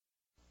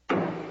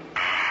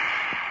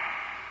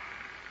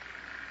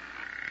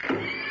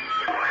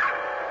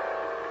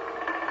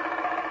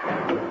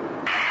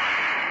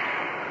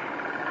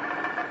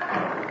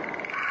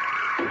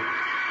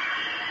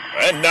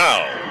And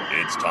now,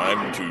 it's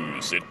time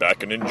to sit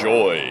back and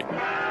enjoy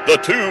the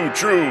Two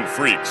True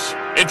Freaks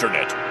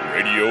Internet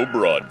Radio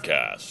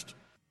Broadcast.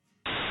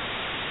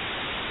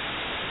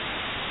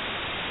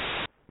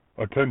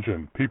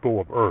 Attention, people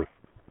of Earth.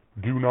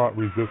 Do not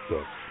resist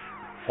us.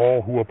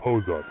 All who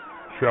oppose us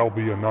shall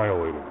be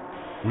annihilated.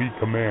 We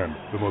command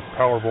the most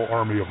powerful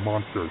army of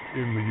monsters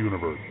in the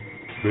universe.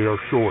 They are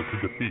sure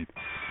to defeat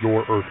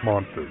your Earth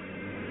monsters.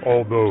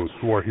 All those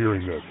who are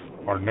hearing this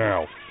are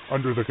now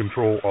under the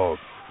control of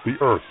the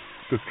Earth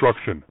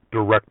Destruction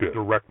Directive.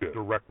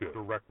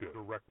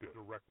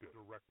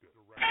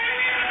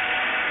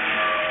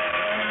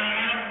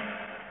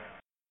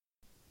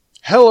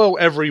 Hello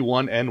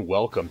everyone and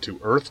welcome to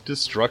Earth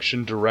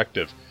Destruction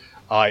Directive.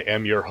 I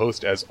am your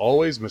host as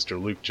always,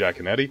 Mr. Luke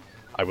Giaconetti.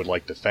 I would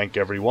like to thank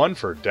everyone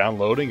for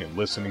downloading and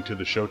listening to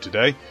the show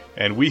today,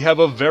 and we have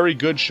a very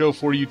good show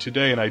for you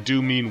today, and I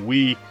do mean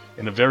we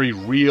in a very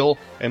real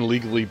and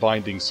legally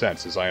binding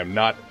sense, as I am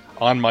not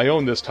on my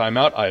own this time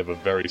out. I have a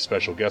very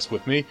special guest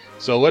with me,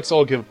 so let's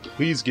all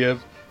please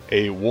give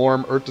a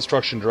warm Earth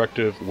Destruction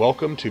Directive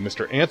welcome to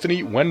Mr.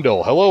 Anthony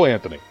Wendell. Hello,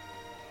 Anthony.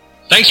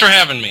 Thanks for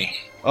having me.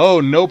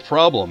 Oh, no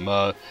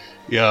problem.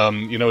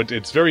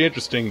 It's very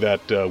interesting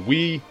that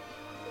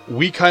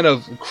we kind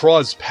of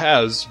crossed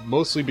paths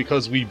mostly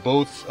because we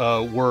both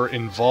were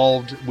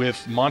involved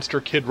with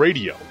Monster Kid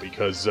Radio,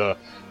 because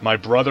my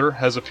brother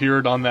has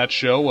appeared on that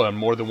show on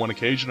more than one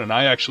occasion, and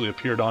I actually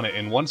appeared on it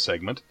in one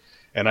segment.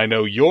 And I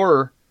know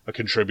you're a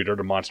contributor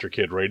to Monster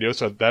Kid Radio,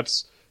 so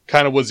that's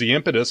kind of was the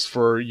impetus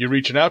for you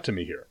reaching out to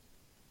me here.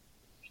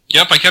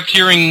 Yep, I kept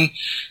hearing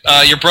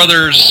your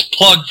brother's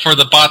plug for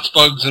the Bots,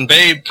 Bugs, and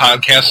Babe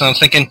podcast, and I was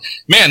thinking,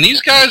 man,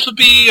 these guys would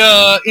be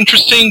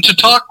interesting to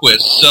talk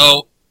with,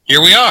 so here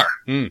we are.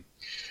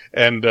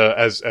 And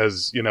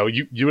as you know,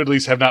 you at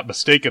least have not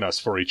mistaken us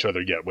for each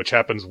other yet, which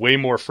happens way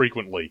more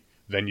frequently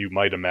than you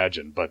might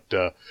imagine.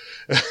 But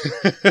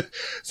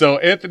so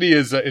Anthony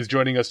is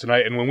joining us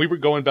tonight, and when we were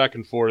going back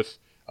and forth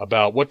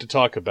about what to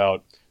talk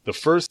about, the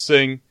first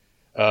thing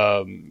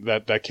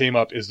that came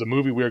up is the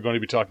movie we are going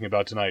to be talking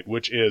about tonight,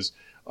 which is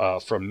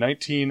from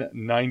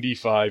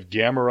 1995,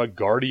 Gamera,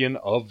 Guardian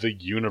of the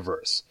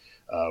Universe,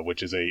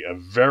 which is a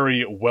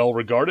very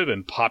well-regarded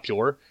and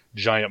popular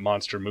giant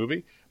monster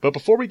movie. But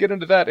before we get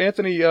into that,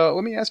 Anthony,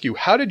 let me ask you,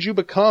 how did you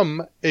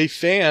become a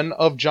fan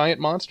of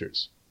giant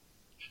monsters?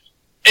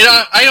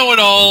 I owe it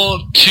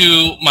all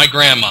to my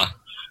grandma.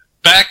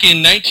 Back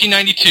in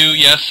 1992,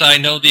 yes, I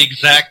know the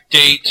exact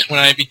date when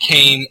I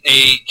became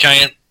a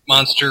giant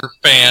monster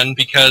fan,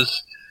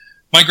 because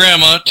my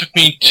grandma took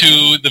me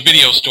to the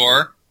video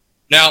store.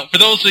 Now, for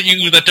those of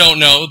you that don't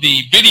know,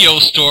 the video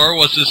store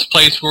was this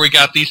place where we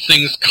got these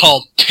things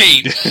called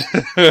tapes,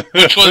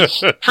 which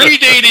was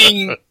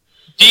predating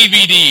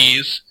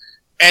DVDs,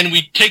 and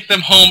we'd take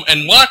them home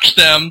and watch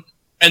them,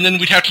 and then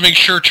we'd have to make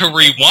sure to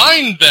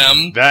rewind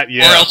them,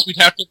 or else we'd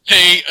have to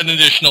pay an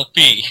additional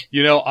fee.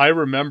 You know, I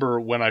remember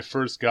when I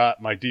first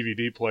got my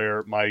DVD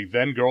player, my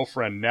then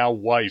girlfriend, now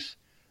wife,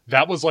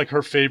 that was like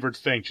her favorite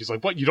thing. She's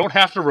like, what, you don't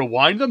have to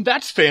rewind them?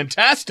 That's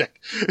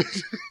fantastic.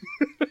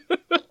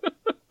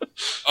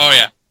 Oh,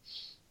 yeah.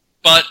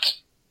 But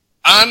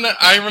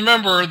I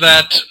remember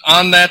that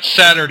on that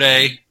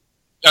Saturday,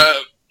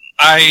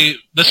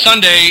 the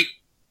Sunday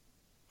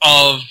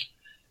of,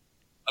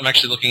 I'm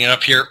actually looking it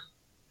up here,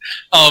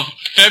 of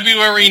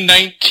February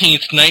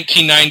 19th,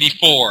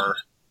 1994,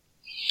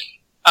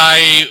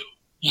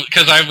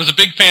 because I was a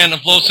big fan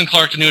of Lois and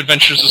Clark, The New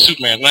Adventures of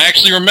Superman, and I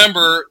actually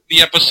remember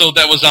the episode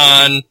that was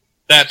on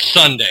that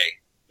Sunday.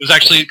 It was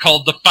actually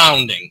called The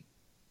Founding.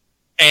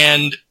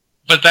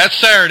 But that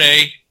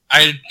Saturday,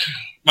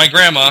 my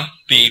grandma,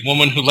 the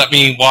woman who let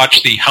me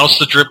watch the House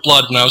That Dripped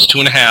Blood when I was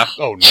 2.5.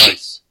 Oh,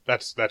 nice.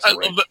 That's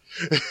great.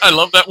 I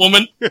love that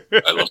woman.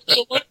 I love her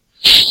so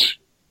much.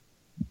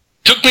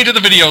 Took me to the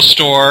video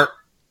store,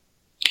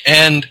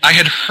 and I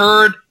had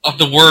heard of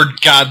the word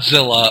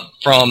Godzilla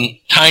from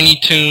Tiny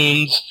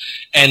Toons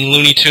and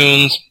Looney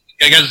Tunes,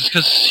 I guess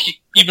because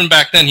even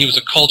back then he was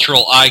a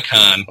cultural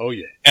icon. Oh,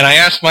 yeah. And I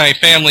asked my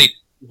family,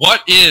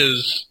 what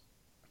is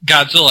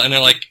Godzilla? And they're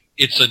like,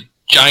 it's a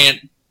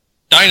giant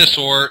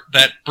dinosaur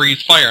that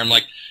breathes fire. I'm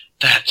like,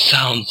 that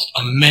sounds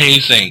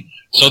amazing.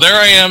 So there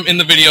I am in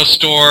the video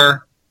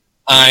store.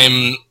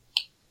 At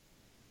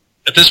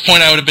this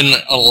point, I would have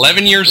been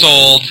 11 years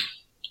old,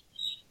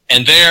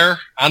 and there,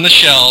 on the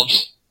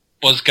shelves,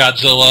 was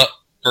Godzilla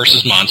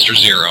vs. Monster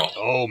Zero.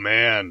 Oh,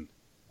 man.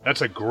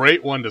 That's a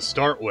great one to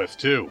start with,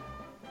 too.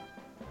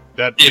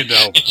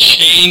 It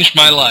changed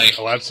my life.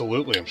 Oh,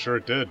 absolutely. I'm sure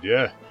it did,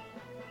 yeah.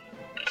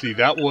 See,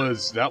 that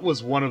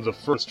was one of the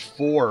first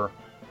four,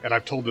 and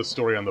I've told this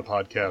story on the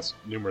podcast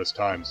numerous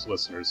times,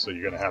 listeners, so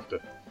you're going to have to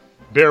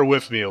bear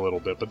with me a little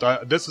bit.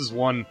 But this is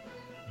one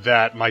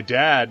that my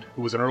dad,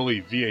 who was an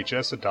early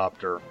VHS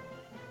adopter,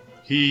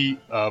 he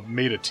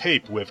made a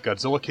tape with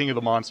Godzilla King of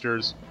the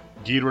Monsters,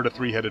 Ghidorah the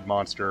Three-Headed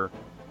Monster,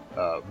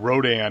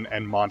 Rodan,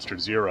 and Monster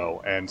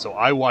Zero. And so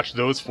I watched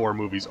those four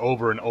movies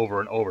over and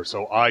over and over.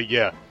 So I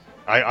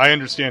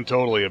understand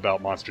totally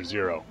about Monster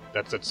Zero.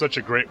 That's such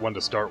a great one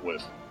to start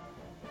with.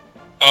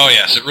 Oh,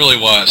 yes, it really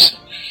was.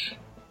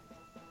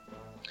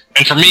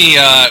 And for me,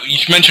 you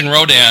mentioned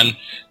Rodan.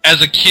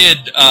 As a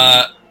kid,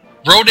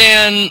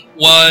 Rodan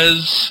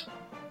was...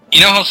 You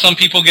know how some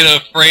people get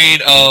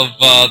afraid of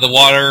the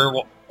water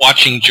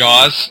watching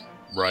Jaws?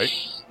 Right.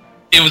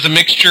 It was a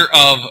mixture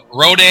of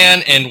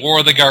Rodan and War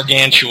of the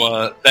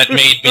Gargantua that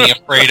made me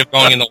afraid of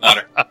going in the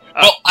water.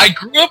 Well, I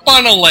grew up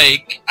on a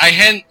lake. I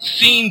hadn't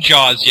seen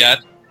Jaws yet.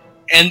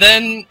 And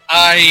then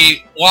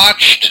I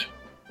watched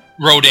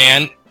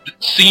Rodan,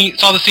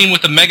 saw the scene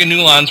with the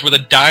Meganulons where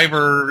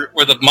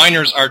the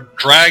miners are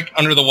dragged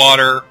under the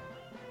water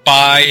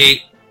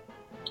by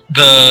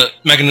the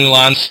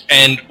Meganulons,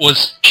 and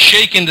was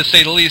shaken to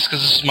say the least,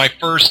 because this is my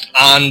first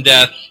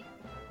on-death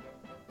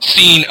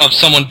scene of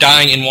someone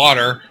dying in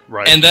water.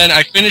 Right. And then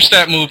I finished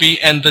that movie,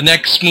 and the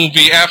next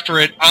movie after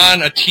it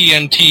on a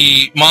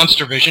TNT,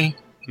 Monster Vision,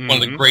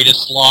 one of the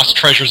greatest lost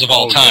treasures of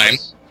all time.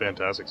 Yes.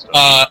 Fantastic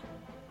stuff.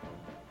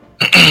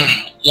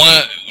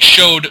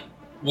 Showed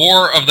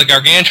War of the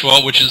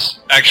Gargantua, which is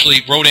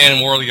actually Rodan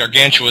and War of the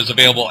Gargantua, is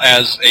available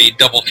as a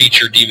double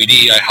feature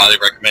DVD. I highly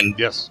recommend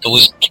the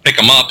listeners pick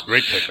them up.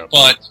 Great pickup.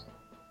 But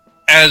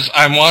as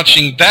I'm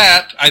watching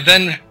that, I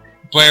then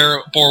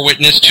bore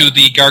witness to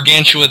the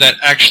Gargantua that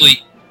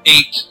actually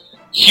ate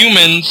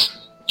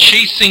humans,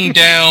 chasing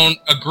down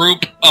a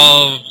group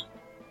of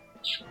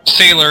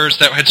sailors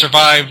that had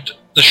survived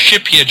the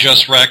ship he had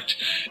just wrecked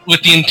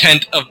with the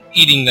intent of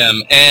eating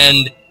them.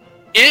 And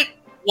it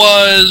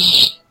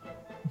was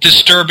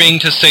disturbing,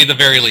 to say the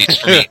very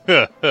least, for me.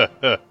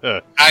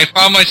 I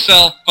found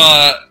myself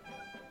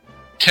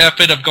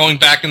tepid of going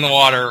back in the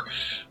water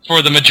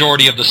for the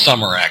majority of the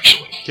summer,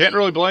 actually. Can't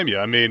really blame you.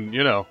 I mean,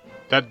 you know,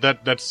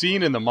 that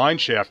scene in the mine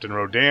shaft in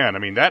Rodan, I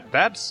mean,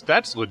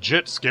 that's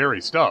legit scary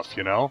stuff,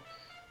 you know?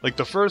 Like,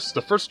 the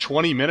first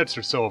 20 minutes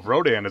or so of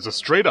Rodan is a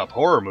straight-up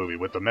horror movie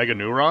with the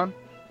Meganeuron,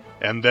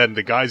 and then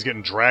the guys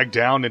getting dragged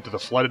down into the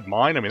flooded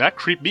mine. I mean, that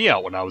creeped me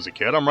out when I was a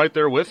kid. I'm right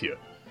there with you.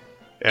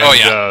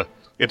 And,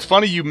 it's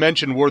funny you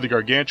mentioned War of the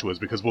Gargantuas,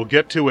 because we'll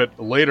get to it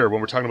later when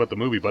we're talking about the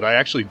movie, but I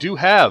actually do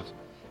have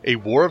a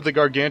War of the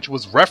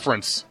Gargantuas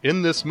reference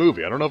in this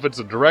movie. I don't know if it's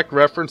a direct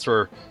reference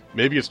or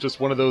maybe it's just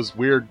one of those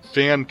weird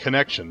fan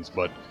connections,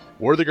 but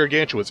War of the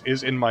Gargantuas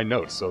is in my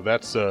notes, so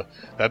that's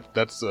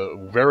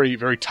very,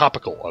 very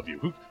topical of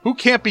you. Who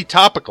can't be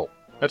topical?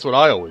 That's what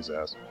I always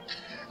ask.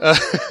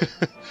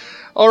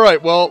 All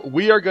right, well,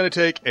 we are going to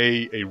take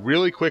a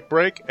really quick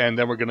break, and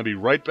then we're going to be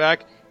right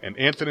back. And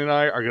Anthony and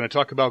I are going to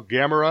talk about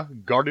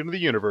Gamera, Guardian of the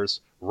Universe,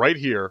 right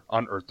here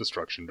on Earth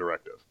Destruction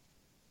Directive.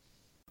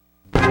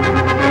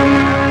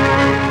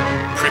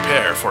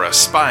 Prepare for a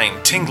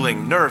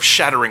spine-tingling,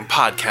 nerve-shattering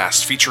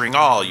podcast featuring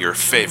all your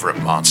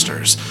favorite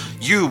monsters.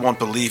 You won't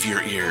believe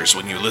your ears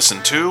when you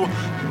listen to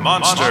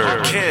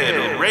Monster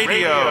Kid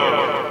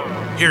Radio.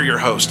 Hear your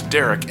host,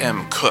 Derek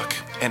M. Cook,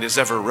 and his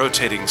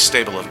ever-rotating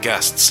stable of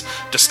guests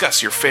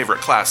discuss your favorite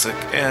classic,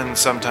 and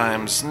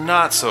sometimes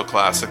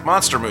not-so-classic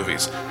monster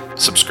movies.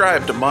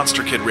 Subscribe to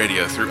Monster Kid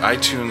Radio through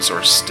iTunes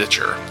or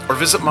Stitcher, or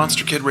visit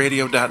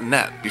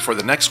monsterkidradio.net before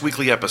the next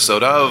weekly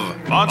episode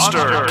of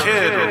Monster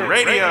Kid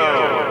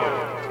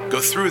Radio. Go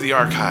through the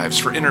archives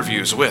for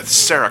interviews with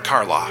Sarah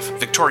Karloff,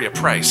 Victoria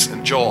Price,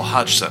 and Joel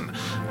Hodgson.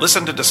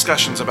 Listen to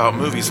discussions about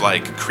movies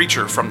like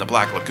Creature from the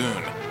Black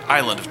Lagoon,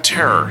 Island of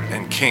Terror,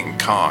 and King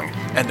Kong.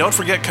 And don't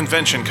forget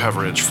convention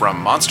coverage from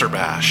Monster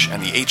Bash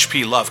and the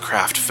H.P.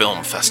 Lovecraft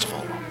Film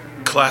Festival.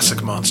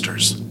 Classic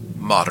monsters,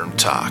 modern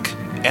talk,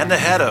 and the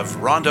head of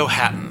Rondo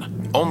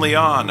Hatton, only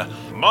on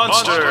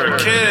Monster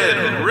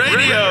Kid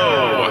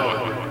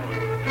Radio!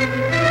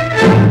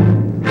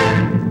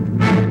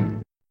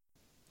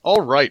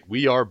 All right,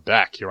 we are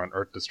back here on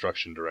Earth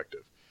Destruction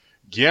Directive.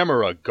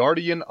 Gamera,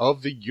 Guardian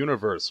of the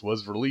Universe,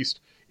 was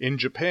released in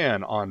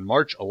Japan on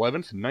March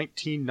 11th,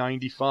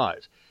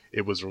 1995.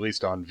 It was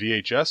released on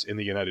VHS in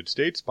the United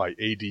States by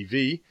ADV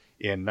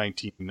in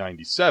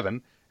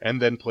 1997, and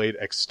then played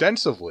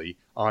extensively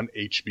on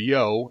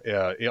HBO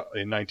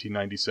in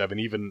 1997,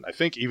 even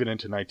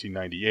into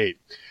 1998.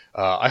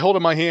 I hold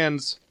in my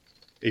hands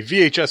a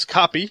VHS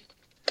copy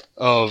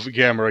of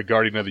Gamera,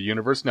 Guardian of the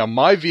Universe. Now,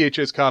 my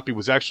VHS copy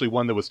was actually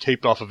one that was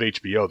taped off of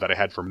HBO that I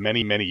had for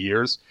many, many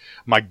years.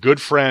 My good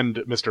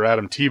friend, Mr.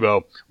 Adam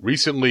Tebow,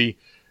 recently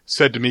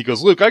said to me, he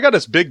goes, "Luke, I got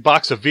this big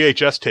box of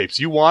VHS tapes.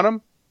 You want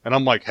them?" And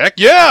I'm like, heck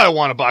yeah, I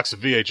want a box of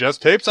VHS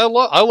tapes. I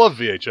love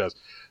VHS.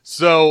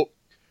 So,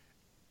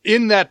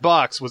 in that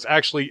box was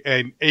actually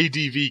an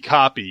ADV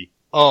copy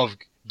of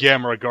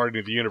Gamera,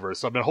 Guardian of the Universe.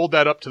 So I'm going to hold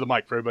that up to the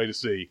mic for everybody to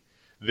see.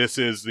 This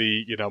is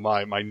the,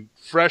 my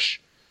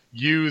fresh,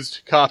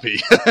 used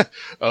copy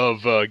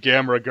of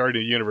Gamera,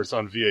 Guardian of the Universe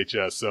on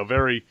VHS. So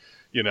very,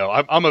 I'm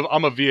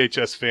a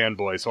VHS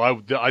fanboy. So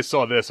I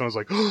saw this and I was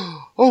like,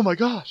 oh my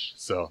gosh.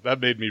 So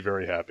that made me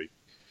very happy.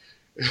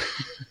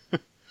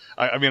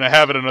 I mean, I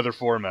have it in other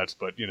formats,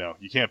 but you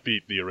can't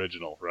beat the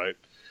original, right?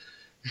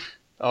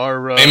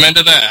 Amen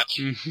to that.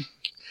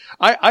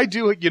 I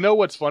do.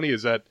 What's funny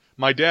is that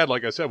my dad,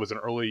 like I said, was an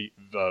early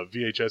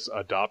VHS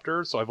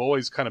adopter, so I've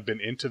always kind of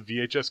been into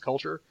VHS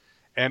culture.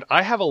 And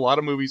I have a lot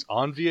of movies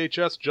on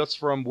VHS just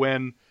from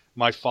when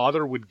my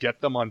father would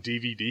get them on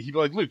DVD. He'd be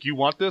like, Luke, you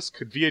want this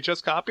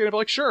VHS copy? And I'd be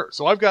like, sure.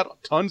 So I've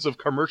got tons of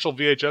commercial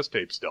VHS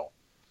tapes still.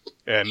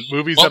 And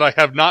movies that I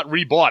have not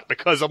rebought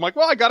because I'm like,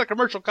 well, I got a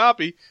commercial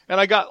copy and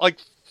I got like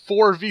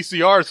 4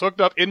 VCRs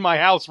hooked up in my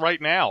house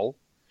right now.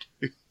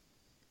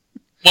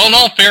 Well, in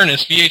all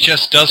fairness,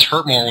 VHS does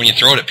hurt more when you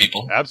throw it at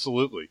people.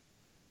 Absolutely.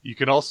 You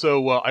can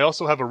also, I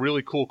also have a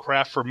really cool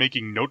craft for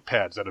making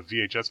notepads out of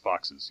VHS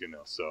boxes,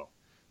 so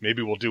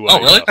maybe we'll do Oh,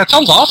 really? That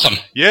sounds awesome.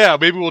 Yeah,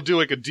 maybe we'll do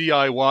like a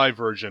DIY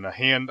version,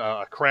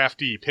 a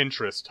crafty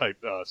Pinterest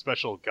type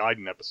special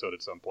guidance episode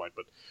at some point,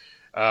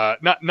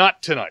 but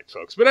not tonight,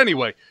 folks. But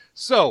anyway,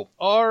 so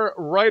our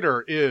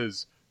writer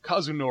is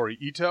Kazunori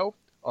Ito.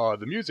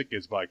 The music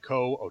is by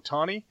Ko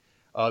Otani.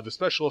 The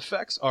special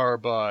effects are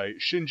by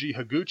Shinji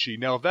Higuchi.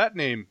 Now, if that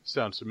name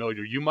sounds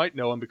familiar, you might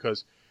know him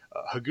because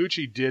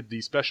Higuchi did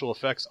the special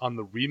effects on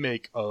the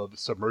remake of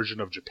Submersion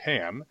of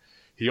Japan.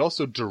 He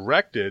also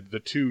directed the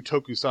 2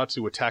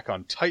 tokusatsu Attack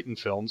on Titan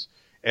films,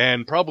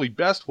 and probably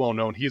best well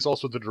known, he is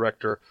also the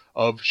director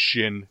of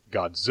Shin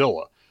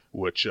Godzilla,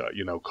 which,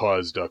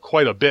 caused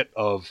quite a bit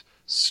of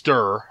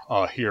stir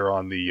here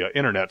on the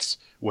internets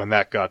when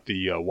that got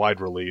the wide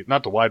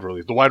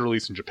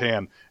release in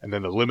Japan, and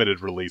then the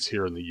limited release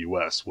here in the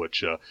U.S.,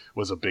 which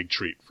was a big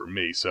treat for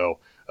me. So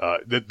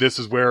this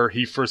is where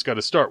he first got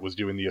his start, was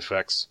doing the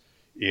effects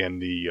in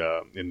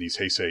these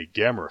Heisei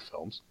Gamera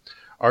films.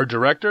 Our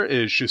director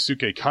is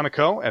Shusuke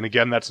Kaneko, and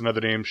again, that's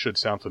another name should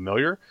sound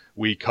familiar.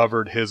 We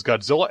covered his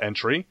Godzilla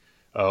entry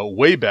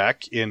way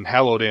back in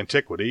Hallowed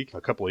Antiquity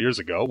a couple of years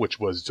ago, which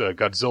was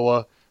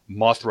Godzilla,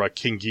 Mothra,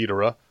 King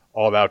Ghidorah,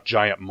 All-Out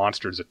Giant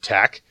Monsters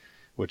Attack,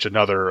 which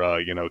another,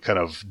 kind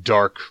of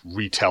dark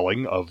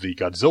retelling of the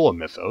Godzilla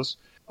mythos.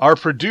 Our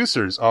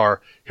producers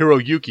are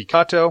Hiroyuki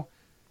Kato,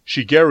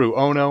 Shigeru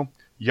Ono,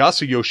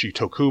 Yasuyoshi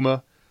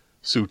Tokuma,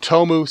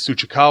 Tsutomu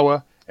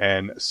Tsuchikawa,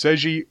 and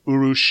Seiji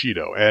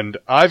Urushido. And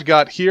I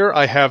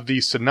have the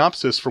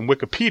synopsis from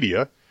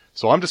Wikipedia,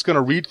 so I'm just going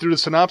to read through the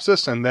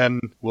synopsis, and then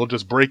we'll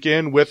just break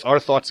in with our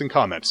thoughts and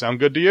comments. Sound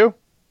good to you?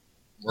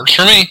 Works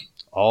for me.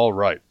 All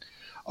right.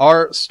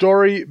 Our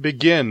story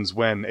begins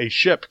when a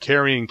ship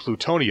carrying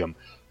plutonium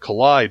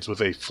collides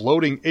with a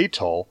floating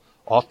atoll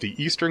off the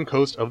eastern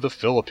coast of the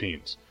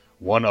Philippines,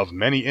 one of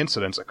many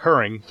incidents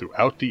occurring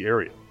throughout the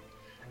area.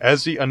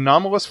 As the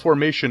anomalous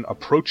formation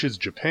approaches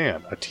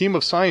Japan, a team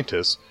of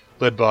scientists,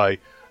 led by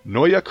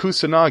Noya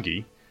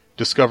Kusanagi,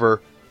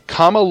 discover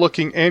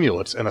Kama-looking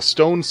amulets and a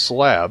stone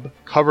slab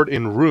covered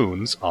in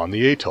runes on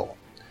the atoll.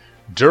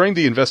 During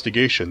the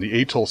investigation, the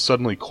atoll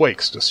suddenly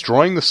quakes,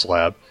 destroying the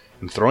slab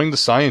and throwing the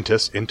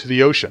scientists into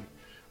the ocean.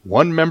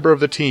 One member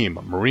of the team,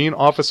 Marine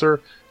Officer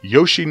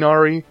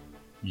Yoshinari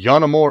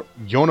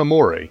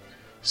Yonemore,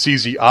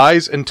 sees the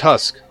eyes and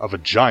tusk of a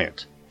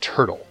giant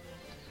turtle.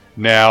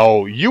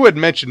 Now, you had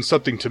mentioned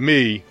something to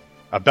me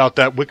about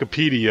that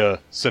Wikipedia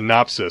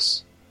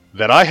synopsis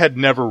that I had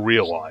never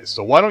realized.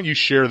 So why don't you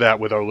share that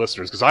with our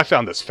listeners, because I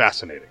found this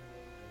fascinating.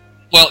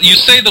 Well, you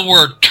say the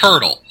word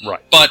turtle.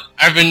 Right. But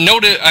I've been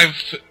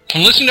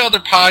from listening to other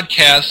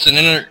podcasts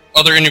and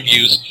other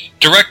interviews,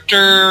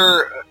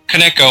 director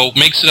Kaneko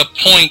makes it a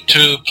point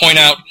to point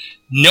out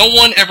no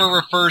one ever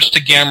refers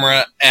to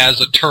Gamera as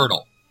a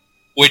turtle,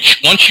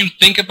 which, once you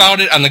think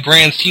about it on the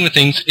grand scheme of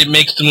things, it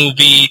makes the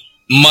movie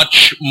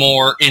much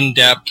more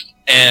in-depth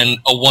and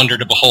a wonder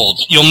to behold.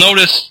 You'll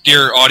notice,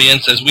 dear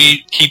audience, as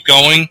we keep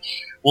going,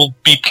 we'll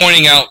be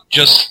pointing out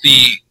just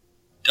the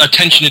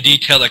attention to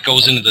detail that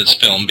goes into this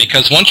film,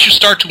 because once you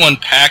start to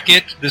unpack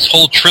it, this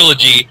whole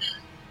trilogy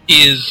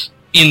is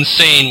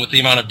insane with the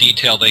amount of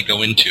detail they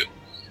go into.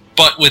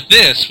 But with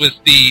this, with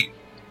the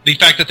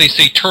fact that they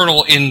say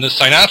turtle in the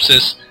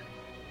synopsis,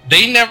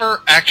 they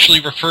never actually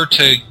refer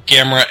to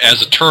Gamera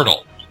as a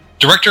turtle.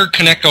 Director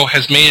Kaneko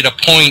has made it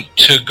a point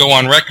to go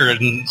on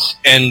record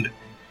and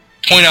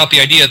point out the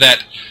idea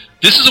that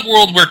this is a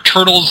world where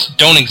turtles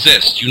don't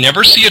exist. You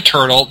never see a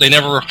turtle. They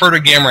never refer to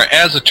Gamera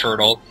as a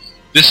turtle.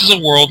 This is a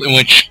world in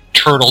which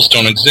turtles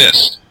don't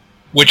exist.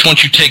 Which,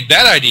 once you take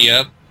that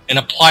idea and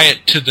apply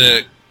it to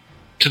the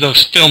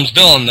film's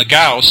villain, the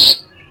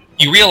Gauss,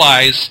 you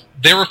realize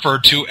they're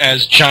referred to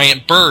as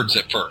giant birds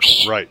at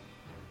first. Right.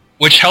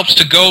 Which helps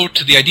to go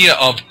to the idea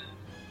of,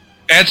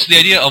 adds to the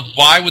idea of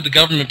why would the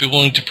government be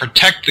willing to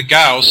protect the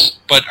Gauss,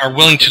 but are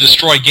willing to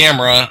destroy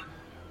Gamera,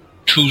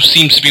 who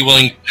seems to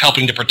be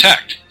helping to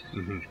protect.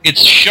 Mm-hmm.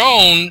 It's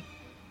shown,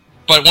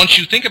 but once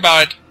you think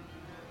about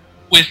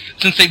it,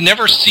 since they've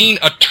never seen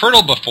a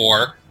turtle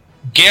before,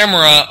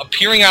 Gamera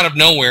appearing out of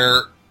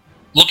nowhere,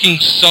 looking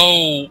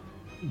so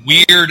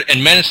weird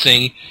and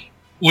menacing,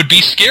 would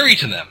be scary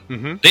to them.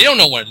 Mm-hmm. They don't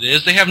know what it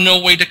is. They have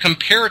no way to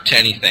compare it to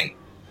anything.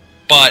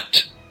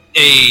 But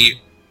a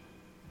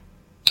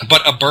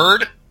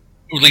bird,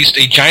 at least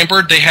a giant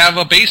bird, they have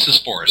a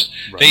basis for it.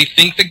 Right. They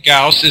think the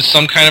Gauss is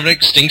some kind of an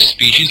extinct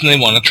species and they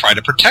want to try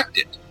to protect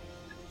it.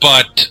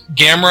 But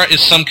Gamera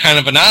is some kind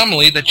of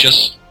anomaly that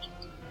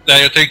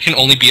they can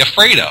only be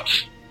afraid of.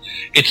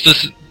 It's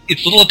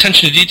little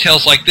attention to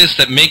details like this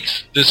that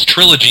makes this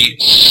trilogy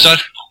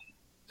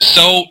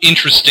so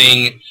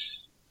interesting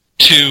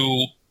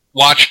to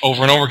watch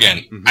over and over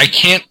again. Mm-hmm.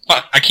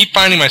 I keep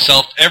finding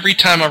myself every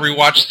time I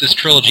rewatch this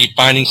trilogy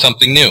finding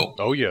something new.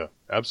 Oh yeah,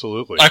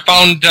 absolutely. I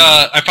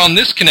found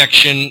this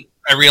connection.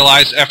 I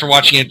realized after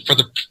watching it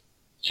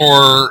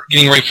for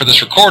getting ready for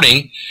this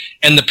recording,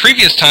 and the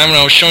previous time when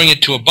I was showing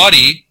it to a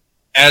buddy,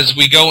 as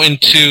we go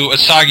into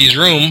Asagi's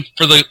room,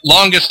 for the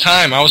longest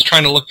time I was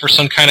trying to look for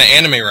some kind of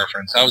anime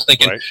reference. I was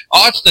thinking,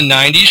 oh, it's the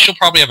 90s, she'll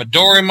probably have a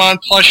Doraemon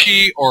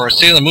plushie or a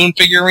Sailor Moon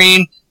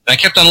figurine. And I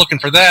kept on looking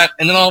for that,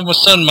 and then all of a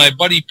sudden my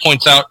buddy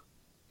points out,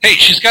 hey,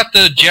 she's got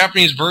the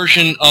Japanese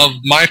version of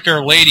My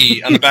Fair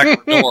Lady on the back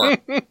of the door.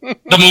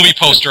 The movie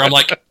poster. I'm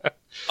like,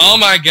 oh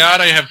my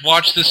god, I have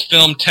watched this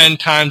film 10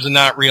 times and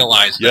not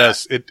realized that.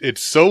 Yes,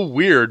 it's so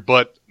weird,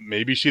 but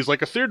maybe she's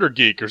like a theater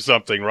geek or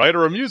something, right?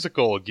 Or a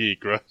musical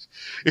geek, right?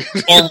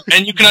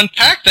 And you can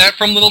unpack that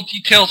from little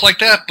details like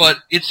that, but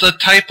it's a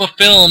type of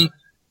film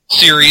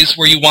series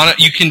where you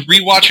can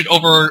rewatch it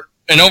over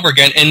and over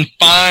again and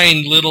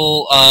find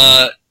little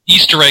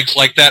Easter eggs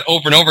like that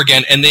over and over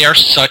again, and they are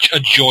such a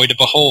joy to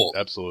behold.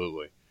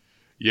 Absolutely.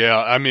 Yeah,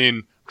 I mean,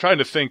 I'm trying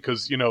to think,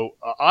 because,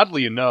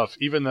 oddly enough,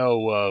 even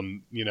though,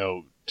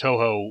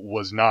 Toho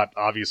was not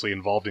obviously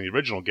involved in the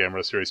original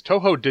Gamera series,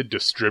 Toho did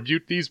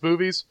distribute these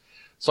movies.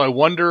 So I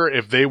wonder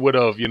if they would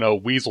have,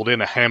 weaseled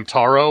in a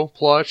Hamtaro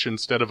plush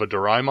instead of a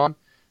Doraemon,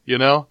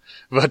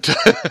 But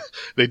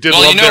they did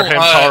love their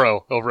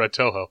Hamtaro over at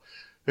Toho.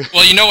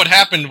 Well, you know what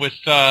happened with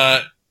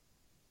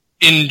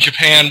in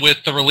Japan with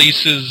the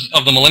releases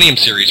of the Millennium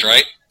series,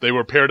 right? They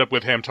were paired up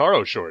with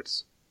Hamtaro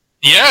shorts.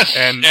 Yes,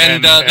 and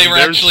they were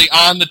actually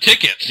on the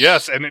tickets.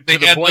 Yes, and to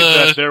the point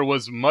that there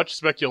was much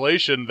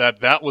speculation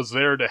that was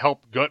there to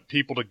help get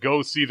people to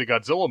go see the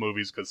Godzilla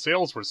movies because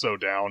sales were so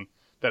down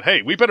that,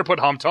 hey, we better put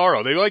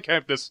Hamtaro. They like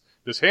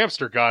this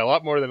hamster guy a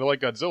lot more than they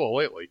like Godzilla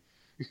lately.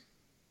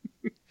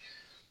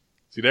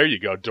 See, there you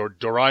go.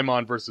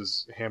 Doraemon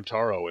versus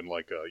Hamtaro and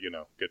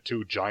get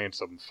two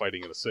giants of them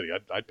fighting in a city.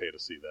 I'd pay to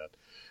see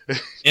that.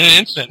 In an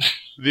instant.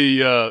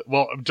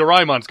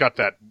 Doraemon's got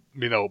that,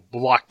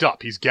 locked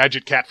up. He's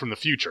Gadget Cat from the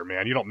future,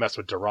 man. You don't mess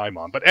with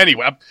Doraemon. But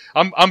anyway,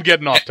 I'm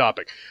getting off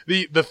topic.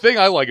 The thing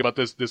I like about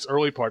this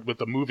early part with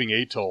the moving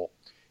atoll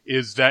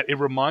is that it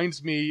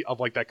reminds me of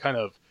like that kind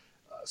of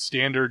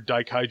standard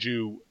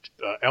Daikaiju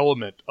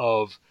element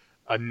of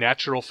a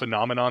natural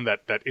phenomenon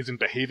that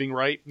isn't behaving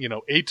right.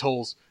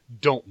 Atolls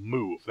don't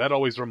move. That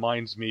always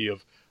reminds me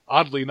of,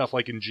 oddly enough,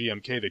 like in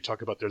GMK, they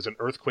talk about there's an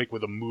earthquake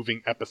with a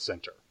moving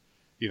epicenter.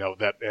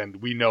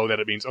 And we know that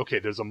it means, okay,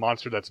 there's a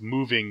monster that's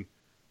moving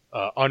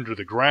under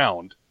the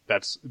ground,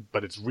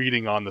 but it's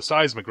reading on the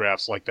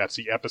seismographs like that's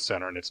the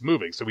epicenter and it's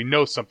moving. So we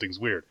know something's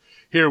weird.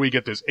 Here we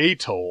get this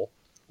atoll,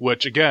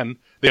 which again,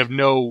 they have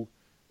no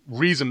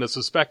reason to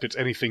suspect it's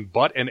anything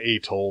but an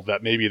atoll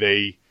that maybe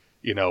they,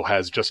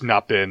 has just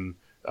not been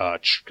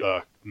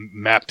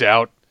mapped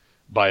out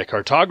by a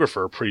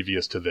cartographer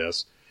previous to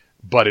this,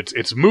 but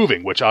it's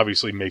moving, which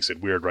obviously makes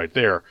it weird right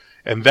there.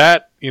 And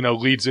that,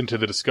 leads into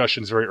the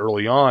discussions very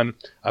early on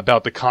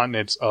about the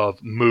continents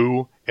of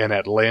Mu and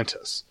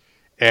Atlantis.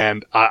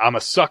 And I'm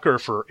a sucker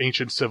for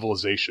ancient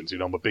civilizations.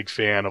 I'm a big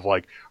fan of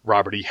like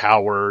Robert E.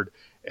 Howard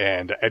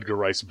and Edgar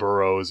Rice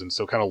Burroughs, and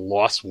so kind of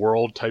Lost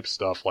World type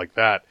stuff like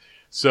that.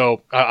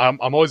 So I'm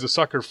always a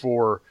sucker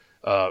for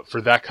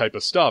that type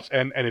of stuff.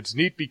 And it's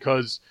neat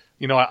because,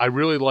 I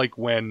really like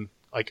when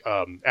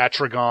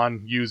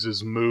Atragon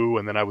uses Mu,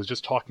 and then I was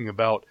just talking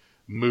about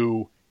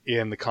Mu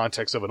in the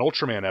context of an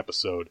Ultraman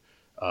episode,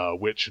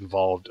 which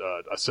involved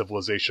a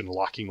civilization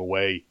locking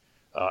away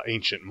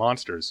ancient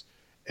monsters.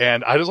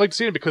 And I just like to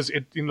see it because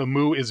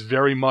Mu is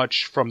very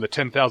much, from the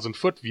 10,000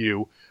 foot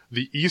view,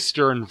 the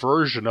Eastern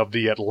version of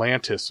the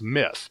Atlantis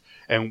myth.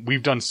 And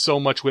we've done so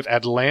much with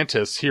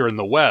Atlantis here in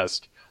the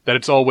West that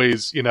it's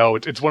always,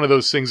 it's one of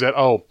those things that,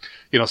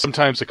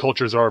 sometimes the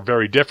cultures are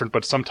very different,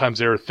 but sometimes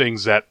there are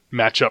things that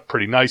match up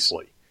pretty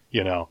nicely,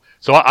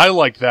 So I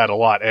like that a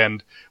lot.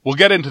 And we'll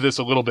get into this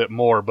a little bit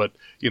more, but,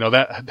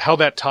 how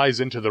that ties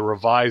into the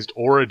revised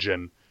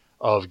origin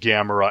of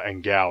Gamera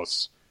and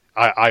Gauss.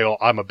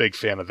 I'm a big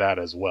fan of that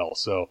as well.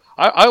 So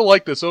I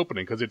like this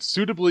opening because it's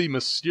suitably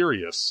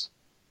mysterious.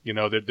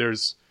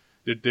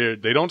 That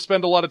they don't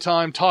spend a lot of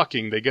time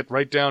talking. They get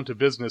right down to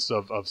business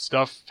of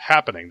stuff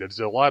happening. There's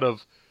a lot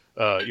of,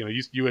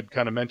 you had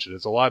kind of mentioned,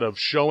 there's a lot of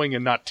showing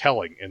and not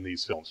telling in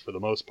these films for the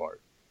most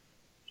part.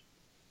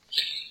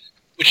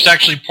 Which is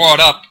actually brought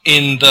up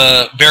in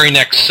the very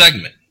next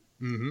segment.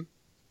 Mm-hmm.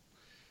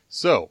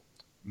 So,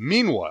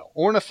 meanwhile,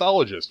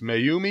 ornithologist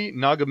Mayumi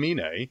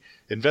Nagamine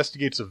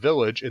investigates a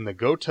village in the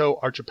Goto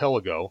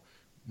archipelago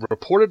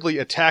reportedly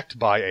attacked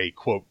by a,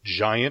 quote,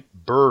 giant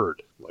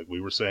bird, like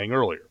we were saying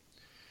earlier.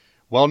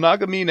 While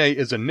Nagamine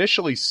is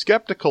initially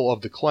skeptical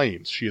of the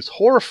claims, she is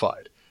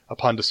horrified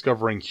upon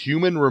discovering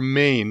human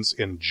remains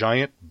in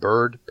giant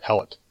bird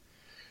pellet.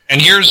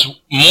 And here's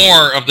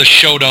more of the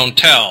show don't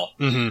tell.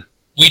 Mm-hmm.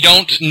 We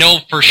don't know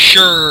for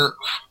sure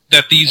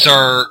that these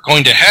are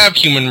going to have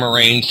human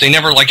remains. They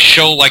never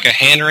show a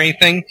hand or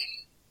anything.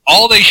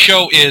 All they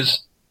show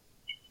is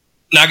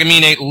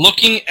Nagamine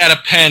looking at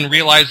a pen,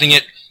 realizing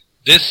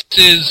this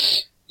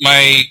is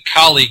my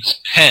colleague's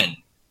pen.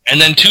 And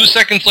then 2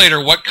 seconds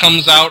later, what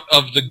comes out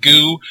of the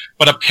goo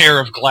but a pair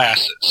of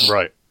glasses?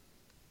 Right.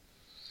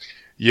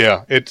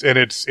 Yeah,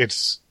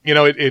 initially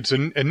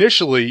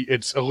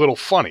it's a little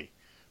funny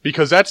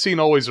because that scene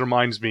always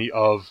reminds me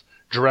of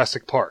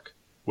Jurassic Park,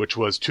 which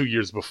was 2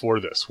 years before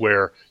this,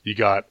 where you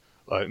got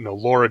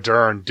Laura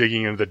Dern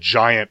digging into the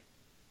giant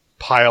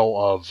pile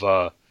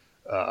of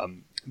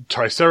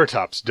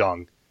Triceratops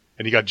dung,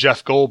 and you got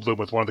Jeff Goldblum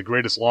with one of the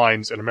greatest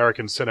lines in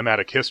American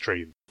cinematic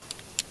history.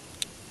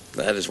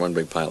 That is one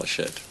big pile of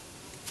shit.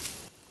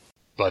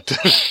 But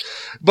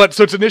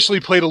so it's initially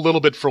played a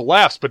little bit for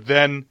laughs, but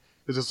then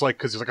it's like,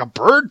 because it's like a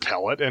bird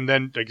pellet, and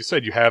then, like you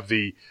said, you have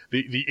the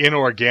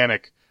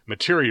inorganic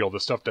material, the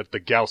stuff that the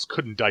Gauss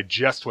couldn't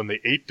digest when they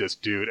ate this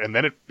dude, and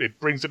then it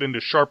brings it into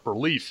sharp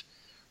relief,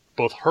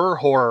 both her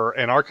horror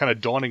and our kind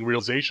of dawning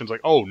realizations,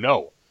 like, oh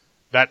no,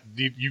 that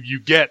you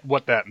get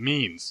what that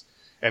means.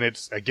 And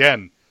it's,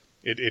 again,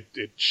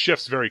 it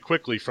shifts very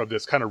quickly from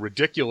this kind of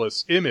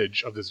ridiculous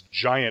image of this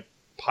giant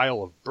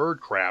pile of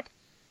bird crap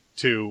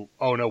to,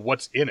 oh no,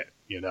 what's in it,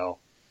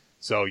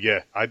 So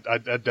yeah, I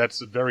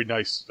that's a very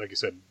nice, like I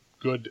said,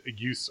 good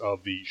use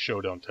of the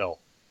show don't tell.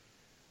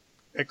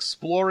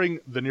 Exploring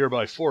the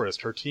nearby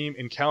forest, her team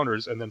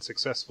encounters and then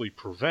successfully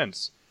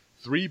prevents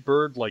 3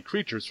 bird-like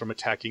creatures from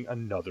attacking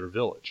another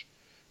village.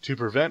 To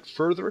prevent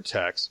further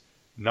attacks,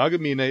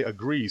 Nagamine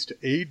agrees to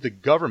aid the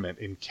government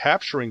in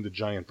capturing the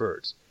giant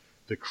birds.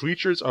 The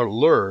creatures are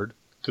lured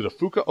to the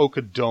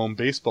Fukuoka Dome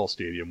baseball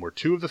stadium, where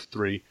 2 of the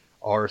 3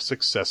 are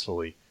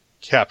successfully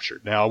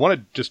captured. Now, I want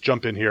to just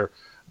jump in here.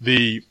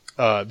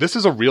 This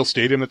is a real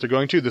stadium that they're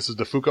going to. This is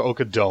the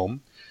Fukuoka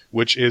Dome,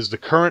 which is the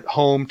current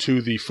home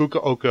to the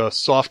Fukuoka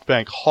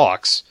SoftBank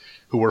Hawks,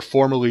 who were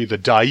formerly the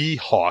Dai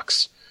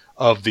Hawks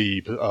of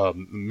the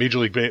major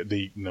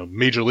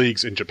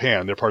leagues in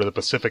Japan. They're part of the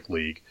Pacific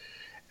League,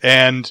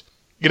 and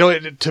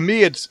to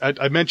me,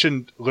 I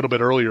mentioned a little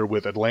bit earlier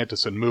with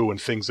Atlantis and Mu and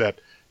things that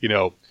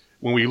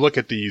when we look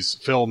at these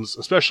films,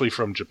 especially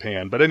from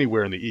Japan, but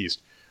anywhere in the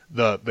East,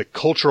 the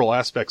cultural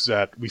aspects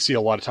that we see a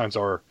lot of times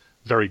are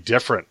very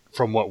different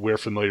from what we're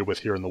familiar with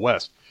here in the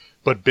West.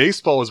 But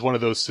baseball is one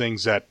of those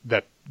things that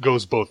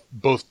goes both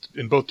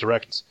in both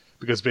directions,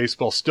 because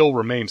baseball still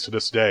remains to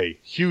this day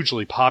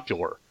hugely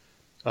popular,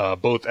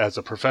 both as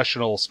a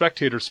professional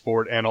spectator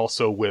sport and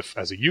also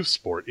as a youth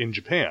sport in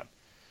Japan.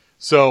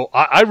 So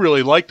I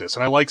really like this,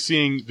 and I like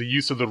seeing the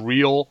use of the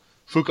real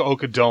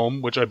Fukuoka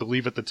Dome, which I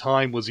believe at the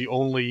time was the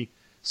only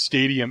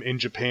stadium in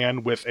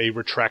Japan with a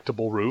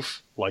retractable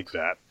roof like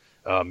that.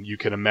 You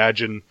can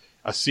imagine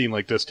a scene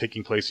like this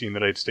taking place in the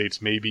United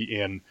States, maybe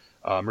in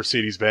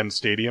Mercedes-Benz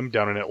Stadium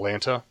down in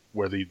Atlanta,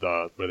 where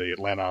the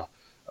Atlanta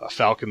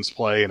Falcons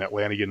play, and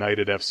Atlanta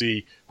United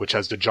FC, which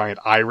has the giant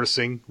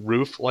irising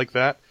roof like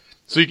that.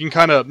 So you can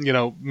kind of,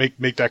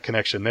 make that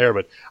connection there.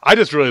 But I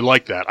just really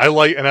like that. I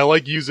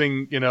like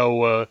using,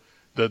 the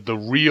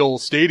real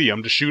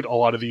stadium to shoot a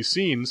lot of these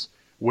scenes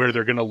where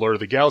they're going to lure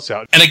the Gauss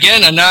out. And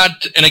again,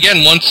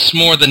 once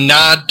more, the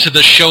nod to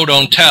the show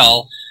don't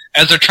tell,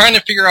 as they're trying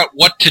to figure out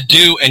what to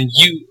do, and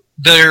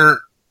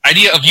their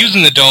idea of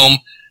using the dome,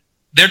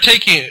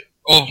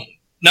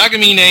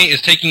 Nagamine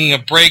is taking a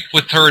break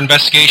with her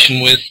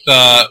investigation with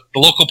the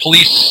local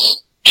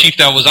police chief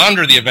that was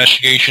under the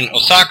investigation,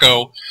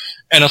 Osako,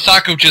 and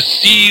Osako just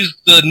sees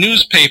the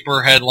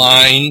newspaper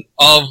headline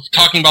of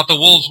talking about the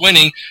Wolves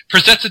winning,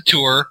 presents it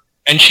to her,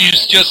 and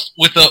she's just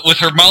with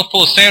her mouth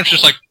full of sandwich,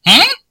 just like,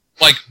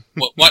 like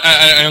what?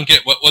 I don't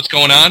get what's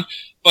going on.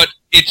 But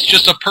it's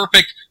just a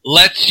perfect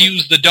let's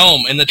use the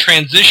dome, and the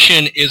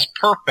transition is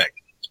perfect.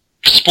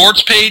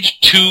 Sports page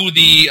to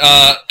the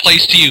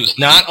place to use,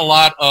 not a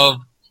lot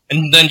of,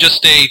 and then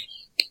just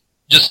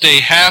a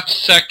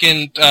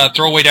half-second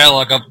throwaway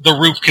dialogue of the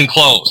roof can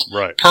close.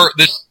 Right.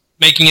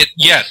 Making it,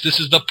 yes, this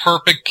is the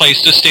perfect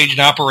place to stage an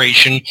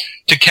operation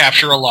to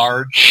capture a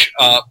large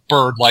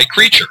bird-like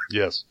creature.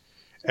 Yes.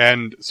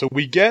 And so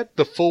we get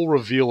the full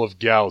reveal of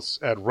Gauss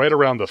at right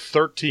around the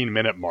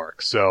 13-minute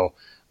mark. So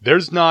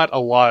there's not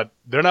a lot.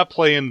 They're not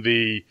playing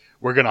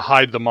we're going to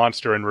hide the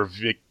monster and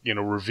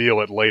reveal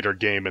it later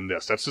game in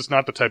this. That's just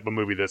not the type of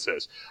movie this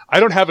is. I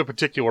don't have a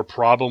particular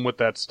problem with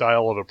that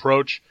style of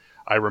approach.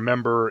 I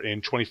remember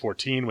in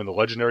 2014 when the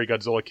Legendary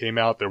Godzilla came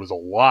out, there was a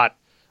lot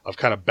of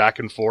kind of back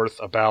and forth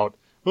about,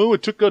 oh,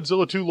 it took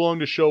Godzilla too long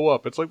to show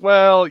up. It's like,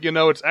 well,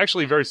 it's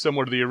actually very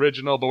similar to the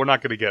original, but we're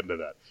not going to get into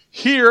that.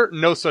 Here,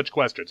 no such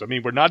questions. I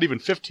mean, we're not even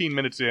 15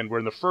 minutes in. We're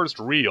in the first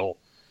reel,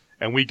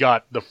 and we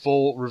got the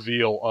full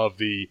reveal of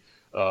the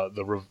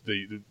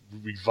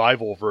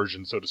revival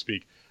version, so to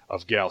speak,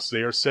 of Gauss.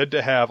 They are said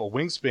to have a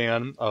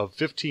wingspan of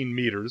 15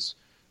 meters,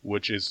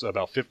 which is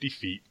about 50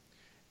 feet,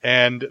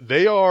 and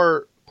they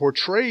are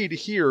portrayed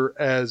here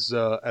as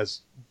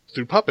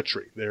through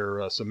puppetry.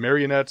 There are some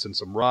marionettes and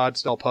some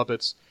rod-style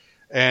puppets,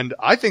 and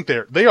I think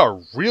they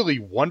are really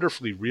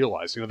wonderfully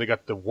realized. They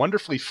got the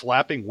wonderfully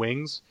flapping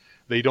wings.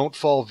 They don't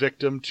fall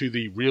victim to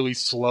the really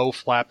slow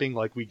flapping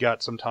like we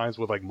got sometimes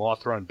with like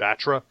Mothra and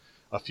Batra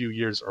a few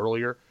years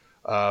earlier.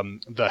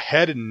 The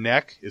head and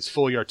neck is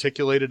fully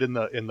articulated in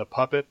the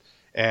puppet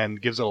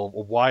and gives it a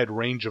wide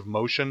range of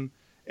motion.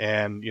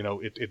 And,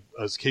 it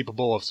is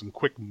capable of some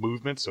quick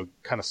movement, so it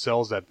kind of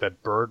sells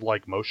that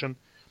bird-like motion.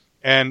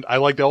 And I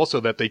liked also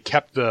that they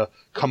kept the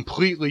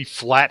completely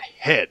flat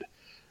head.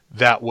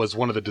 That was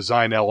one of the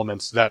design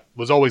elements that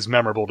was always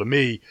memorable to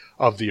me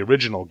of the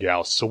original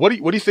Gauss. So what do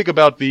you think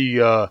about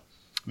the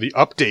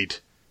update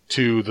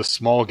to the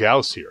small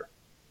Gauss here?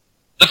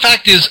 The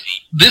fact is,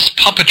 this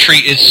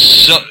puppetry is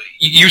so.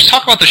 You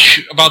talk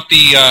about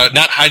the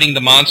not hiding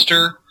the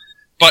monster,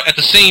 but at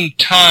the same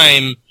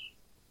time,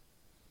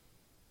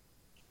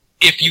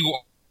 if you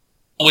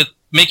with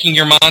making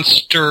your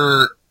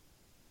monster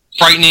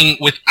frightening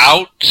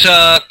without,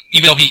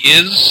 even though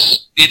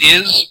it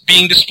is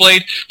being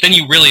displayed, then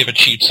you really have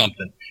achieved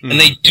something. And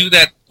they do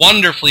that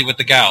wonderfully with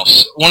the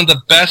Gauss. One of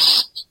the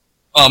best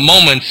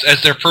moments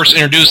as they're first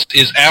introduced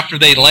is after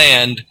they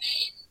land.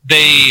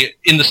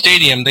 In the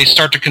stadium, they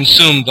start to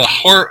consume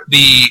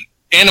the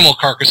animal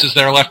carcasses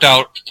that are left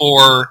out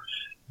for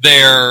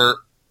their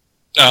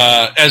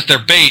as their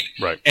bait,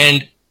 right?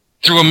 And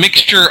through a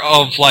mixture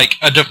of like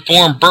a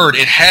deformed bird,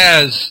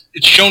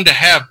 it's shown to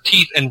have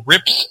teeth and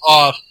rips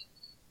off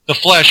the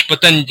flesh,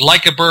 but then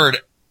like a bird,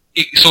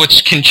 so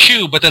it can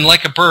chew, but then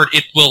like a bird,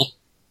 it will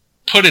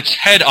put its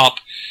head up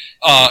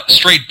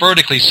straight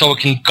vertically so it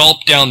can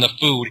gulp down the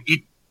food.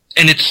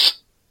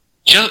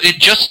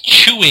 Just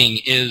chewing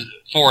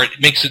it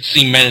makes it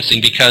seem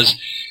menacing because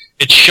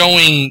it's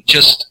showing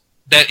just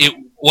that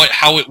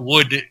how it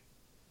would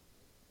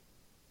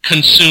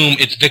consume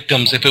its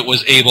victims if it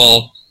was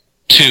able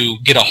to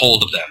get a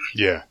hold of them.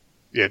 Yeah,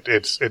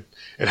 it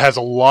has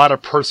a lot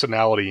of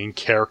personality and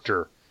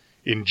character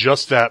in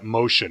just that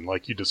motion,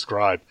 like you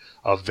described,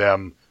 of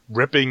them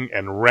ripping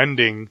and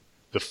rending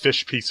the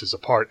fish pieces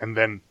apart and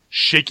then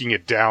shaking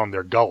it down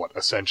their gullet,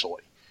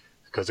 essentially,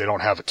 because they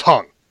don't have a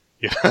tongue.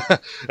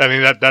 I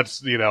mean,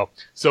 that's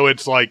so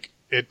it's like,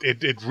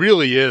 it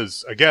really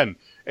is, again,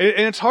 and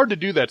it's hard to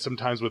do that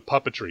sometimes with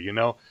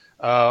puppetry,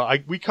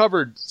 we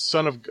covered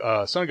Son of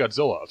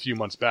Godzilla a few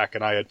months back,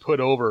 and I had put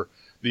over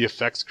the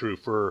effects crew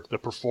for the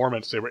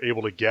performance they were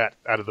able to get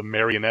out of the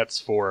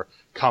marionettes for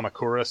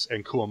Kamacuras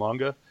and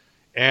Kuumanga.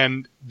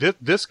 And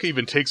this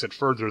even takes it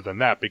further than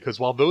that, because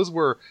while those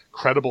were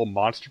credible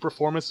monster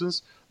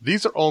performances,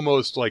 these are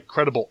almost like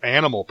credible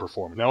animal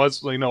performances. Now,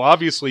 as you know,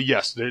 obviously,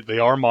 yes, they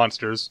are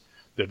monsters.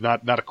 There's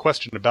not a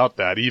question about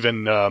that.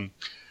 Even,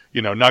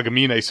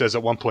 Nagamine says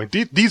at one point,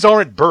 these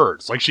aren't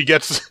birds. Like, she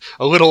gets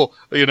a little,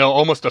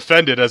 almost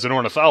offended as an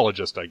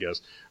ornithologist, I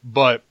guess.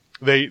 But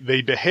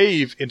they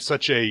behave in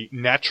such a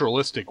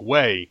naturalistic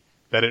way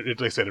that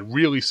like I said, it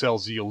really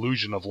sells the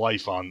illusion of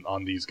life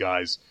on these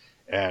guys.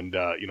 And,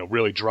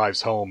 really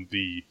drives home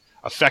the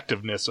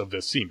effectiveness of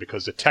this scene,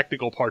 because the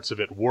technical parts of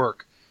it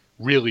work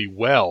really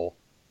well.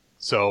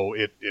 So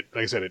it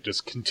like I said, it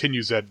just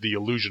continues the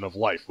illusion of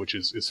life, which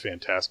is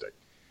fantastic.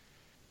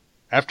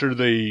 After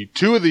the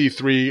two of the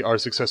three are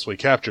successfully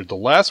captured, the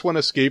last one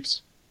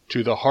escapes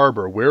to the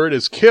harbor, where it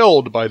is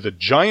killed by the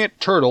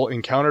giant turtle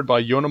encountered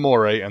by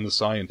Yonemore and the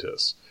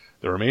scientists.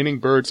 The remaining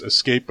birds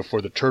escape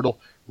before the turtle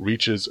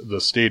reaches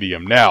the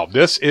stadium. Now,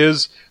 this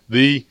is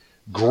the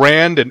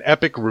grand and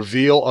epic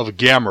reveal of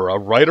Gamera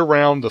right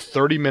around the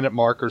 30-minute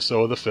mark or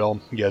so of the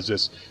film. He has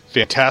this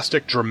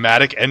fantastic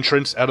dramatic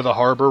entrance out of the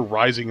harbor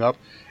rising up,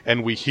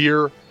 and we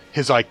hear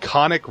his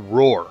iconic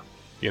roar,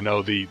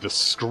 the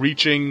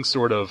screeching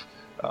sort of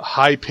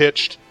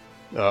high-pitched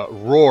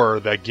roar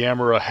that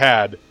Gamera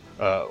had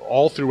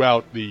all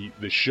throughout the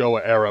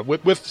Showa era,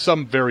 with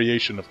some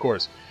variation, of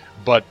course.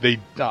 But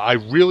I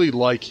really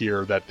like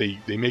here that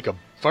they make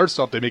First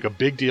off, they make a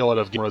big deal out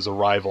of Gamera's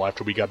arrival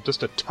after we got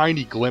just a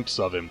tiny glimpse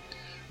of him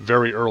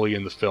very early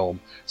in the film.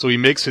 So he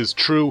makes his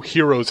true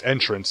hero's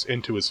entrance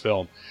into his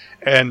film.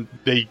 And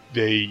the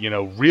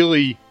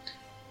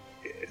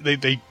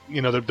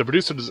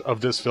producers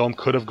of this film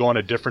could have gone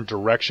a different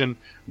direction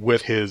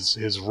with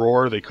his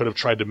roar. They could have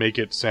tried to make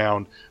it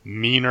sound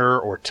meaner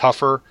or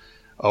tougher,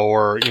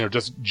 or,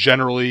 just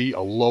generally a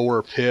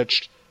lower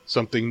pitched,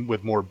 something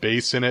with more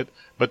bass in it.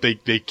 But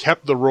they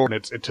kept the roar,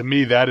 and to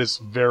me, that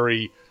is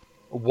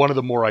one of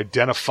the more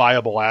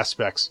identifiable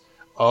aspects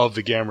of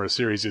the Gamera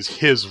series is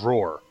his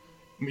roar,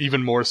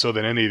 even more so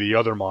than any of the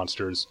other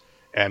monsters.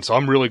 And so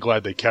I'm really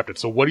glad they kept it.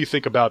 So what do you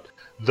think about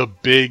the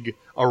big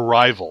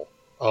arrival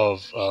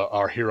of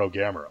our hero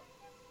Gamera?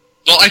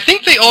 Well, I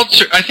think I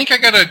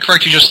gotta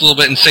correct you just a little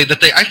bit and say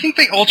that I think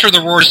they alter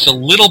the roar just a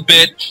little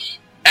bit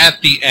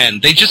at the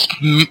end. They just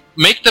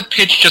make the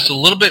pitch just a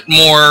little bit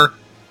more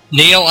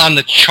nail on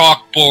the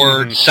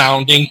chalkboard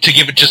sounding to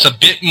give it just a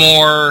bit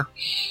more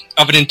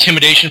of an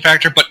intimidation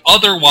factor, but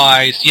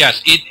otherwise,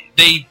 yes,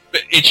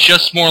 it's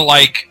just more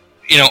like,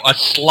 a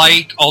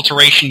slight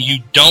alteration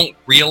you don't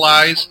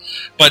realize,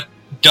 but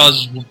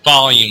does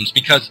volumes,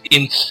 because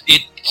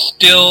it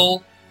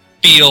still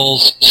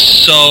feels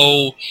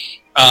so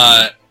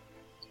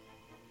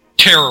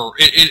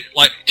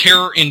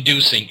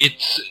terror-inducing.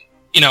 It's,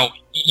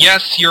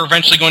 yes, you're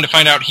eventually going to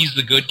find out he's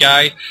the good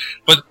guy,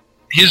 but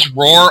his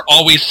roar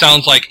always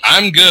sounds like,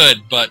 I'm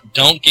good, but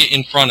don't get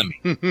in front of me.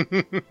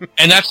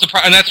 And that's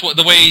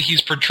the way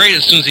he's portrayed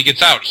as soon as he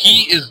gets out.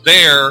 He is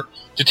there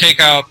to take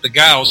out the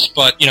Gauss,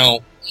 but,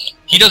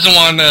 he doesn't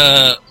want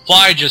to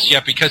fly just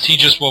yet because he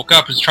just woke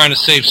up and is trying to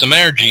save some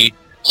energy.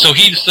 So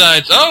he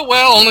decides, oh,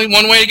 well, only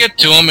one way to get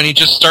to him, and he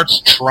just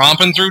starts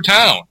tromping through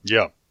town.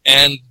 Yeah.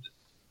 And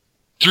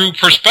through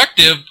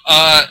perspective,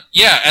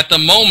 at the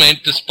moment,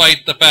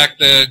 despite the fact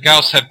the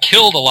Gauss have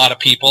killed a lot of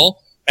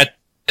people at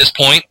this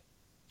point,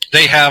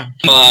 they have,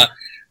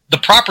 the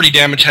property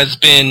damage has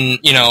been,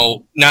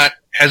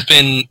 has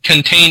been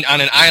contained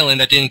on an island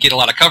that didn't get a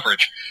lot of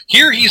coverage.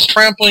 Here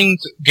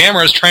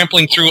Gamera is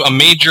trampling through a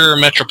major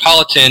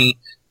metropolitan,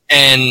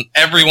 and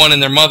everyone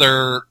and their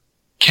mother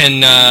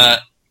can,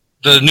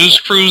 the news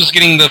crew's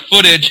getting the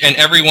footage, and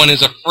everyone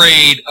is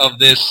afraid of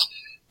this,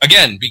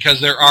 again,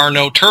 because there are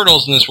no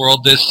turtles in this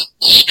world, this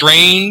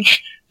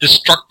strange,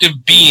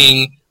 destructive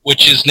being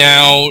which is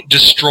now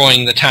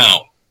destroying the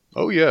town.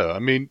 Oh, yeah. I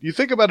mean, you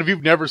think about if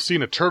you've never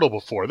seen a turtle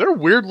before. They're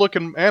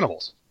weird-looking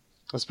animals.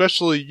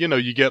 Especially,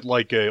 you get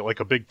like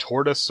a big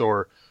tortoise,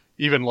 or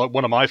even like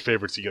one of my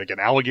favorites, you get like an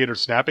alligator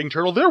snapping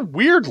turtle. They're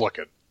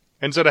weird-looking.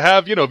 And so to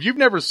have, if you've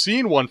never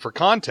seen one for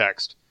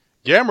context,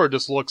 Gamera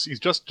just looks, he's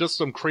just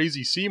some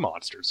crazy sea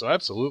monster. So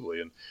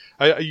absolutely. And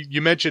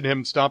you mentioned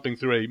him stomping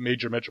through a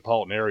major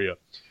metropolitan area.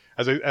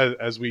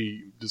 As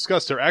we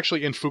discussed, they're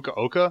actually in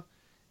Fukuoka.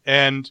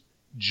 And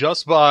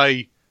just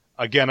by,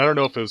 again, I don't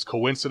know if it was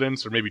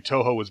coincidence or maybe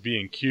Toho was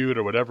being cute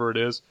or whatever it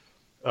is,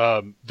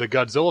 the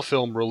Godzilla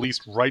film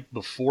released right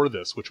before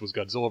this, which was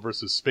Godzilla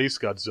vs. Space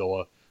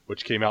Godzilla,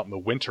 which came out in the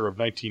winter of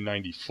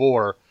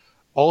 1994,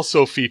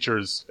 also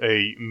features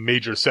a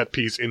major set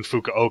piece in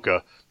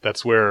Fukuoka.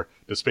 That's where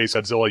the Space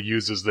Godzilla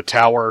uses the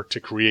tower to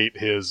create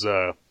his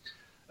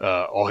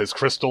all his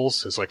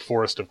crystals, his like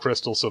forest of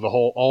crystals. So the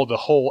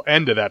whole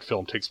end of that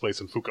film takes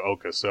place in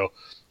Fukuoka. So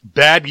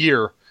bad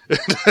year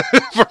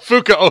for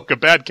Fukuoka,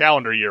 bad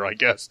calendar year, I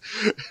guess.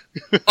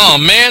 Oh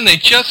man, they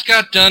just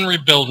got done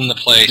rebuilding the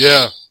place.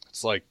 Yeah,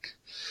 it's like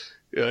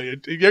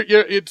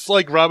it's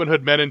like Robin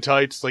Hood Men in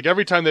Tights. Like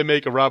every time they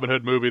make a Robin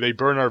Hood movie, they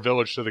burn our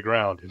village to the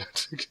ground.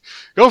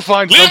 Go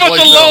find Leave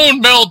someplace us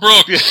alone, else. Mel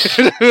Brooks.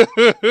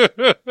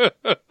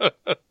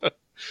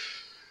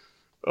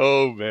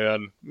 Oh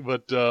man,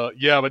 but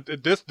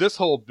this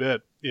whole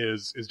bit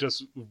is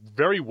just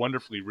very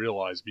wonderfully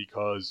realized,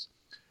 because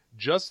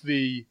just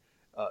the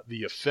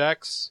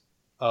effects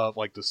of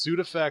like the suit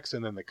effects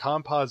and then the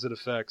composite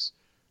effects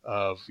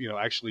of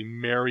actually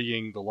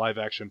marrying the live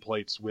action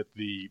plates with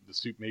the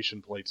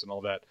suitmation plates and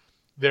all that,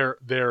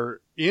 they're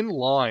in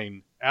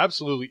line,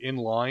 absolutely in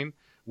line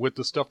with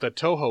the stuff that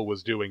Toho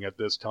was doing at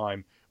this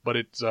time. But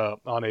it's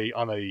on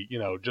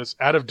a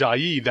just out of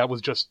Dai, that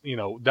was just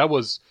that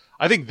was,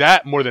 I think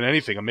that more than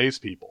anything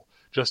amazed people,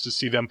 just to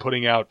see them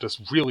putting out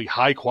just really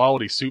high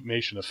quality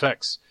suitmation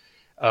effects.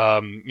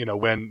 When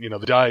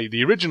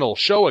the original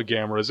Showa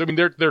Gameras, I mean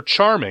they're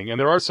charming and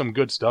there are some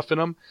good stuff in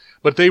them,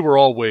 but they were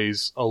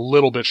always a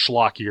little bit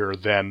schlockier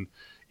than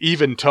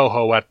even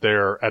Toho at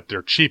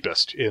their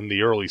cheapest in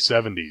the early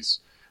 70s.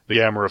 The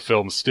Gamera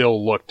films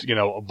still looked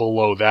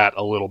below that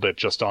a little bit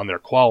just on their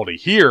quality.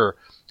 Here,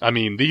 I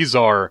mean, these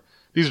are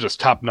just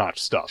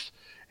top-notch stuff.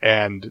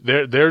 And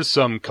there's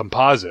some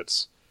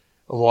composites,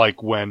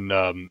 like when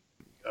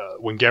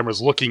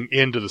Gamera's looking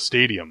into the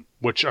stadium,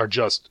 which are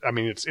just, I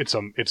mean,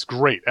 it's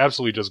great.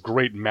 Absolutely just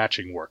great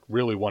matching work.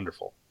 Really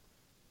wonderful.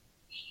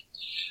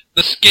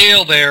 The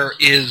scale there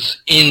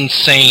is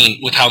insane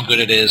with how good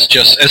it is.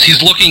 Just as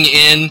he's looking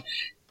in,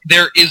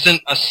 there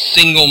isn't a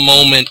single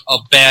moment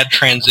of bad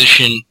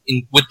transition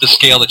with the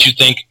scale that you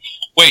think,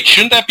 wait,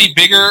 shouldn't that be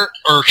bigger,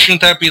 or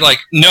shouldn't that be like...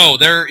 No,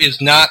 there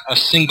is not a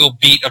single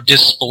beat of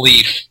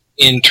disbelief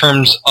in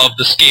terms of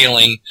the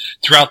scaling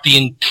throughout the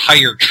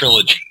entire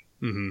trilogy.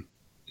 Mm-hmm.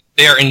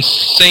 They are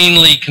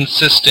insanely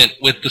consistent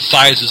with the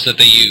sizes that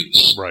they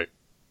use. Right.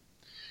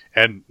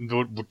 And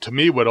to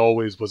me, what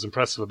always was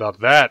impressive about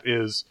that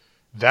is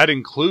that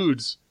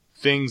includes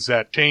things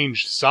that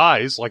change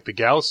size, like the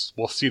Gauss,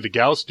 we'll see the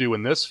Gauss do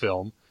in this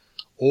film,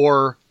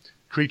 or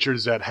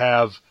creatures that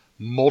have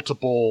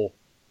multiple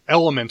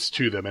elements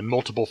to them and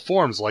multiple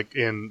forms, like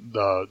in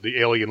the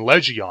alien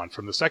Legion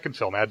from the second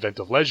film, Advent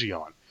of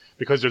Legion,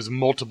 because there's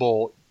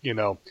multiple,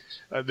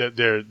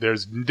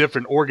 there's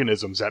different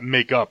organisms that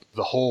make up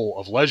the whole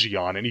of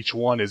Legion, and each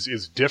one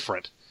is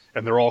different,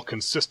 and they're all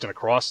consistent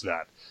across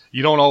that.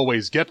 You don't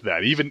always get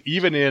that, even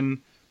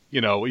in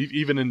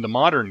even in the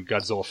modern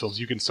Godzilla films,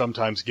 you can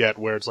sometimes get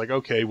where it's like,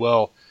 okay,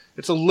 well,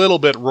 it's a little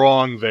bit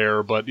wrong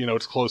there, but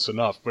it's close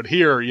enough. But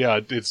here, yeah,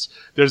 there's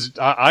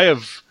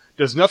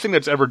nothing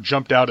that's ever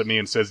jumped out at me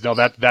and says, no,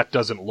 that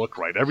doesn't look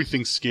right.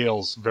 Everything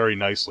scales very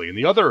nicely. And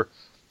the other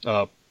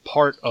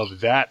part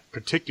of that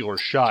particular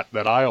shot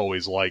that I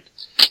always like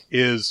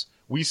is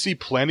we see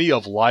plenty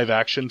of live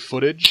action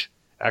footage,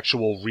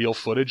 actual real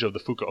footage of the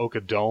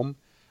Fukuoka Dome.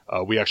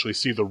 We actually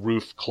see the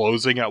roof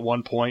closing at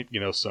one point,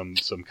 some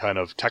kind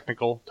of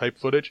technical type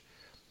footage.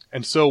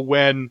 And so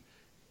when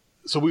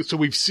so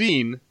we've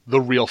seen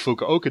the real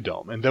Fukuoka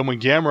Dome, and then when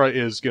Gamera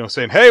is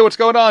saying, "Hey, what's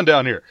going on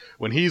down here?"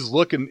 When he's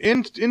looking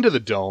into the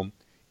dome,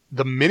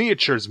 the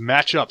miniatures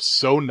match up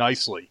so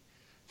nicely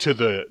to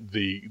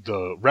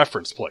the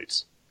reference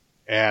plates,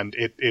 and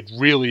it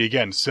really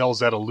again sells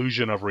that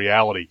illusion of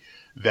reality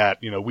that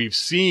we've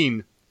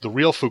seen the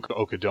real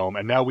Fukuoka Dome,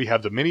 and now we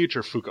have the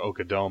miniature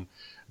Fukuoka Dome,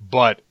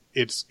 but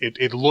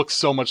it looks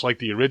so much like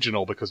the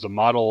original because the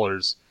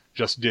modelers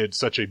just did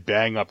such a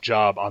bang up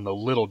job on the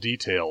little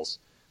details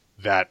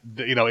that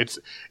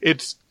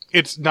it's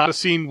not a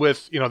scene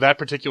with that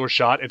particular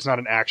shot. It's not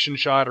an action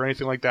shot or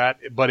anything like that,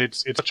 but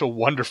it's such a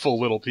wonderful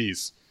little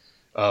piece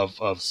of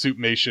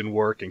suitmation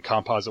work and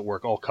composite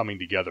work all coming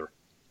together.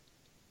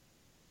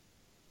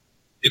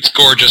 It's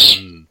gorgeous.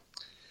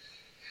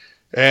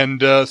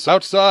 And so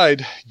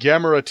outside,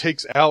 Gamera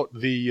takes out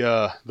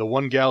the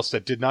one Gyaos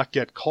that did not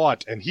get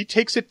caught, and he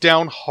takes it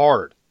down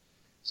hard.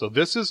 So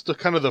this is the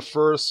kind of the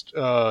first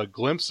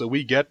glimpse that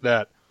we get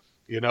that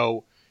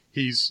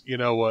he's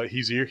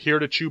here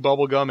to chew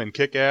bubblegum and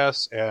kick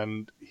ass,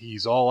 and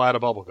he's all out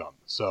of bubblegum.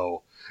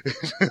 So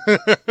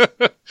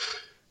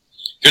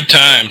good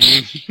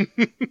times.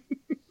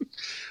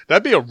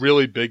 That'd be a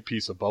really big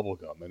piece of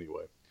bubblegum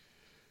anyway.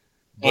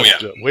 But,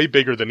 yeah. Way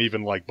bigger than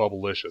even like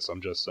Bubblicious,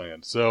 I'm just saying.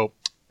 So,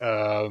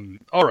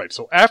 alright,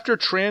 so after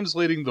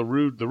translating the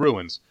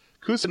ruins,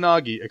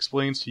 Kusanagi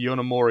explains to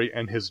Yonemori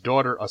and his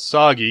daughter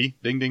Asagi,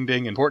 ding ding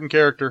ding, important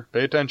character,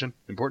 pay attention,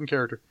 important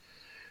character,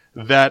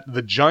 that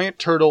the giant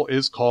turtle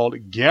is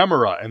called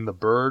Gamera and the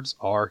birds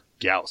are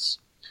Gyaos.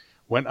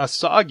 When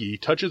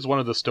Asagi touches one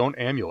of the stone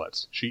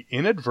amulets, she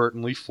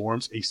inadvertently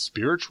forms a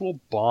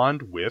spiritual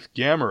bond with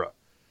Gamera.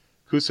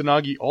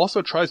 Kusanagi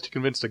also tries to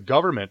convince the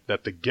government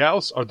that the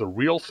Gyaos are the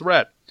real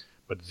threat,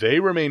 but they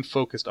remain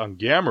focused on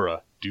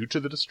Gamera due to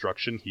the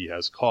destruction he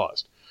has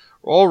caused.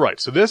 Alright,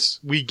 so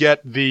we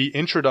get the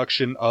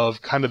introduction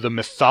of kind of the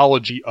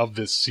mythology of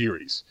this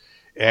series.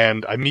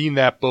 And I mean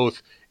that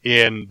both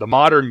in the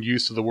modern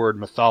use of the word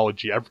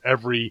mythology.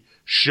 Every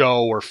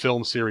show or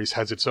film series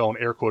has its own,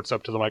 air quotes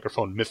up to the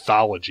microphone,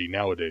 mythology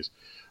nowadays.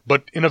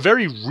 But in a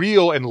very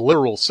real and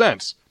literal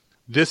sense,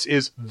 this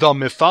is the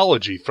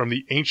mythology from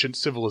the ancient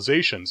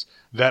civilizations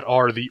that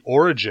are the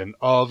origin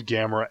of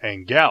Gamera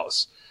and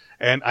Gyaos.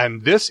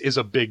 And this is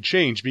a big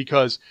change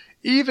because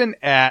even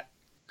at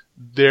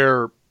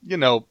their,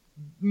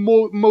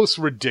 most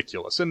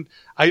ridiculous, and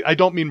I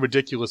don't mean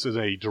ridiculous as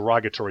a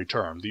derogatory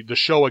term. The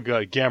Showa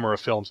Gamera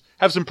films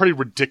have some pretty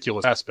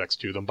ridiculous aspects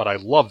to them, but I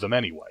love them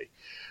anyway.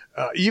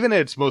 Even at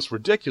its most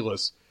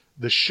ridiculous,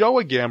 the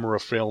Showa Gamera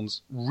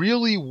films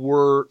really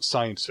were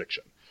science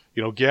fiction.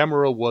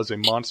 Gamera was a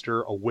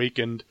monster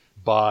awakened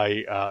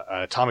by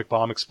an atomic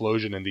bomb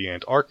explosion in the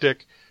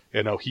Antarctic.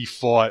 He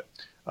fought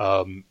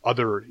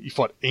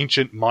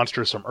ancient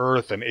monsters from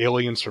Earth and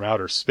aliens from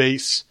outer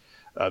space.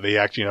 They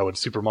act, in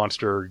Super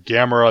Monster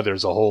Gamera,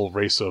 there's a whole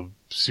race of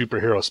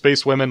superhero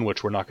space women,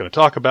 which we're not going to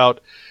talk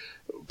about.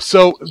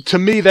 So, to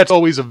me, that's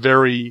always a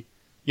very,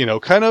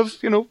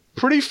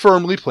 pretty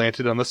firmly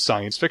planted on the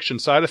science fiction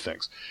side of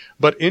things.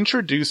 But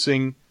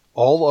introducing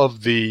all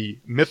of the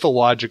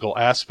mythological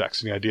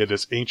aspects and the idea of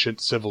this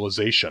ancient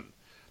civilization,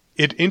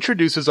 it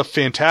introduces a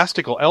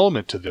fantastical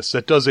element to this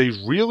that does a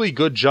really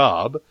good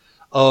job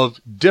of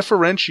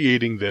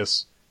differentiating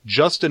this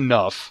just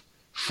enough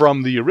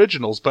from the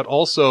originals, but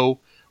also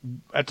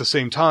at the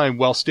same time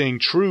while staying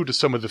true to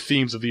some of the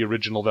themes of the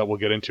original that we'll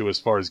get into as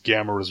far as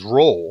Gamera's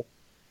role.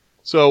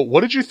 So what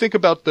did you think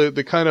about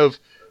the kind of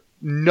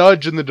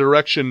nudge in the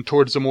direction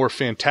towards a more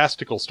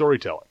fantastical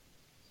storytelling?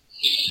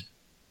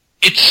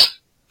 It's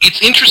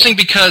interesting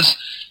because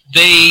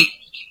they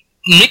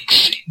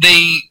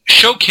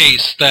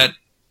showcase that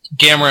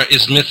Gamera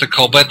is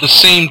mythical, but at the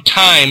same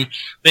time,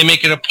 they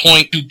make it a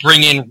point to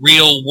bring in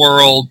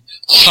real-world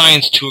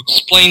science to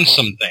explain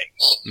some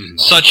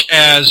things, such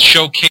as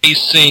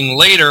showcasing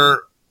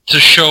later to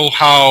show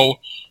how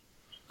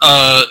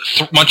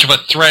much of a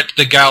threat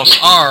the Gyaos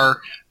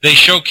are. They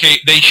show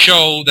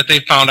that they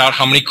found out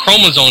how many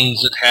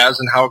chromosomes it has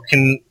and how it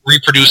can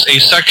reproduce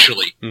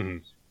asexually.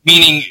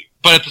 Meaning,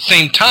 but at the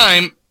same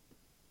time,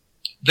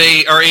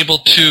 they are able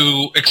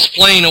to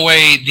explain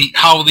away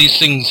how these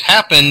things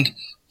happened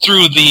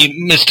through the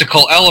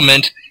mystical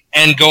element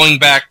and going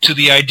back to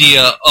the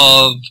idea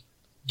of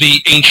the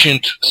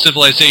ancient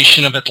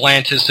civilization of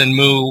Atlantis and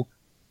Mu,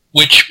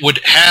 which would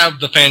have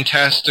the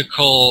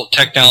fantastical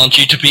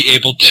technology to be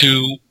able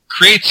to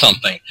create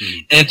something.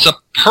 And it's a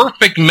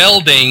perfect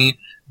melding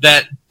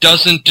that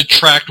doesn't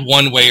detract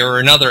one way or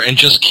another and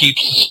just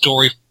keeps the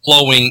story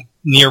flowing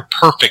near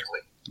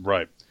perfectly.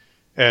 Right.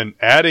 And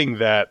adding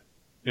that,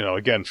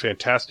 again,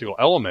 fantastical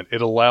element,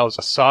 it allows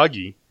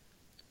Asagi,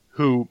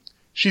 who,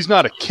 she's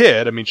not a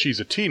kid, she's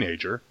a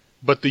teenager,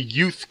 but the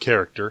youth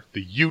character,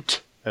 the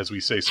Ute, as we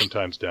say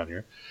sometimes down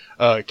here,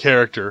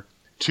 character,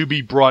 to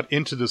be brought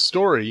into the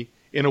story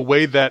in a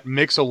way that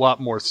makes a lot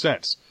more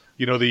sense.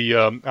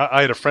 I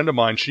had a friend of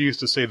mine, she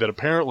used to say that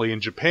apparently in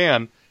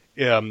Japan,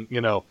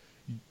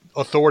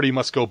 authority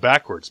must go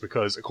backwards,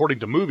 because according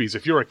to movies,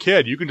 if you're a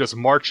kid, you can just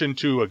march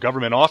into a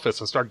government office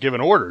and start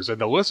giving orders and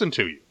they'll listen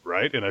to you,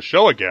 right? In a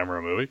Showa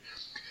Gamera movie.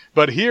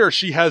 But here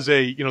she has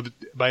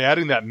by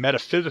adding that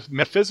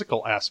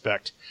metaphysical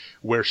aspect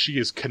where she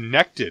is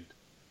connected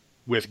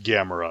with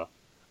Gamera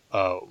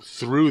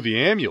through the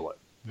amulet,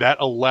 that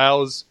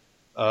allows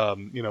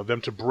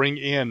them to bring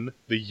in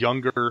the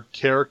younger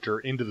character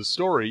into the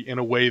story in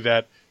a way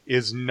that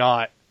is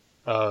not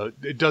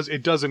it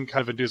doesn't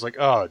kind of induce like,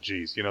 oh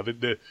geez,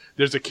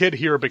 there's a kid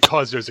here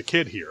because there's a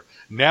kid here.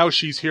 Now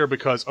she's here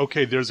because,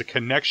 okay, there's a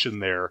connection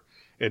there,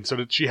 and so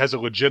that she has a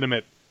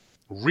legitimate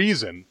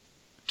reason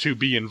to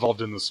be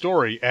involved in the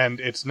story, and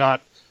it's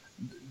not,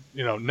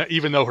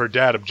 even though her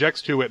dad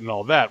objects to it and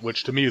all that,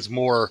 which to me is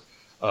more,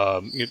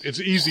 it's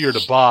easier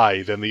to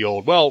buy than the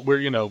old, well,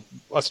 we're,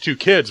 us two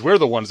kids, we're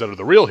the ones that are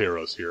the real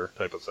heroes here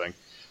type of thing,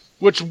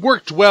 which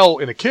worked well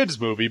in a kid's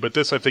movie, but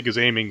this I think is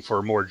aiming for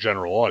a more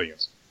general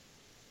audience.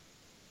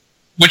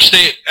 Which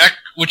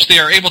they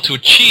are able to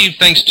achieve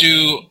thanks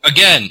to,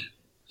 again,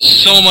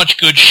 so much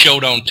good show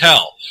don't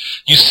tell.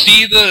 You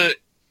see the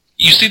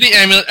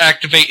amulet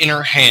activate in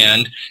her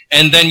hand,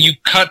 and then you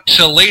cut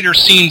to later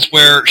scenes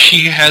where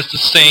she has the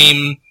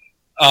same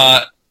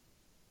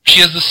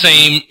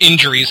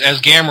injuries as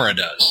Gamera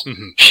does.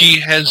 Mm-hmm. She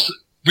has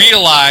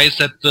realized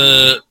that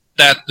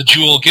the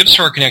jewel gives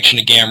her a connection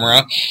to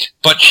Gamera,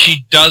 but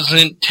she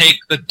doesn't take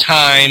the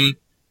time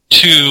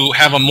to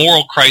have a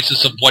moral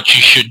crisis of what she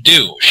should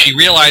do. She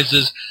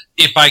realizes,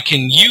 if I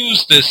can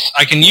use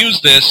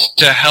this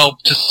to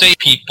help to save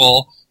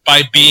people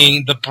by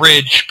being the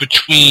bridge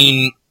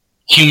between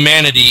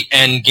humanity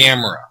and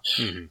Gamera.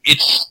 Mm-hmm.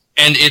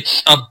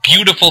 It's a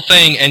beautiful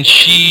thing, and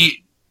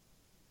she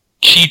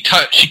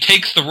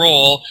takes the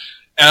role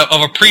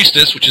of a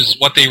priestess, which is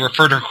what they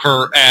refer to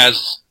her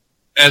as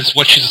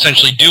what she's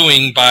essentially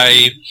doing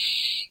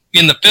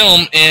in the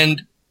film,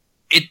 and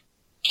it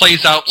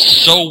plays out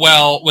so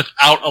well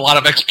without a lot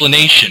of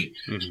explanation.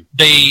 Mm-hmm.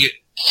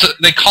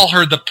 They call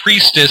her the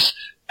priestess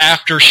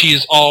after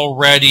she's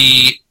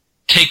already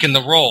taken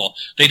the role.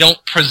 They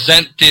don't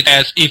present it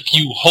as, if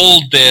you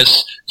hold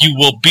this, you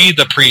will be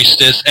the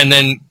priestess, and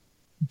then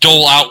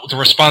dole out the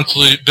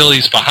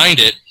responsibilities behind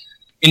it.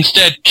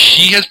 Instead,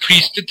 she has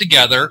pieced it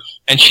together,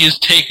 and she has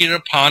taken it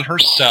upon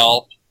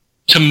herself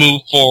to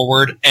move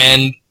forward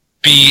and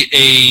be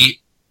a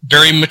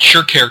very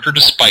mature character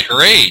despite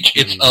her age.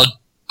 Mm-hmm. It's a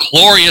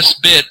glorious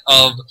bit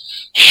of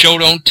show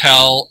don't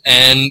tell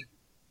and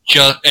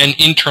just an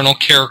internal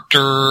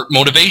character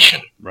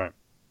motivation. Right.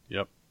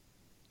 Yep.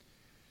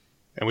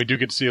 And we do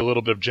get to see a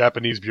little bit of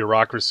Japanese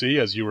bureaucracy,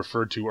 as you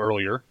referred to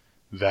earlier,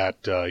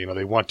 that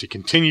they want to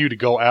continue to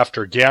go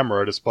after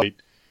Gamera despite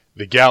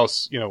the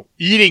Gauss,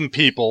 eating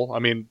people. I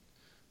mean,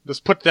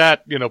 just put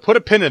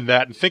a pin in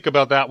that and think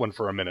about that one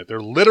for a minute.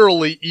 They're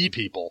literally eat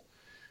people.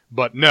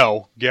 But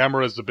no,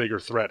 Gamera is the bigger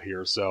threat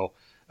here. So,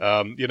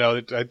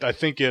 I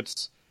think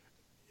it's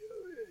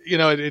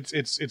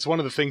one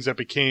of the things that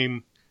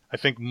became, I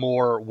think,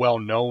 more well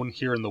known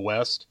here in the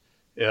West.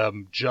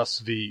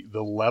 Just the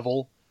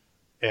level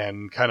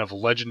and kind of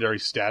legendary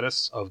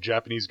status of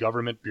Japanese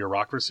government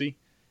bureaucracy,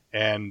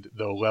 and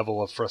the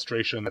level of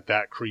frustration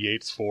that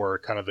creates for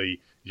kind of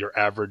your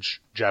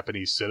average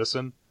Japanese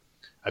citizen.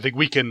 I think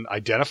we can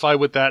identify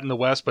with that in the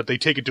West, but they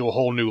take it to a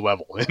whole new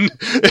level.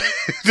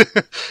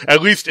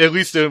 at least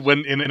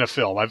when in a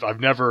film. I've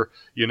never,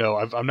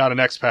 I'm not an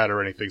expat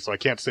or anything, so I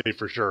can't say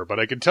for sure. But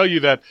I can tell you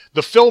that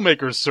the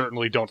filmmakers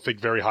certainly don't think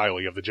very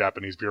highly of the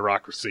Japanese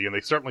bureaucracy, and they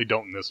certainly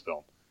don't in this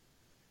film.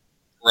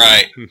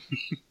 Right.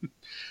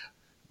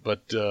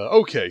 But,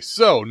 okay,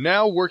 so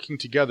now working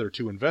together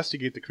to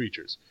investigate the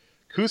creatures,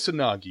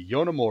 Kusanagi,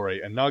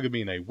 Yonemore, and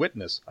Nagamine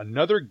witness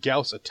another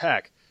Gauss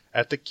attack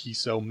at the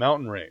Kiso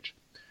mountain range.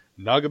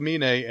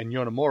 Nagamine and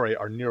Yonemore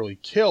are nearly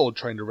killed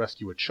trying to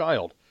rescue a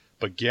child,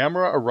 but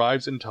Gamera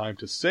arrives in time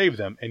to save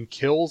them and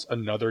kills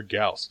another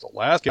Gauss. The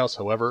last Gauss,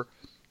 however,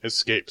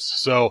 escapes.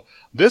 So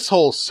this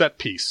whole set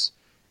piece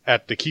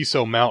at the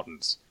Kiso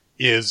Mountains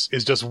is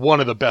just one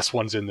of the best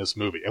ones in this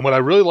movie. And what I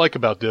really like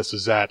about this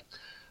is that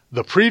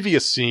the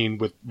previous scene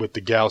with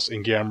the Gauss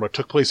and Gamera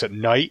took place at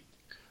night.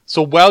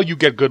 So while you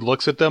get good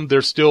looks at them,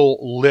 they're still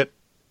lit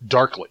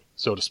darkly,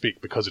 so to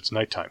speak, because it's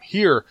nighttime.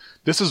 Here,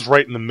 this is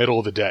right in the middle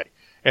of the day,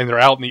 and they're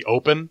out in the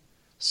open,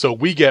 so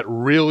we get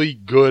really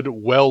good,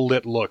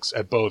 well-lit looks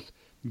at both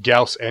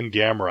Gauss and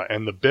Gamera.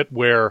 And the bit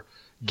where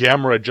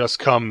Gamera just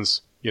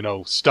comes,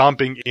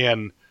 stomping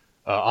in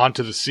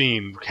onto the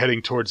scene,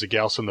 heading towards the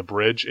Gauss on the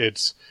bridge,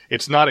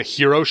 it's not a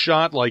hero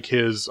shot like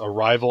his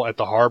arrival at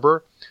the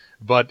harbor,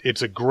 but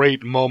it's a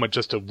great moment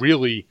just to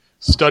really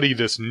study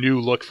this new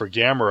look for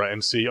Gamera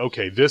and see,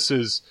 okay, it's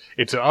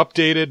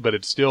updated, but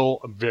it's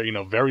still very,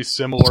 very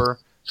similar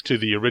to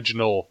the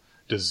original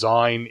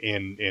design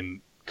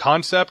in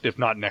concept, if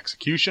not in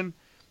execution.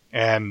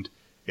 And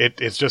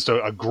it's just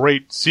a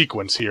great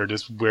sequence here,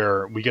 just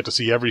where we get to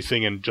see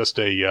everything in just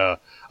a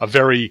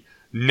very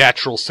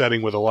natural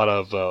setting with a lot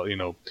of,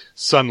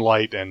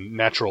 sunlight and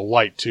natural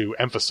light to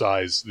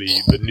emphasize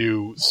the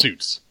new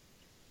suits.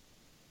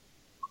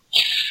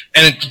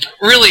 And it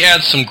really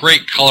adds some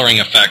great coloring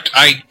effect.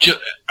 I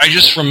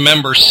just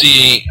remember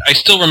I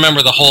still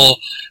remember the whole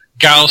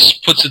Gauss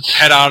puts its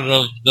head out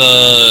of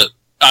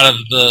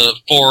the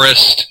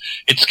forest.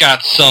 It's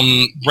got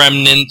some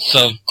remnants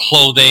of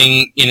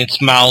clothing in its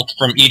mouth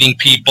from eating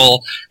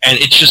people, and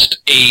it's just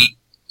a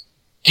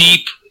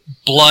deep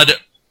blood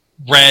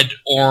red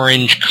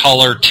orange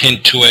color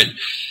tint to it.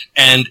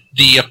 And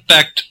the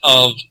effect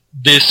of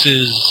this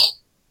is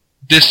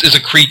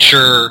a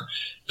creature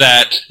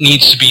that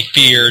needs to be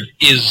feared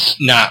is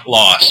not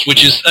lost,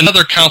 which is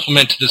another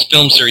compliment to this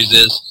film series.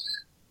 Is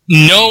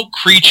no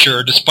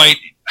creature, despite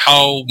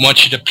how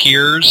much it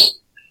appears,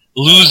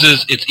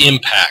 loses its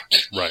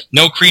impact. Right.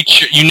 No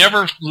creature, you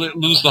never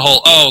lose the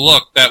whole, oh,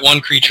 look, that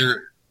one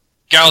creature,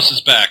 Gauss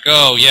is back.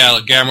 Oh, yeah,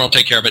 Gamera will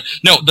take care of it.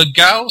 No, the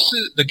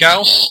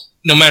Gauss,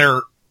 no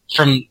matter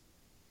from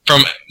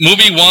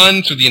movie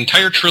 1 through the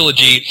entire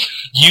trilogy,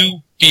 you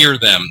fear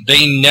them.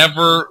 They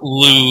never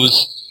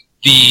lose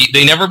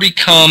they never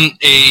become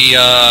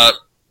a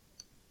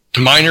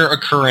minor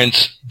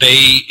occurrence.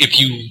 If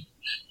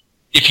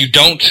you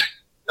don't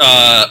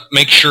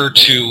make sure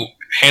to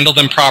handle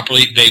them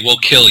properly, they will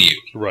kill you.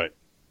 Right.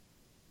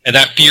 And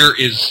that fear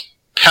is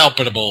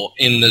palpable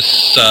in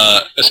this,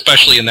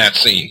 especially in that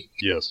scene.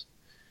 Yes.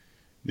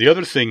 The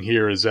other thing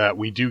here is that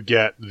we do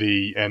get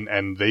we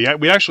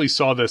actually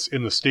saw this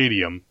in the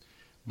stadium,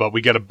 but we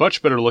get a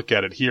much better look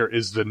at it here,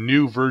 is the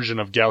new version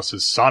of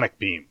Gauss's sonic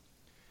beam.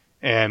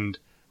 And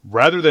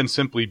rather than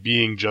simply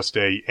being just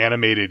a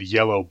animated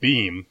yellow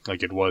beam,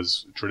 like it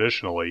was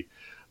traditionally,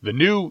 the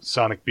new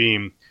sonic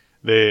beam,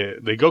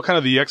 they go kind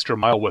of the extra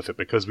mile with it,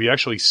 because we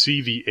actually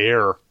see the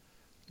air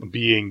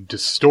being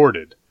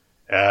distorted.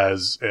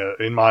 As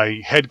in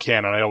my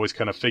headcanon, I always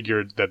kind of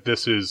figured that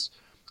this is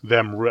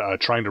them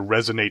trying to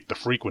resonate the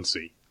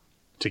frequency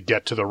to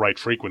get to the right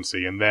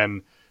frequency, and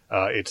then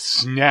it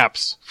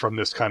snaps from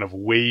this kind of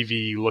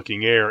wavy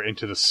looking air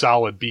into the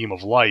solid beam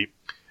of light,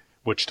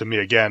 which to me,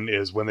 again,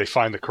 is when they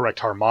find the correct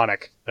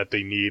harmonic that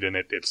they need, and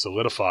it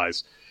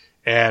solidifies.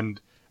 And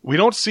we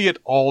don't see it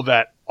all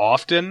that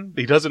often.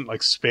 He doesn't like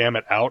spam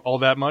it out all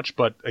that much,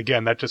 but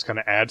again, that just kind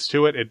of adds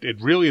to it.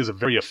 It really is a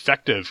very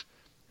effective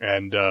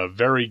and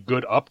very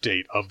good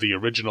update of the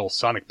original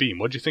Sonic Beam.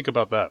 What'd you think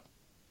about that?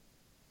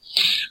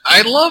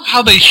 I love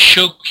how they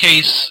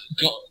showcase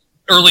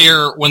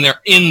earlier when they're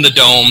in the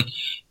dome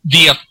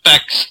the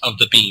effects of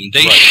the beam.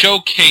 They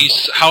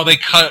showcase how the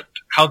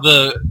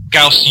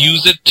Gauss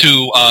use it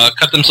to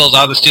cut themselves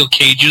out of the steel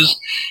cages,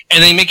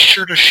 and they make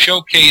sure to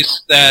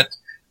showcase that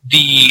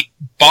the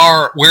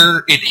bar,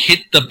 where it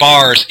hit the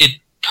bars, it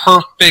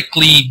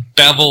perfectly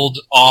beveled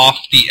off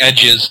the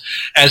edges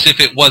as if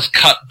it was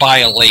cut by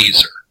a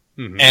laser.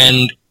 Mm-hmm.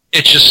 And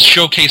it just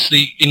showcased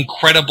the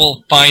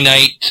incredible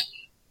finite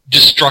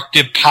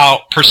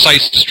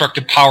precise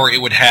destructive power it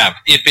would have.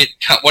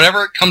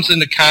 Whatever it comes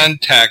into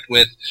contact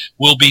with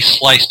will be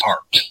sliced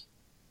apart.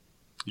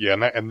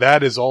 Yeah, and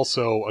that is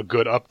also a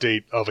good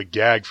update of a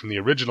gag from the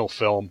original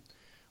film,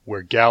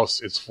 where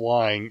Gauss is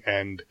flying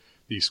and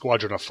the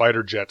squadron of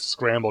fighter jets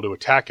scramble to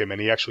attack him,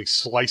 and he actually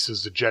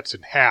slices the jets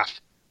in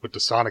half with the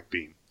sonic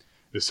beam.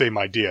 The same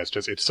idea.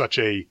 It's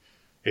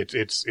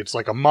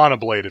like a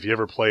monoblade. If you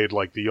ever played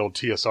like the old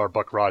TSR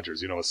Buck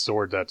Rogers, a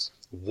sword that's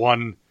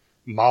one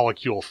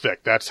molecule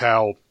thick. That's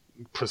how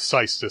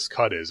precise this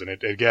cut is. And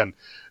again,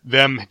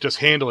 them just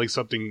handling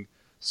something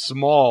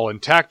small and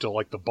tactile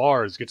like the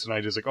bars gets an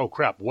idea. It's like, oh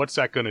crap, what's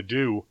that going to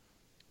do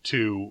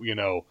to,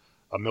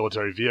 a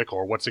military vehicle,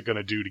 or what's it going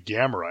to do to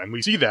Gamera? And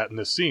we see that in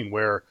this scene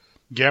where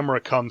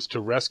Gamera comes to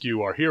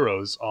rescue our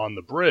heroes on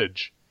the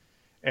bridge,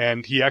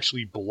 and he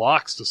actually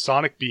blocks the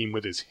sonic beam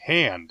with his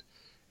hand.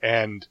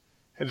 And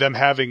them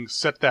having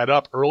set that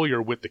up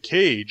earlier with the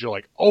cage, you're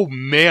like, oh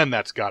man,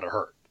 that's got to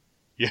hurt.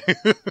 Yeah.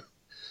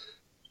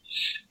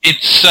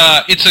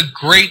 It's a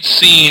great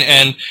scene,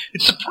 and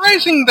it's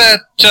surprising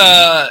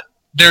that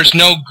there's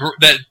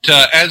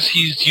as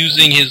he's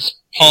using his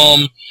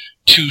palm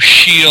to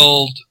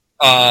shield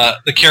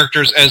the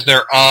characters as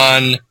they're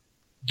on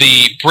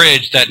the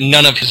bridge, that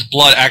none of his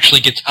blood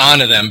actually gets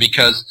onto them,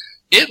 because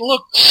it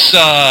looks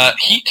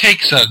he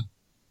takes a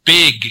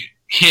big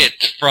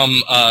hit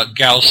from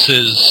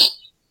Gauss's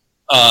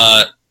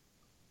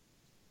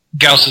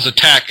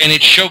attack, and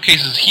it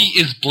showcases he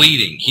is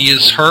bleeding. He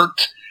is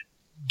hurt.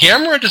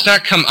 Gamera does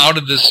not come out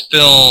of this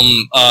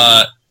film,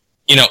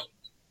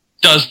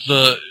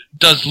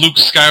 does Luke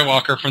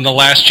Skywalker from The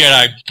Last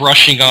Jedi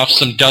brushing off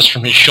some dust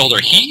from his shoulder.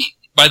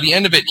 By the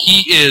end of it,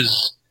 he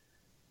is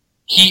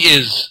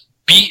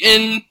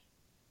beaten,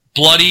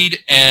 bloodied,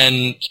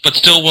 but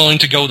still willing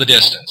to go the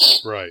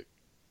distance. Right.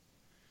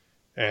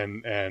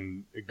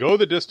 And go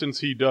the distance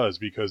he does,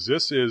 because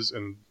this is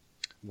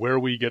where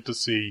we get to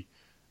see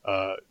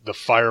the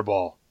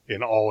fireball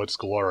in all its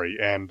glory.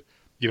 And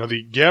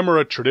the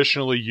Gamera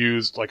traditionally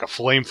used like a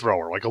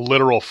flamethrower, like a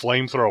literal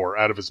flamethrower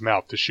out of his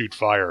mouth to shoot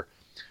fire,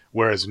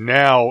 whereas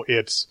now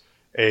it's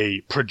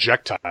a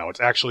projectile. It's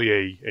actually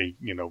a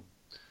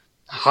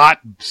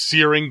hot,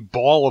 searing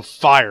ball of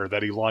fire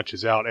that he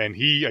launches out. And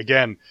he,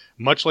 again,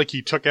 much like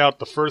he took out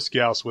the first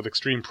Gauss with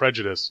Extreme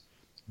Prejudice,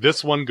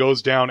 this one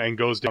goes down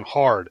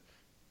hard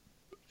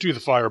to the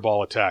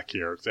fireball attack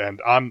here.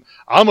 And I'm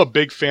a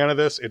big fan of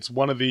this. It's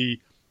one of the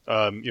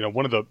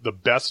the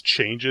best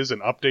changes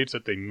and updates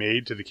that they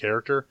made to the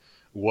character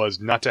was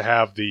not to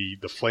have the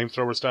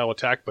flamethrower style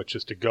attack, but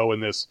just to go in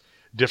this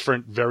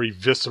different, very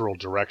visceral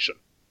direction.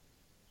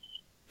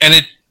 And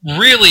it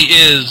really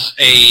is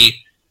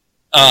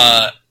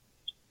a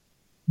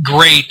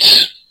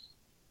great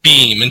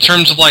beam in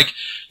terms of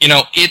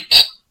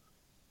it,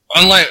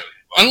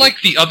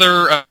 unlike the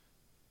other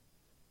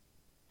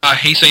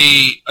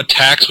Heisei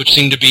attacks, which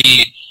seem to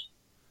be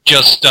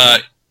just,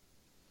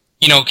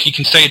 you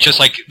can say it's just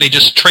like they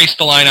just trace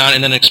the line on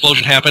and then an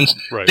explosion happens.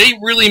 Right. They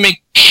really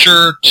make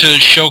sure to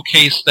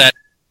showcase that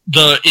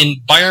the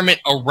environment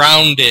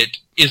around it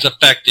is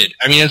affected.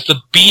 I mean, as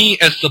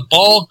the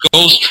ball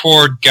goes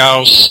toward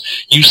Gauss,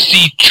 you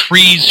see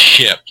trees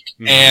shift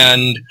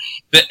and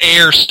the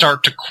air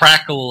start to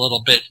crackle a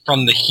little bit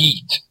from the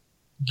heat.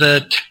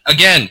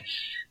 Again,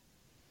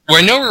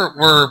 I know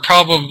we're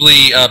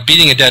probably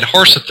beating a dead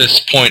horse at this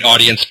point,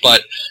 audience,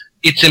 but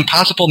it's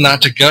impossible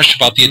not to gush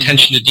about the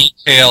attention to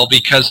detail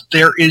because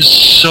there is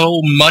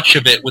so much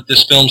of it with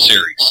this film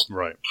series.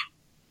 Right.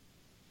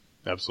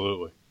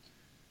 Absolutely.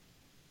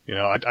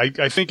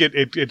 I think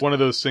it's one of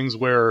those things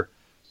where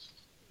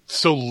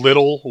so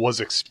little was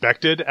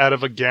expected out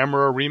of a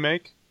Gamera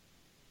remake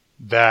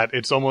that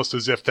it's almost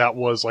as if that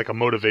was like a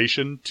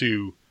motivation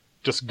to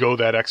just go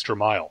that extra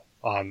mile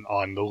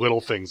on the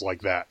little things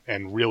like that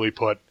and really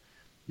put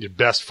your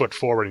best foot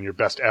forward and your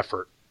best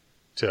effort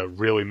to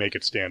really make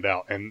it stand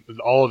out. And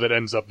all of it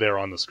ends up there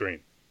on the screen.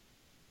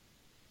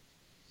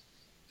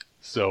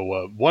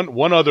 So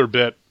one other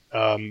bit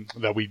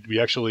that we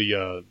actually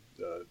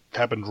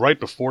happened right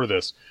before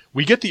this,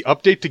 we get the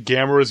update to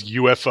Gamera's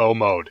UFO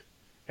mode,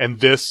 and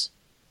this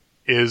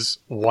is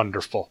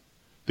wonderful.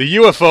 The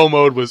UFO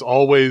mode was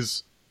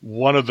always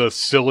one of the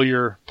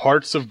sillier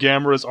parts of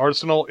Gamera's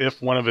arsenal,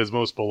 if one of his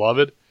most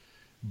beloved,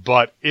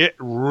 but it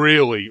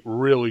really,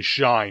 really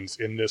shines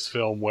in this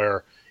film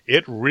where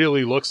it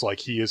really looks like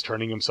he is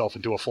turning himself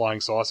into a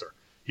flying saucer.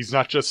 He's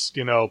not just,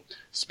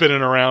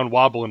 spinning around,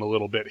 wobbling a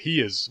little bit.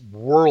 He is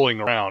whirling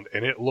around,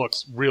 and it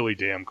looks really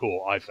damn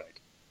cool, I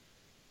think.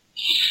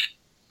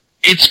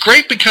 It's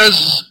great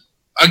because,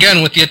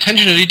 again, with the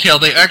attention to detail,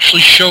 they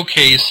actually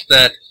showcase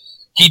that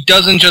he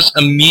doesn't just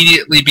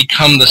immediately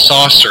become the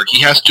saucer.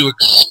 He has to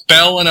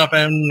expel enough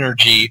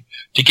energy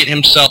to get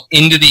himself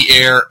into the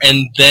air,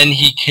 and then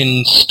he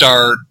can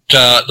start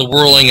the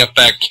whirling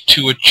effect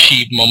to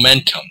achieve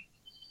momentum.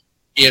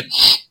 It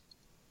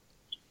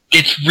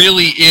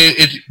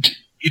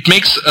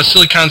makes a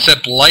silly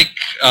concept like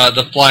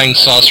the flying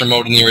saucer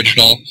mode in the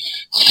original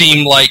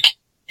seem like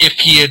if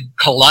he had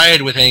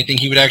collided with anything,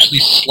 he would actually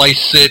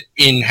slice it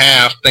in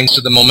half thanks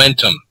to the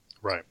momentum.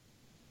 Right.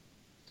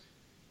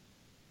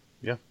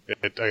 Yeah.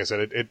 Like I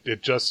said,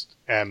 it just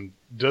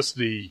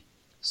the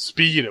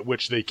speed at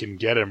which they can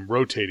get him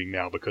rotating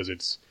now because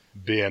it's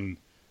been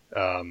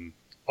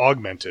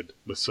augmented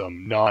with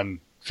some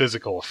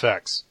non-physical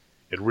effects.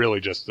 It really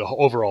just, the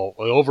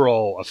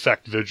overall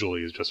effect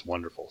visually is just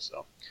wonderful.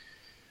 So,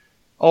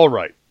 all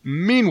right.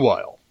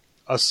 Meanwhile,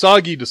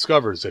 Asagi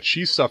discovers that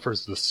she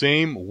suffers the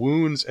same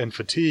wounds and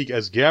fatigue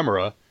as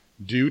Gamera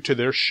due to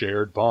their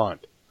shared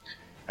bond.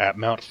 At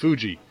Mount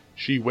Fuji,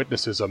 she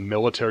witnesses a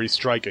military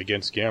strike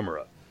against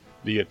Gamera.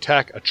 The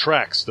attack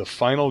attracts the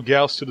final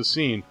Gauss to the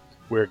scene,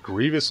 where it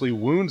grievously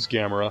wounds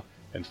Gamera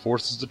and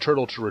forces the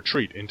turtle to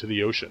retreat into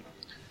the ocean.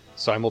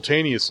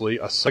 Simultaneously,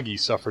 Asagi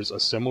suffers a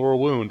similar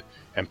wound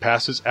and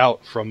passes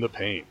out from the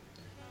pain.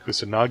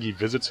 Kusanagi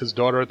visits his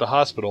daughter at the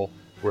hospital,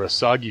 where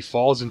Asagi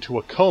falls into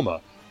a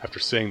coma after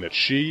saying that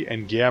she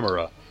and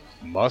Gamera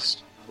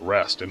must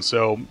rest. And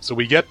so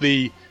we get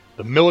the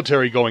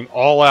military going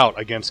all out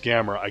against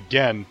Gamera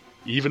again,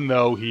 even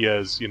though he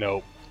has,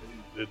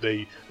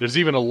 there's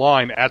even a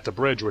line at the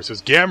bridge where it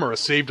says, Gamera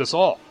saved us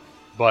all.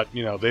 But,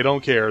 they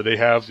don't care. They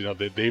have,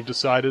 they've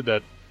decided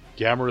that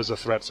Gamera is a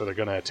threat, so they're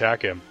going to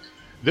attack him.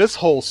 This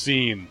whole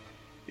scene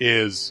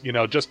is,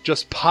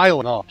 just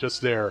piling on.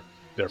 Just they're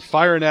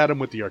firing at him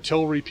with the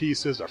artillery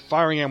pieces, they're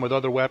firing at him with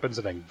other weapons,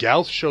 and then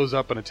Gauss shows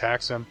up and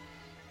attacks him.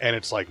 And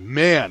it's like,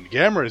 man,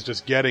 Gamera is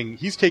just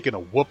he's taking a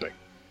whooping,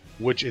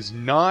 which is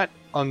not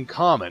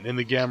uncommon in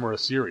the Gamera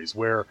series,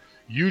 where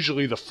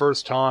usually the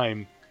first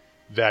time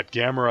that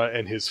Gamera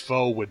and his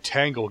foe would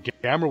tangle,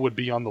 Gamera would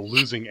be on the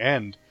losing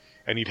end,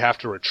 and he'd have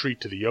to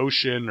retreat to the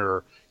ocean,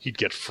 or he'd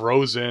get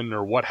frozen,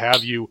 or what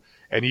have you,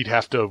 and he'd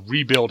have to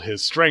rebuild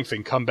his strength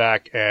and come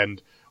back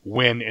and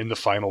win in the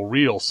final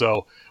reel.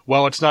 So,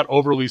 while it's not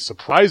overly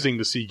surprising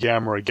to see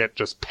Gamera get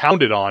just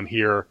pounded on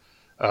here,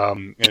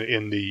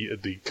 in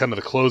the kind of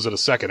the close of the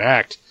second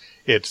act,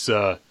 it's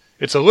a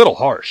little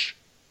harsh.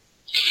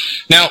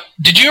 Now,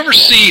 did you ever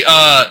see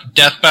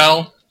Death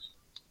Battle?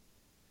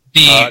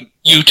 The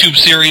YouTube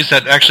series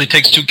that actually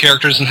takes two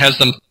characters and has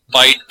them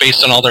fight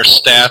based on all their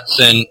stats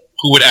and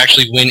who would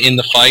actually win in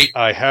the fight?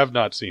 I have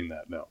not seen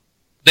that, no.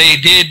 they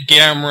did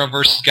Gamera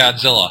versus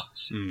Godzilla.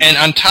 And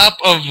on top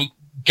of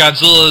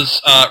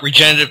Godzilla's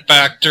regenerative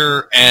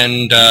factor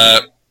and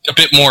a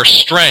bit more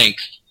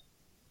strength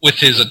with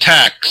his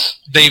attacks,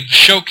 they've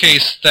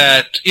showcased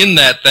that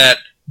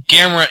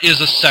Gamera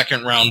is a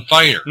second-round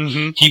fighter.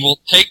 He will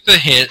take the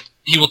hit.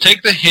 He will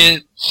take the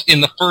hits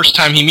in the first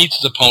time he meets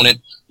his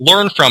opponent,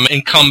 learn from it,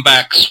 and come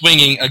back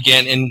swinging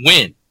again and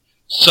win.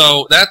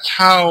 So that's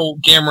how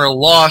Gamera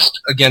lost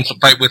against a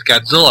fight with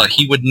Godzilla.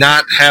 He would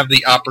not have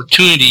the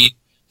opportunity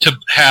to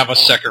have a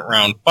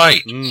second-round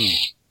fight.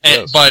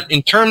 Yes. But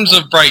in terms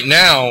of right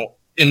now,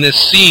 in this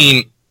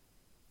scene,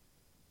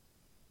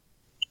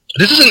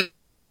 this isn't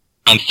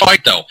a round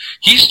fight, though.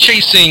 He's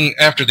chasing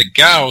after the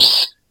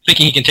Gauss,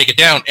 thinking he can take it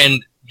down,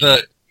 and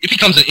it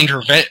becomes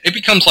it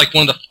becomes like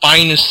one of the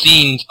finest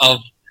scenes of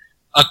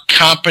a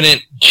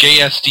competent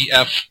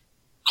JSDF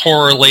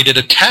correlated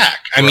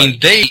attack. I mean,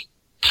 they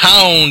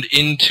pound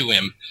into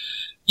him.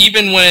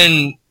 Even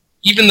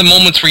the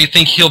moments where you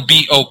think he'll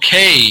be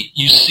okay,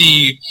 you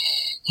see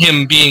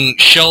him being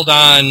shelled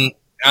on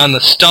the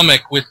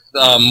stomach with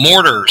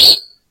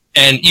mortars.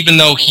 And even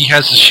though he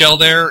has a shell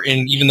there,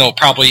 and even though it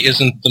probably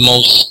isn't the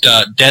most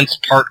dense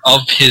part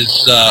of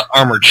his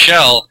armored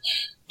shell,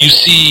 you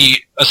see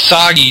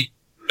Asagi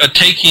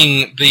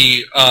taking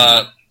the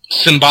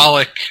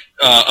symbolic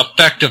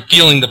effect of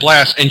feeling the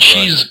blast, and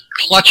she's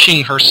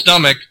clutching her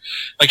stomach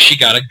like she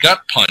got a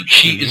gut punch.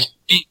 She is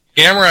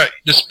Gamera,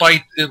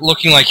 despite it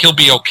looking like he'll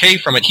be okay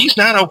from it, he's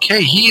not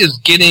okay. He is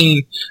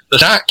getting the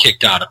snot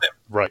kicked out of him.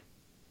 Right.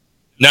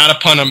 Not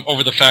upon him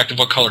over the fact of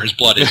what color his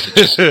blood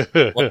is.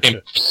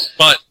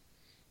 But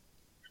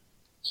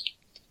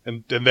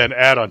and then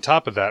add on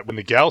top of that, when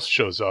the Gauss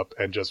shows up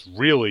and just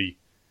really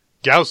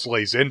Gauss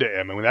lays into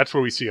him, and that's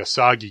where we see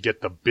Asagi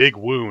get the big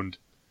wound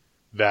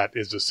that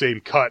is the same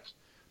cut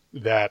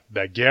that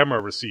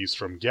Gamera receives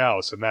from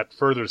Gauss, and that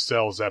further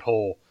sells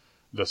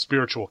the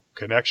spiritual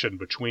connection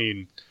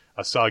between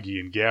Asagi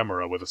and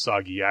Gamera, with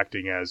Asagi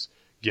acting as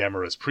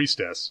Gamera's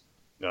priestess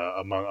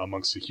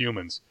amongst the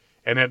humans.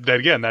 And then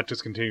again, that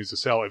just continues to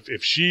sell.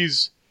 If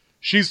she's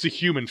the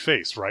human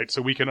face, right?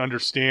 So we can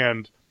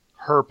understand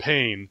her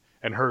pain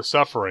and her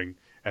suffering,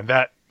 and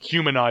that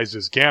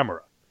humanizes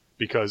Gamera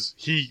because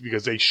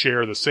they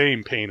share the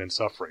same pain and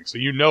suffering. So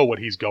you know what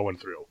he's going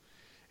through.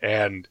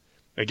 And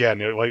again,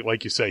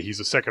 like you say, he's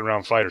a second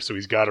round fighter, so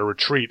he's got to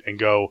retreat and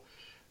go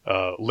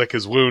lick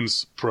his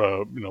wounds,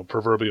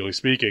 proverbially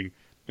speaking,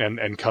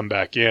 and come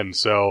back in.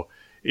 So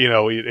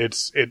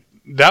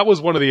that was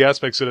one of the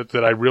aspects of it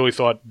that I really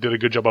thought did a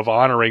good job of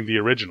honoring the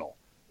original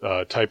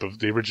type of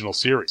the original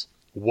series.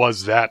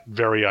 Was that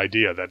very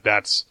idea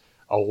that's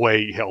a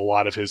way a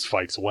lot of his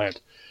fights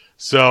went.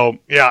 So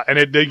yeah,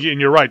 and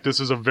you're right. This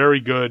is a very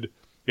good.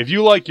 If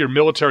you like your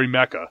military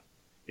mecha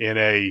in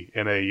a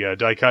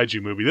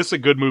Daikaiju movie, this is a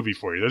good movie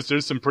for you.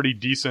 There's some pretty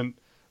decent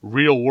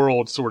real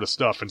world sort of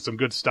stuff and some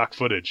good stock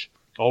footage.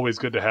 Always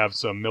good to have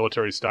some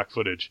military stock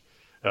footage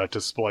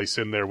to splice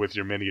in there with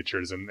your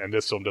miniatures, and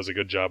this film does a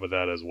good job of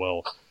that as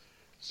well.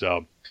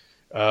 So,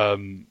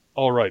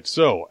 all right.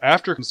 So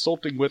after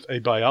consulting with a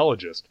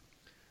biologist,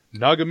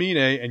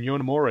 Nagamine and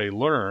Yonemori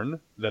learn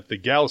that the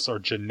Gauss are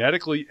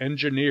genetically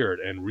engineered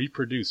and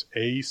reproduce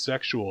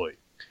asexually.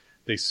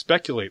 They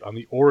speculate on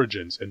the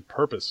origins and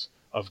purpose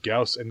of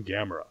Gauss and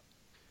Gamera.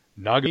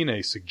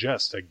 Nagamine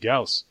suggests that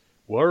Gauss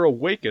were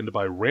awakened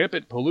by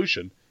rampant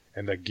pollution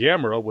and that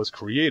Gamera was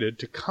created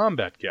to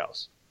combat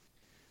Gauss.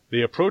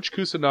 They approach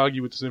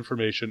Kusanagi with this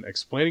information,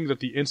 explaining that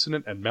the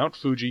incident at Mount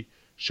Fuji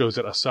shows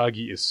that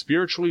Asagi is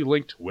spiritually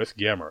linked with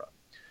Gamera.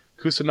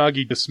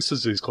 Kusanagi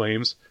dismisses these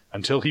claims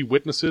until he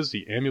witnesses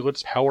the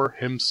amulet's power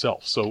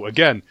himself. So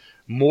again,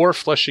 more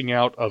fleshing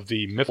out of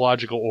the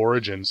mythological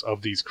origins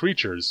of these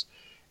creatures,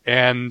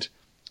 and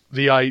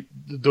the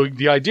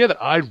idea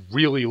that I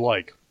really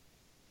like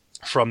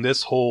from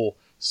this whole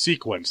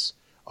sequence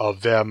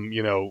of them,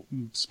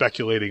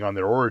 speculating on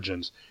their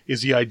origins,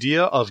 is the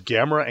idea of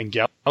Gamera and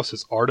Gauss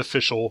as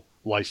artificial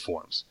life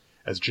forms,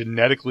 as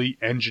genetically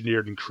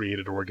engineered and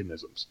created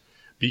organisms.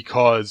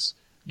 Because,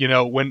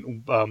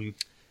 when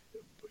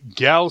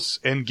Gauss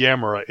and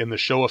Gamera in the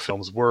Showa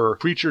films were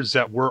creatures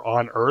that were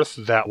on Earth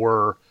that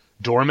were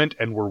dormant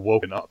and were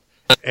woken up.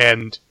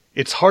 And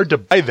it's hard to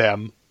buy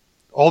them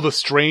all the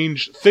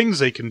strange things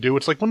they can do.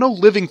 It's like, well, no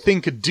living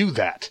thing could do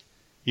that,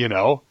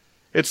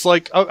 It's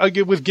like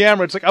with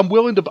Gamera, it's like I'm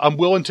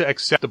willing to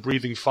accept the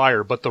breathing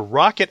fire, but the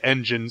rocket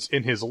engines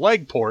in his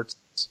leg ports,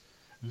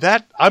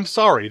 I'm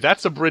sorry,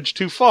 that's a bridge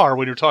too far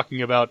when you're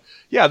talking about,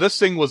 this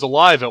thing was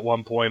alive at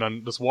one point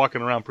on just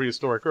walking around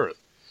prehistoric Earth,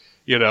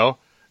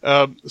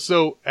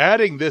 So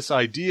adding this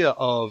idea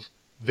of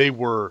they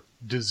were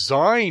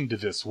designed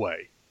this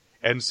way,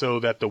 and so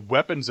that the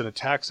weapons and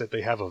attacks that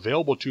they have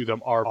available to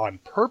them are on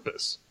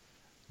purpose.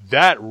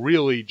 That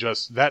really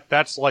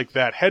that's like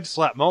that head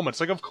slap moment. It's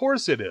like, of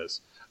course it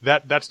is.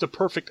 That's the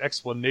perfect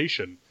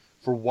explanation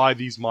for why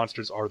these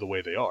monsters are the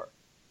way they are.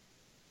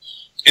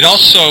 It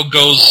also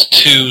goes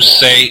to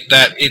say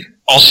that it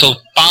also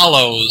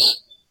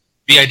follows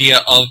the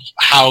idea of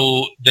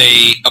how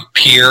they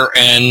appear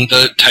and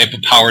the type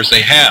of powers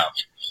they have.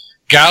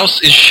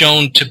 Gauss is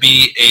shown to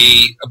be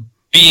a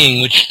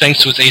being which,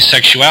 thanks to its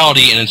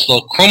asexuality and its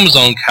low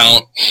chromosome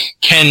count,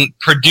 can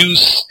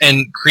produce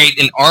and create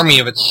an army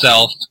of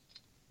itself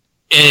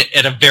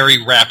at a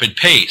very rapid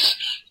pace.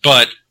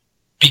 But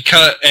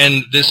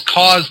and this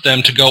caused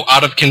them to go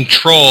out of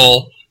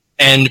control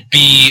and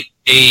be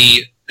a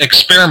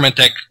experiment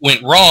that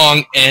went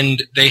wrong,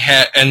 and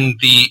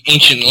the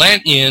ancient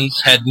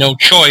Atlanteans had no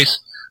choice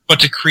but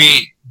to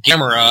create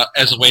Gamera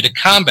as a way to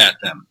combat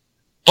them.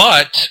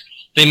 But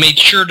they made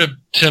sure to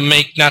not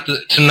make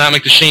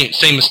the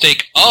same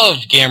mistake of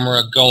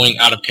Gamera going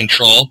out of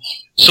control,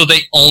 so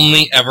they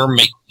only ever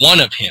make one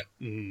of him.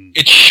 Mm.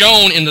 It's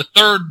shown in the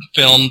third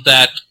film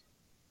that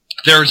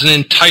there's an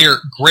entire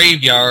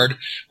graveyard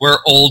where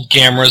old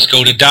Gameras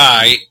go to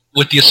die,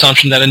 with the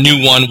assumption that a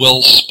new one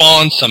will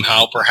spawn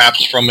somehow,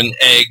 perhaps from an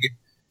egg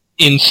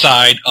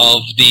inside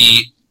of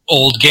the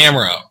old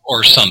Gamera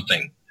or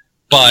something.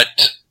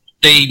 But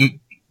they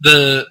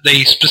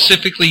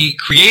specifically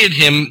created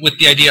him with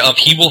the idea of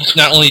he will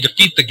not only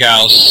defeat the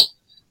Gauss,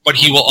 but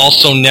he will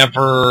also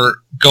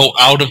never go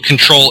out of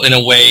control in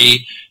a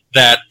way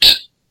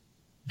that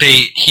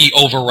he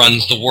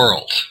overruns the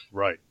world.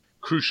 Right.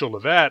 Crucial to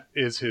that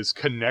is his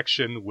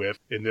connection with,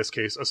 in this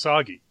case,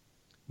 Asagi.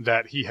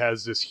 That he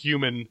has this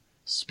human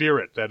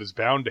spirit that is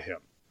bound to him.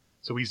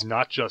 So he's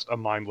not just a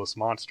mindless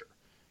monster.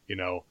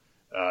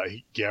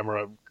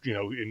 Gamera,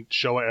 in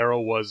Showa Arrow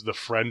was the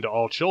friend to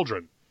all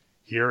children.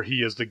 Here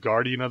he is the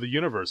guardian of the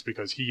universe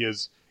because he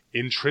is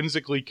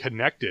intrinsically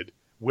connected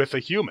with a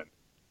human.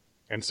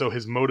 And so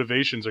his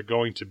motivations are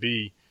going to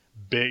be,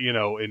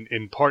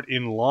 in part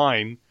in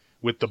line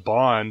with the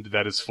bond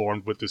that is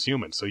formed with this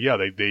human. So yeah,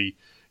 they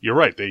you're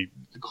right.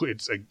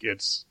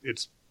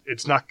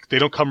 It's not, they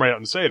don't come right out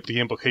and say it. The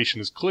implication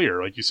is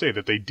clear, like you say,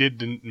 that they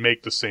didn't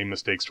make the same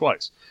mistakes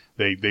twice.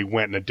 They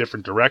went in a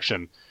different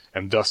direction,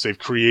 and thus they've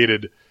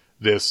created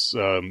this,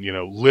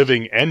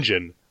 living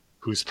engine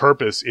whose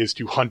purpose is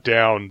to hunt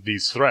down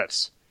these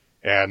threats.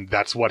 And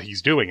that's what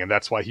he's doing, and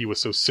that's why he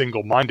was so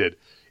single-minded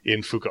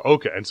in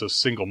Fukuoka, and so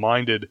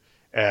single-minded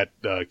at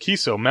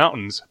Kiso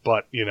Mountains,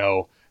 but,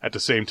 at the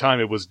same time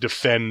it was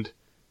defend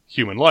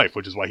human life,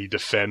 which is why he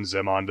defends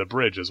them on the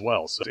bridge as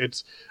well. So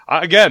it's,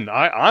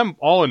 I'm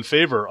all in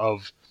favor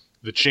of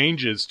the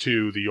changes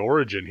to the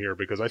origin here,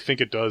 because I think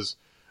it does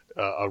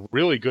a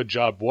really good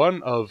job,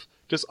 one, of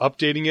just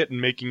updating it and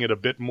making it a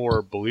bit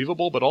more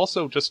believable, but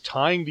also just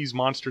tying these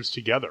monsters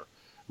together,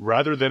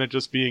 rather than it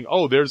just being,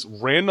 there's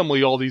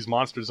randomly all these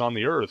monsters on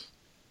the Earth.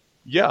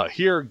 Yeah,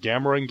 here,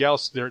 Gamera and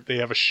Gauss, they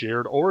have a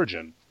shared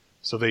origin,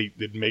 so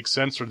it makes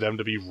sense for them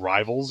to be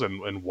rivals,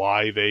 and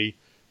why they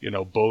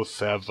both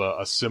have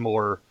a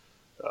similar,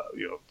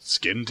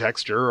 skin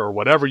texture or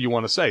whatever you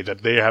want to say,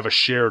 that they have a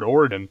shared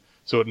origin,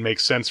 so it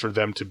makes sense for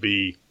them to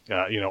be,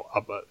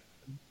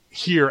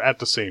 here at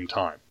the same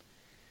time.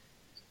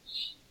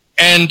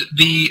 And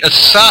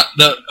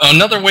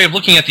another way of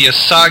looking at the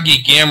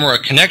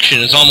Asagi-Gamera connection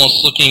is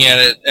almost looking at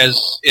it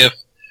as if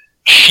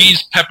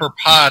she's Pepper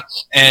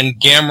Potts and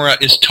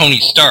Gamera is Tony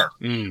Stark.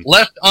 Mm.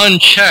 Left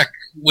unchecked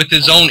with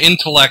his own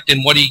intellect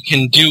and what he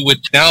can do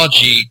with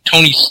technology,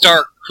 Tony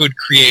Stark could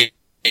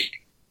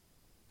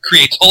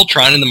creates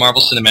Ultron in the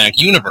Marvel Cinematic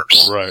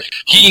Universe. Right.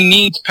 He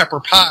needs Pepper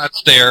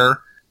Potts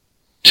there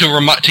to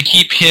remind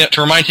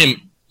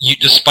him,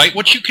 despite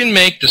what you can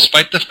make,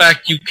 despite the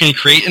fact you can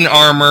create an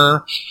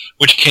armor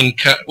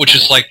which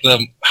is like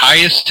the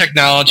highest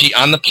technology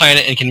on the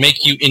planet and can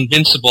make you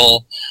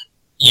invincible,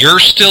 you're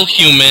still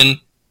human,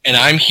 and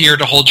I'm here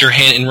to hold your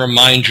hand and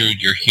remind you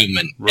you're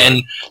human.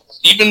 Right.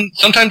 And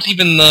sometimes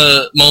even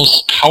the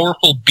most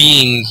powerful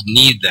beings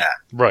need that.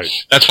 Right.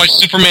 That's why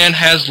Superman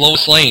has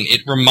Lois Lane.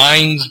 It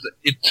reminds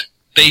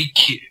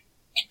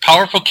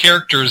powerful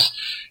characters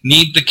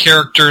need the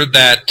character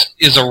that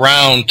is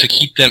around to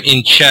keep them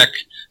in check,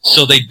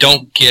 so they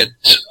don't get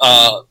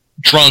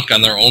drunk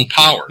on their own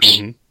powers.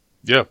 Mm-hmm.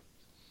 Yeah,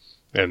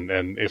 and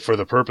if for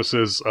the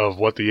purposes of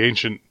what the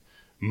ancient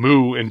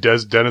Mu and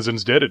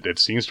denizens did, it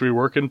seems to be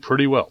working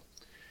pretty well.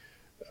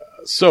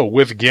 So,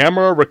 with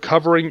Gamera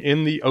recovering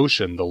in the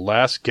ocean, the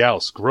last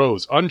Gauss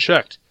grows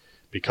unchecked,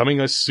 becoming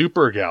a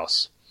Super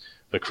Gauss.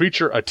 The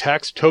creature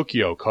attacks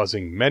Tokyo,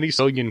 causing many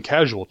civilian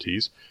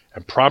casualties,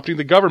 and prompting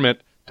the government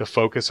to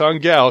focus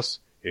on Gauss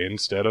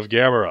instead of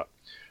Gamera.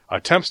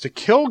 Attempts to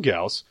kill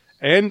Gauss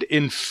end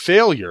in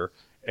failure,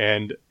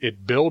 and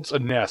it builds a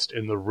nest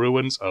in the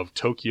ruins of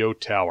Tokyo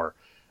Tower.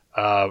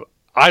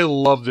 I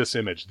love this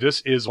image.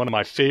 This is one of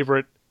my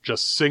favorite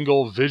just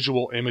single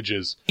visual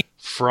images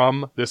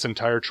from this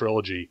entire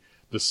trilogy.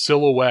 The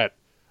silhouette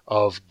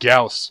of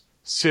Gauss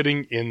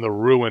sitting in the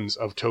ruins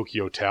of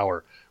Tokyo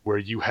Tower, where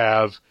you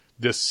have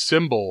this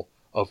symbol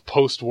of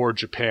post-war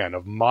Japan,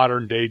 of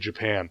modern-day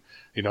Japan,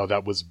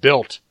 that was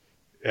built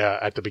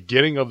at the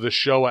beginning of the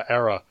Showa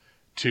era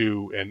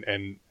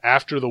and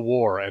after the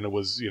war, and it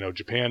was,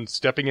 Japan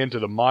stepping into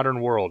the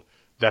modern world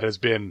that has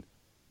been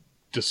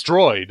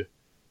destroyed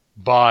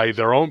by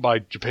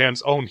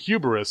Japan's own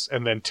hubris,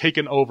 and then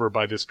taken over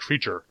by this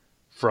creature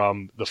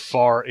from the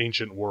far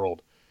ancient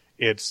world.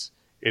 You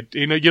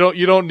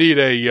don't need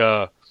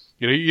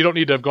you don't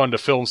need to have gone to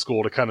film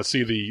school to kind of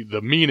see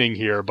the meaning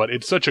here, but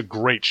it's such a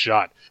great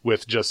shot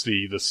with just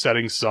the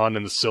setting sun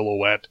and the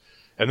silhouette.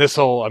 And this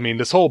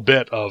whole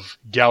bit of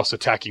Gyaos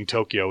attacking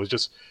Tokyo is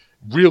just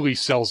really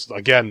sells,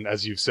 again,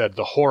 as you've said,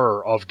 the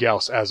horror of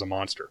Gyaos as a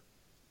monster.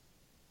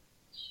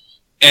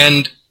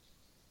 And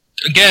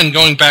again,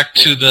 going back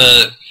to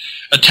the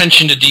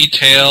attention to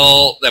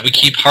detail that we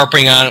keep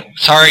harping on.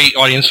 Sorry,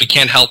 audience, we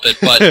can't help it,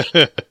 but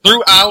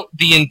throughout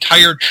the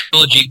entire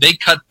trilogy, they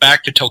cut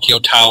back to Tokyo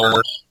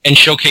Tower and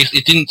showcased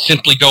it didn't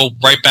simply go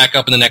right back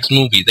up in the next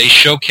movie. They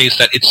showcased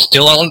that it's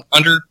still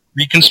under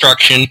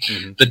reconstruction,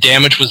 the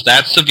damage was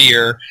that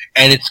severe,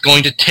 and it's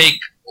going to take,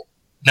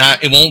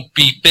 it won't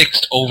be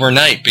fixed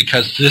overnight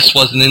because this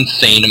was an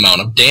insane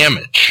amount of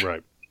damage.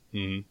 Right.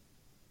 Mm-hmm.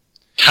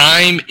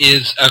 Time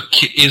is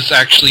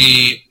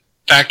actually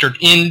factored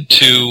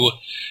into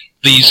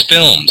these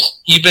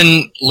films.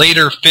 Even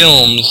later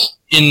films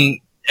in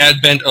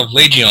Advent of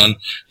Legion,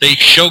 they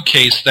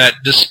showcase that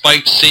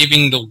despite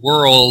saving the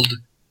world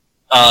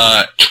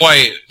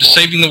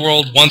saving the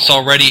world once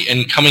already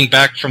and coming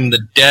back from the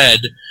dead,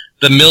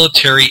 the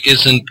military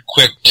isn't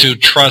quick to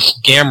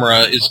trust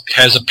Gamera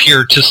has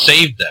appeared to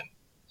save them.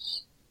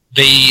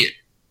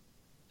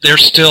 They're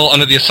still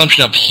under the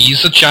assumption of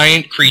he's a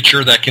giant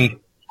creature that can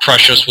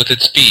crush us with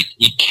its feet.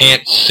 We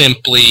can't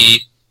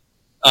simply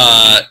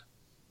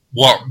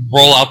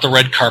roll out the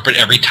red carpet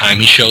every time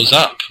he shows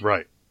up.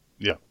 Right.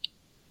 Yeah.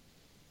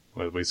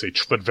 Well, we say,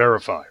 but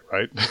verify,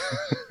 right?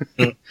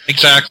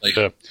 Exactly.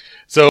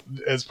 So,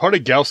 as part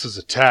of Gyaos'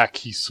 attack,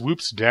 he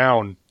swoops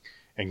down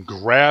and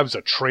grabs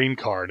a train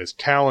car, and his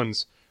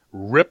talons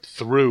rip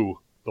through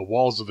the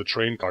walls of the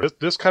train car.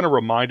 This kind of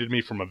reminded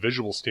me from a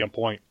visual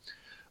standpoint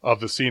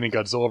of the scene in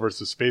Godzilla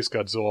vs. Space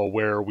Godzilla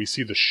where we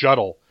see the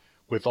shuttle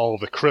with all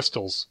of the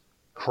crystals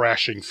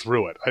crashing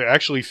through it. I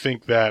actually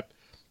think that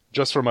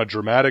just from a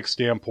dramatic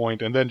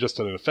standpoint and then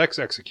just an effects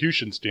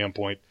execution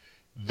standpoint,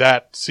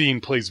 that scene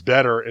plays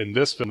better in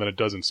this film than it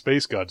does in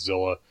Space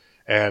Godzilla,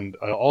 and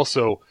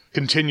also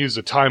continues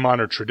a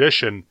time-honored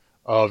tradition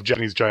of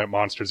Japanese giant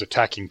monsters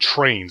attacking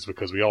trains,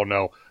 because we all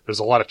know there's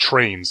a lot of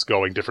trains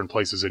going different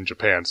places in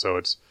Japan, so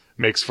it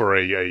makes for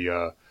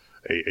a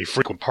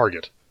frequent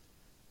target.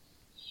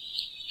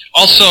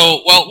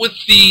 Also, well, with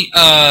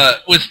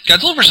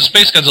Godzilla vs.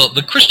 Space Godzilla,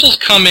 the crystals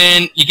come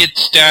in, you get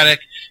static,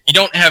 you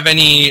don't have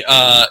any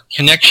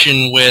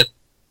connection with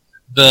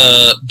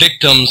the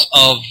victims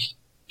of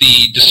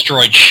the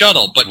destroyed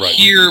shuttle. But right.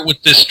 Here,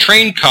 with this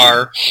train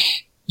car,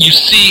 you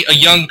see a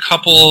young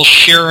couple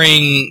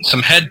sharing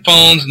some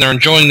headphones, and they're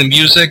enjoying the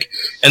music.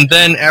 And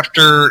then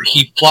after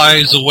he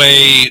flies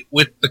away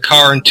with the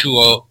car into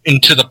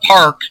the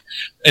park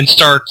and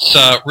starts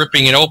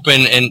ripping it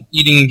open and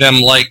eating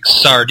them like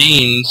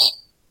sardines,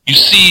 you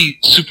see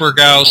Super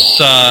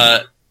Gyaos,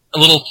 a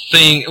little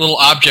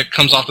object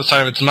comes off the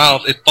side of its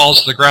mouth. It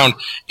falls to the ground.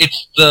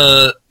 It's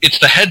the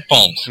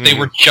headphones they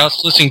were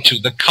just listening to.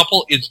 The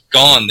couple is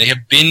gone. They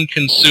have been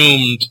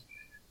consumed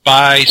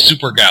by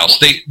Super Gyaos.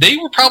 They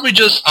were probably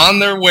just on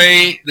their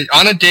way,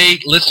 on a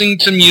date, listening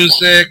to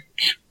music,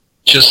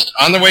 just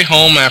on their way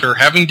home after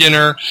having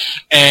dinner,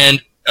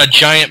 and a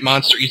giant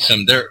monster eats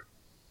them.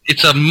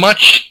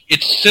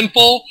 It's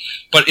simple,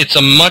 but it's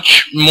a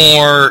much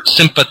more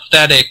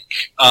sympathetic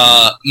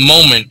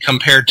moment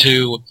compared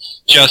to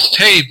just,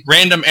 hey,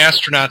 random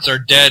astronauts are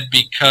dead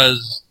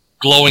because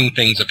glowing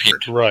things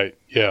appeared. Right,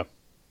 yeah.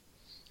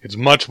 It's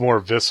much more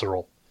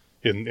visceral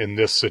in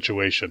this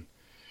situation.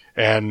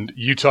 And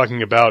you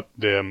talking about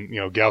them,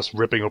 Gyaos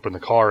ripping open the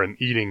car and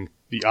eating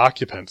the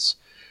occupants.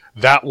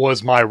 That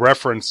was my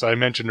reference I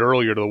mentioned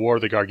earlier to the War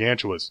of the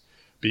Gargantuas,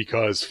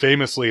 because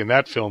famously in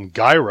that film,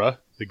 Gaira,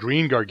 the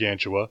green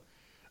Gargantua,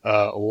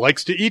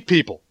 likes to eat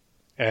people.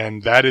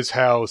 And that is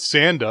how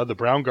Sanda, the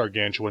brown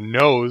Gargantua,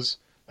 knows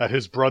that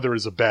his brother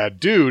is a bad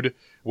dude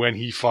when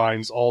he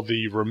finds all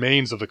the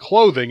remains of the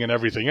clothing and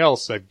everything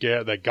else that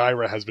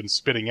Gaira has been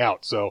spitting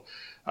out. So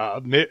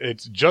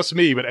it's just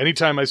me, but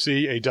anytime I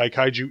see a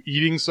Daikaiju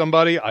eating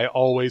somebody, I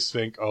always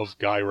think of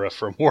Gaira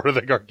from War of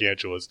the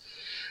Gargantuas.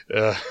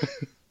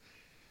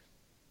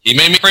 He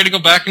made me afraid to go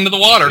back into the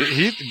water.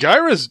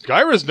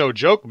 Gaira's no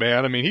joke,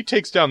 man. I mean, he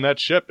takes down that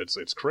ship.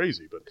 It's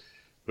crazy.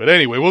 But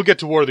anyway, we'll get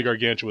to War of the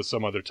Gargantuas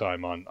some other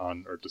time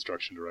on Earth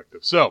Destruction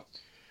Directive. So,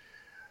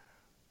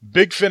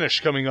 big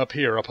finish coming up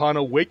here. Upon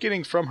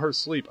awakening from her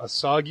sleep,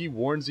 Asagi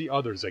warns the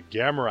others that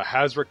Gamera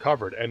has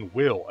recovered and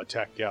will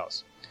attack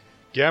Gyaos.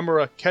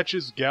 Gamera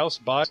catches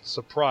Gyaos by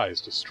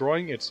surprise,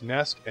 destroying its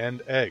nest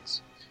and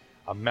eggs.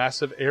 A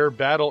massive air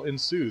battle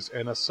ensues,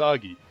 and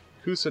Asagi,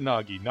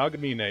 Kusanagi,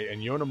 Nagamine,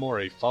 and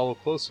Yonemori follow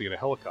closely in a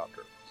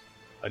helicopter.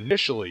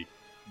 Initially,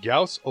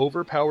 Gyaos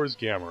overpowers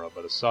Gamera,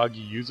 but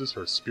Asagi uses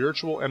her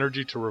spiritual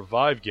energy to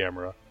revive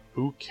Gamera,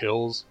 who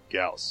kills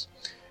Gyaos.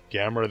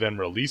 Gamera then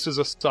releases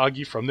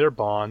Asagi from their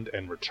bond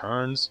and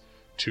returns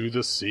to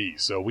the sea.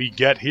 So we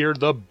get here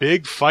the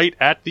big fight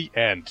at the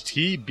end,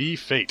 TB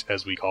Fate,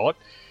 as we call it.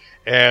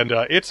 And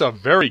it's a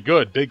very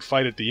good big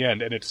fight at the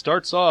end, and it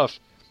starts off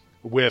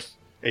with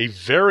a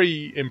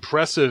very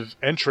impressive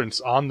entrance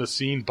on the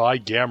scene by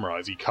Gamera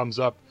as he comes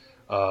up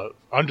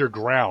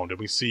underground, and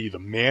we see the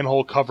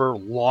manhole cover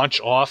launch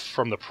off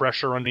from the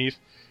pressure underneath,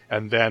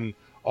 and then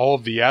all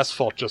of the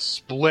asphalt just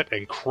split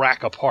and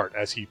crack apart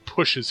as he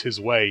pushes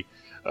his way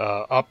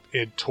up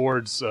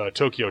towards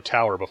Tokyo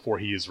Tower before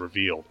he is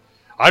revealed.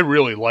 I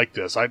really like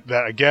this.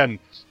 Again,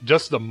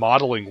 just the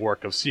modeling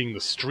work of seeing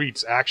the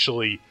streets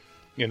actually,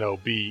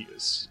 be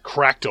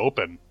cracked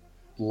open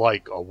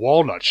like a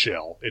walnut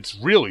shell. It's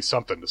really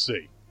something to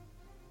see.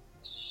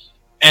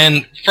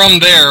 And from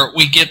there,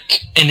 we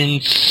get an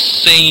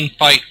insane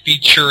fight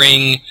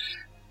featuring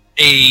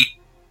a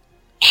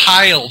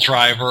pile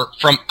driver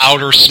from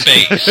outer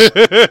space.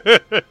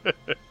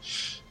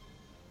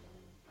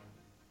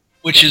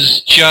 Which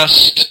is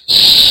just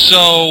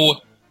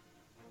so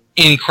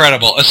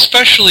incredible.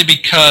 Especially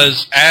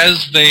because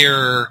as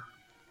they're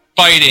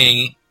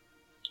fighting,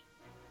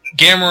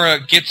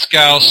 Gamera gets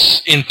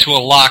Gauss into a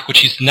lock which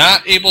he's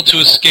not able to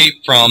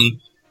escape from,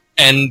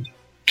 and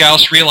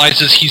Gauss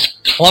realizes he's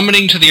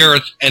plummeting to the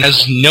earth and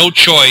has no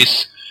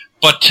choice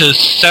but to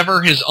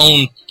sever his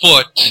own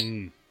foot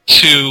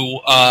to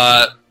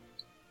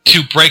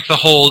break the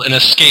hold and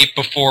escape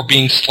before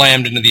being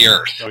slammed into the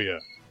earth. Oh, yeah.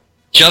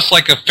 Just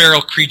like a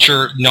feral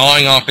creature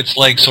gnawing off its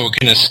leg so it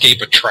can escape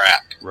a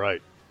trap.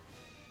 Right.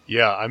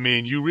 Yeah, I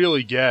mean, you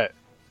really get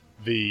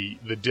the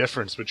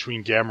difference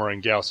between Gamera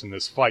and Gauss in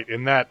this fight.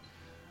 In that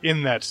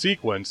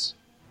sequence,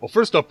 well,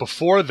 first up,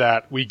 before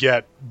that, we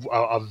get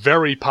a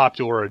very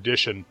popular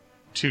addition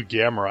to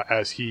Gamera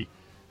as he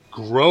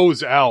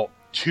grows out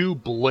two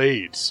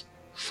blades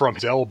from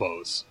his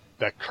elbows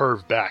that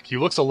curve back. He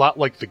looks a lot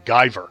like the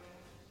Guyver.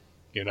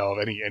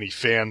 Any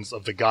fans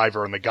of the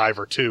Guyver and the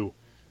Guyver 2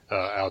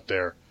 out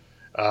there.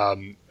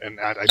 And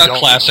I don't,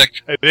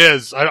 classic. It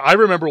is. I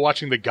remember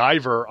watching the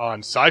Guyver on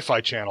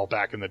Sci-Fi Channel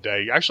back in the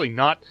day. Actually,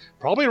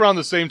 probably around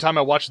the same time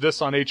I watched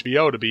this on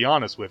HBO, to be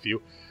honest with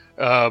you.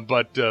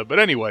 But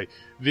anyway,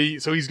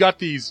 so he's got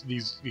these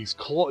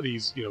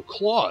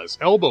claws,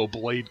 elbow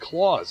blade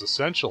claws,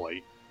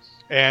 essentially.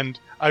 And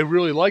I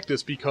really like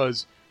this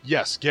because,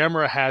 yes,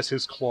 Gamera has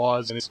his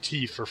claws and his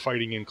teeth for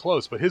fighting in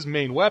close, but his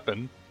main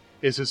weapon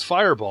is his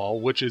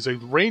fireball, which is a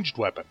ranged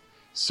weapon.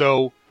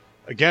 So,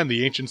 again,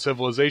 the ancient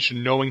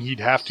civilization, knowing he'd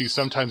have to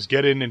sometimes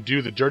get in and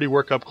do the dirty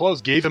work up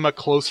close, gave him a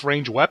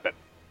close-range weapon.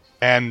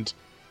 And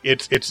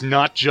it's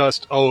not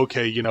just,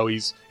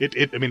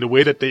 the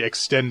way that they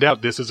extend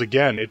out, this is,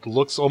 again, it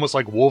looks almost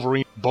like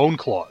Wolverine bone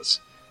claws.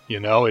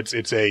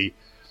 It's a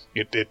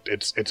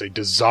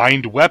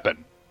designed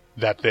weapon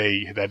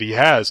that he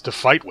has to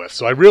fight with.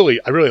 So I really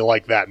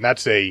like that, and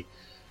that's an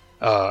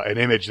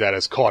image that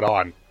has caught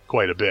on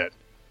quite a bit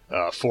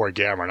for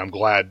Gamera, and I'm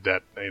glad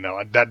that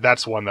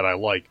that's one that I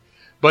like.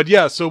 But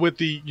yeah, so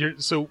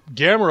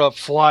Gamera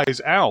flies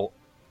out,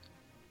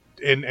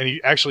 and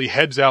he actually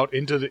heads out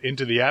into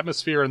the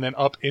atmosphere and then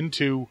up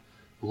into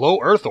low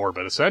Earth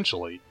orbit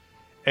essentially,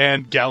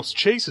 and Gauss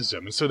chases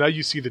him. And so now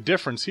you see the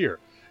difference here.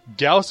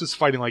 Gauss is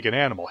fighting like an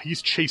animal.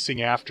 He's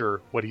chasing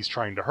after what he's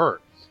trying to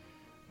hurt.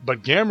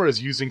 But Gamera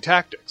is using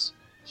tactics.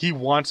 He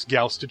wants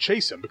Gauss to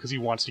chase him because he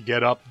wants to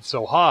get up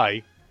so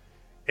high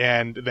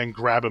and then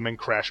grab him and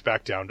crash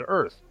back down to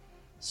Earth.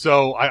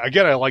 So, I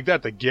like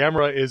that. The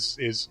Gamera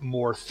is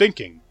more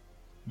thinking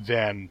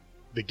than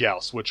the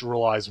Gauss, which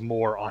relies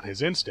more on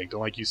his instinct. And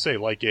like you say,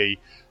 like a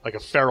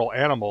feral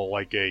animal,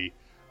 like a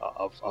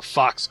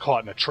fox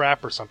caught in a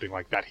trap or something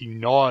like that,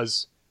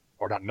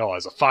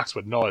 a fox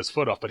would gnaw his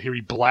foot off, but here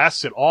he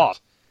blasts it off,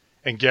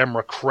 and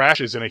Gamera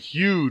crashes in a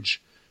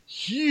huge,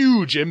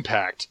 huge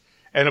impact.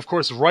 And of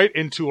course, right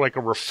into like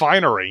a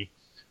refinery,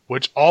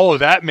 which all of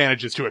that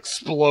manages to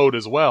explode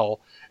as well.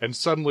 And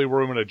suddenly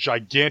we're in a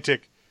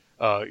gigantic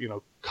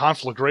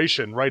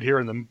conflagration right here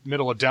in the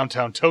middle of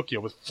downtown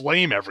Tokyo with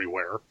flame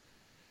everywhere.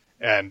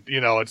 And,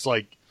 it's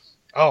like,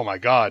 oh my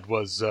God,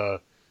 that's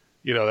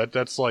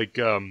like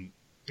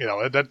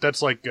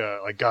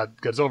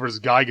Godzilla's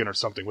Gigan or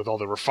something, with all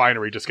the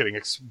refinery just getting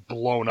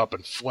blown up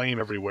and flame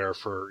everywhere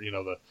for,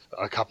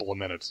 a couple of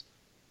minutes.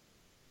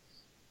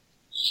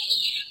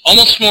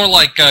 Almost more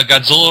like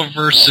Godzilla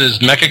versus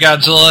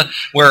Mechagodzilla,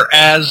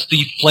 whereas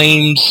the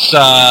flames,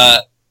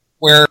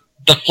 where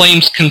the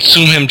flames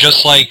consume him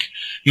just like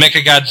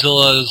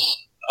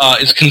Mechagodzilla's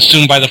is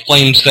consumed by the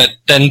flames that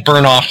then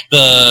burn off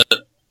the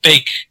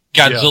fake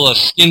Godzilla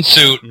skin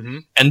suit,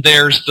 and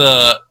there's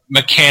the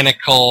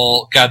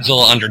mechanical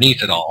Godzilla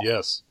underneath it all.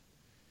 Yes.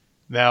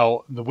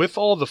 Now, with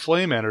all the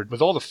flame energy,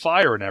 with all the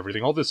fire and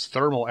everything, all this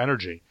thermal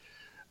energy,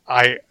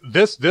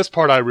 this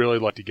part I really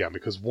liked again,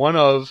 because one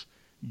of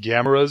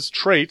Gamera's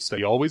traits that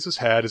he always has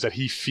had is that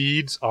he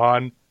feeds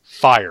on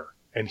fire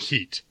and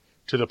heat,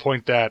 to the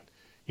point that,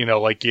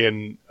 like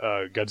in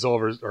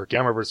Godzilla or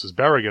Gamera versus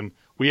Baragon,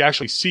 we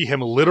actually see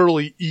him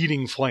literally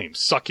eating flames,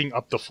 sucking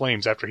up the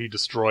flames after he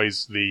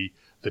destroys the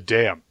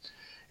dam.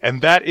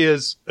 And that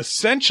is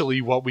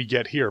essentially what we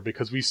get here,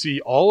 because we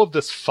see all of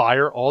this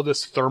fire, all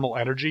this thermal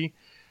energy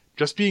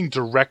just being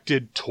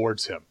directed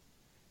towards him.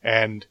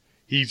 And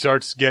he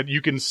starts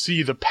you can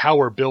see the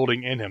power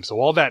building in him. So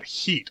all that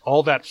heat,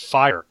 all that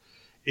fire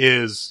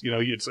is,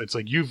 it's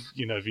like you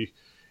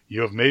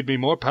have made me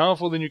more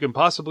powerful than you can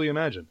possibly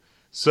imagine.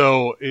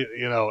 So,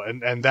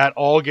 and that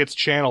all gets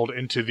channeled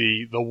into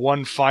the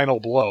one final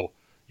blow,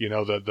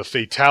 the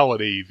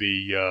fatality,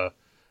 the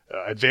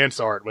advanced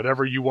art,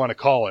 whatever you want to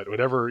call it,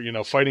 whatever,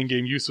 fighting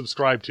game you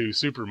subscribe to,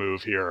 super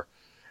move here.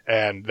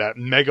 And that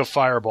mega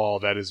fireball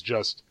that is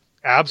just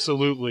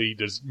absolutely,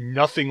 there's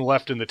nothing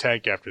left in the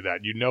tank after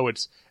that.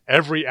 It's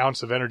every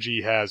ounce of energy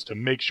he has to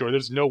make sure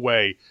there's no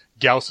way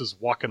Gauss is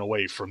walking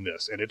away from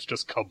this. And it's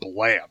just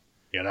kablam.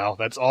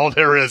 That's all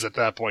there is at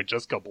that point,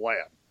 just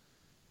kablam.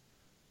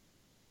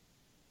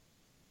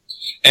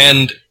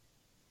 And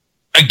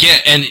again,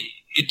 and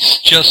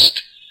it's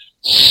just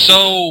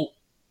so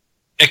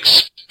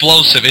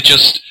explosive.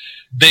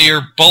 They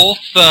are both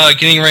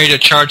getting ready to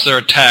charge their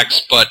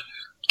attacks, but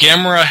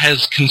Gamera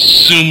has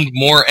consumed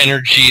more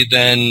energy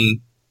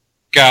than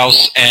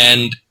Gauss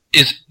and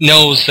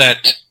knows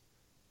that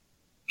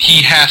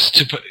he has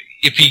to,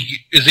 if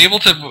he's able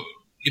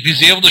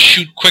to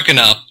shoot quick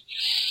enough,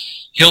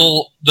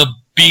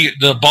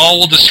 the ball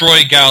will destroy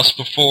Gauss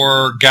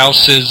before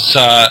Gauss's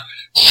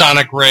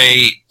sonic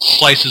ray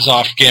slices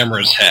off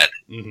Gamera's head.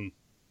 Mm-hmm.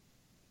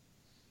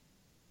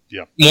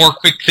 Yeah. More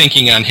quick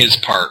thinking on his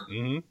part.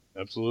 Mm-hmm.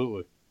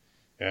 Absolutely.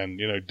 And,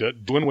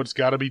 doing what's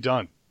got to be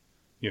done.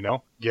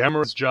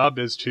 Gamera's job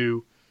is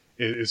to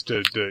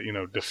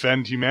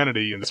defend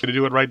humanity, and that's going to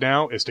do it right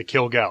now is to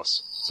kill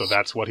Gauss. So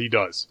that's what he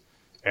does.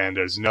 And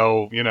there's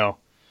no,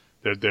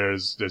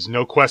 there's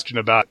no question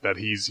about that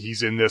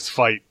he's in this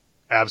fight.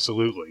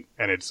 Absolutely.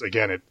 And it's,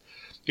 again,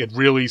 it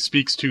really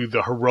speaks to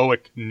the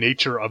heroic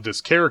nature of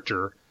this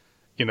character,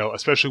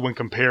 especially when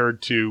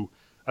compared to,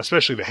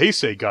 especially the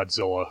Heisei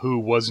Godzilla, who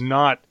was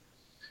not,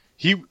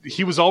 he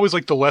was always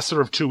like the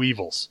lesser of two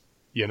evils,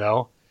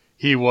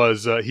 He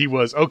was,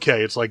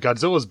 okay, it's like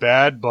Godzilla's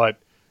bad, but,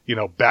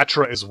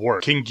 Batra is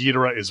worse. King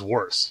Ghidorah is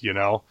worse,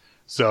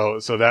 So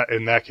that,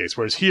 in that case.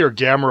 Whereas here,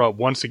 Gamera,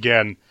 once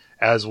again,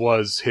 as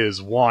was his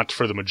wont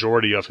for the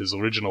majority of his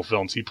original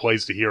films, he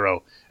plays the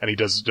hero, and he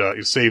does,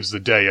 he saves the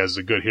day as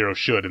a good hero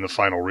should in the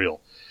final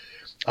reel.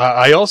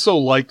 I also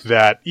like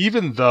that,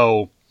 even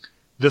though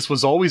this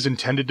was always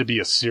intended to be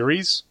a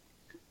series,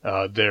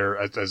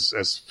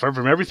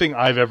 from everything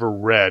I've ever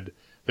read,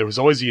 there was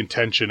always the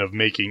intention of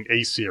making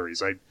a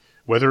series.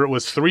 Whether it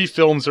was 3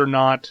 films or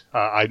not,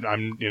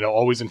 I'm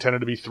always intended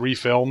to be 3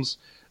 films.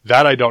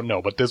 That I don't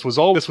know, but this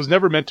was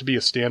never meant to be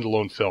a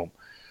standalone film.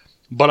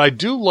 But I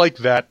do like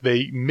that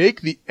they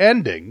make the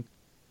ending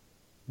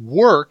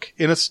work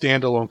in a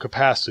standalone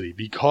capacity,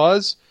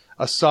 because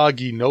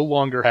Asagi no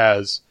longer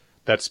has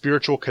that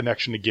spiritual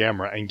connection to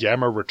Gamera, and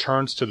Gamera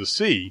returns to the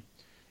sea.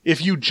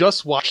 If you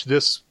just watch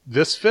this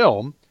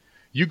film,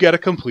 you get a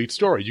complete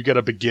story. You get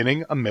a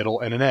beginning, a middle,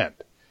 and an end.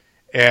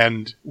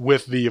 And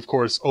with the, of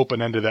course,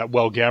 open end of that,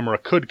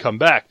 Gamera could come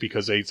back,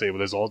 because they say,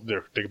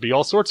 there could be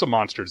all sorts of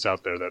monsters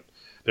out there, that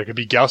there could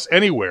be Gauss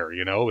anywhere,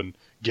 and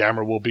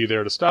Gamera will be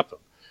there to stop them.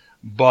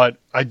 But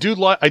I did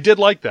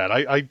like that.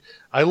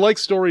 I like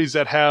stories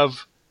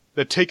that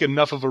take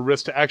enough of a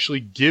risk to actually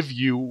give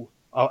you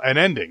an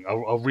ending,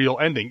 a real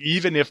ending,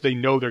 even if they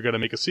know they're going to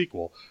make a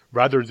sequel,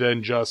 rather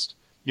than just,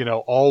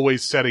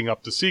 always setting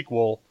up the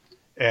sequel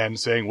and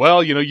saying,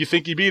 well, you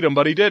think he beat him,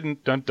 but he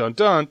didn't. Dun, dun,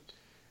 dun.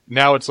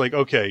 Now it's like,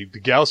 okay,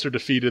 the Gauss are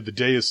defeated, the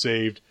day is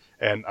saved,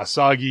 and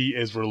Asagi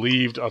is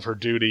relieved of her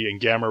duty,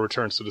 and Gamera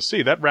returns to the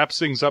sea. That wraps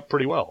things up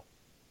pretty well.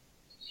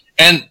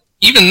 And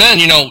even then,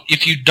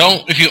 if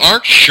you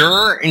aren't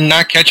sure and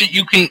not catch it,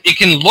 it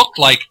can look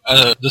like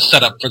the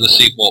setup for the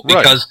sequel,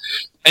 because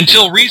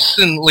until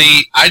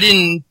recently, I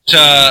didn't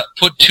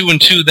put 2 and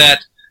 2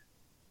 that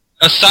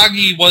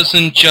Asagi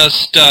wasn't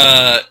just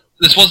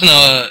this wasn't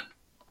a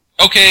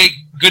okay,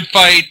 good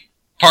fight,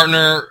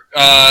 partner,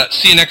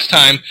 see you next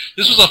time.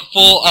 This was a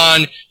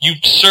full-on,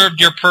 you've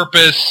served your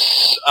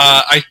purpose,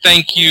 I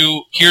thank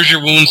you, here's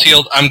your wounds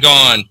healed, I'm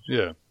gone.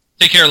 Yeah.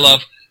 Take care,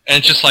 love. And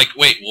it's just like,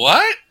 wait,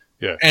 what?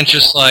 Yeah. And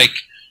just like,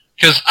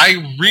 because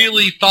I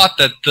really thought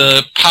that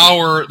the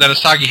power that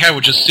Asagi had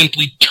would just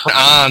simply turn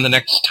on the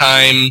next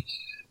time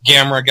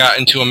Gamera got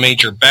into a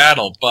major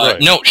battle.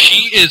 But no,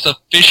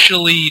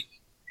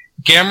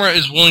 Gamera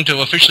is willing to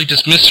officially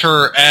dismiss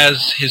her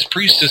as his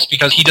priestess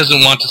because he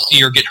doesn't want to see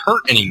her get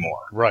hurt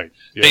anymore. Right.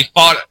 Yeah. They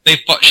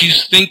fought, she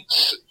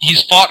thinks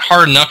he's fought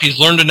hard enough, he's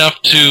learned enough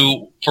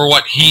for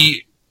what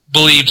he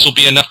believes will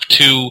be enough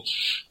to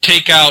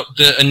take out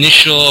the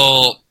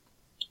initial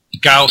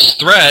Gauss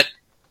threat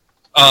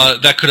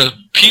that could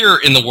appear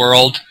in the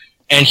world,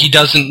 and he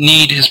doesn't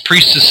need his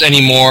priestess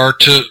anymore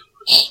to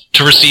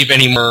receive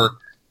any more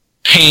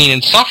pain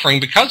and suffering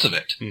because of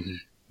it. Mm-hmm.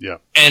 Yeah.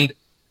 And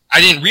I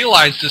didn't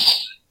realize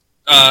this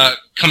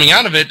coming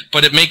out of it,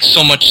 but it makes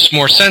so much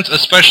more sense,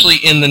 especially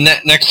in the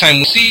next time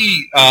we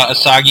see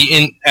Asagi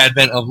in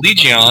Advent of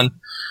Legion.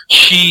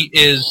 She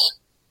is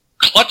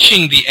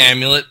clutching the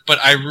amulet, but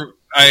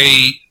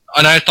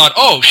I thought,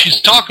 oh,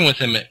 she's talking with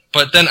him.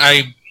 But then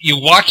you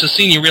watch the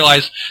scene, you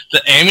realize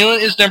the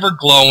amulet is never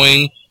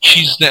glowing.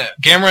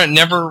 Gamera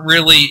never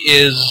really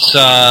is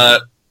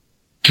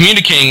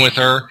communicating with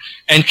her,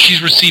 and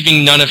she's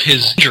receiving none of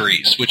his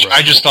injuries, which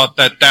I just thought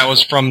that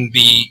was from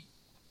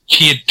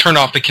he had turned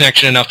off the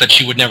connection enough that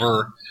she would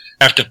never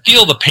have to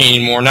feel the pain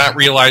anymore, not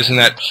realizing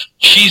that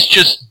she's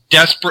just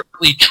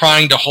desperately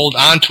trying to hold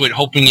on to it,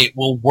 hoping it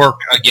will work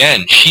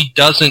again. She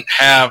doesn't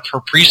have her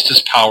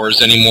priestess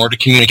powers anymore to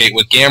communicate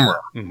with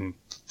Gamera. Mm-hmm.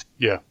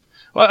 Yeah.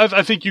 Well,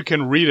 I think you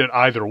can read it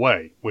either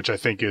way, which I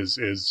think is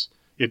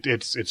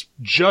it's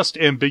just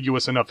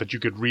ambiguous enough that you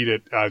could read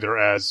it either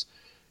as,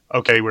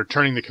 okay, we're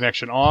turning the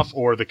connection off,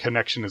 or the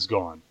connection is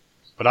gone.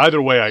 But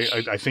either way,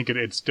 I think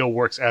it still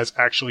works as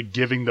actually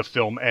giving the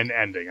film an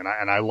ending, and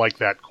I like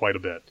that quite a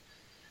bit.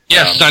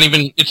 Yes,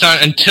 it's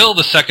not until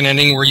the second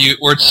ending where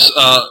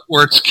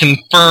it's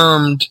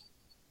confirmed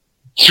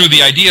through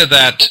the idea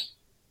that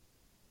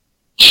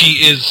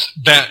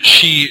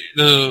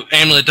the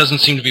amulet doesn't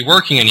seem to be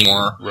working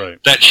anymore.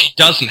 Right. That she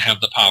doesn't have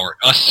the power.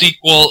 A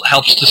sequel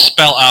helps to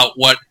spell out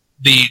what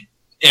the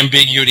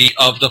ambiguity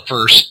of the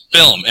first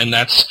film, and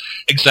that's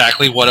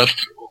exactly what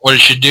it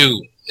should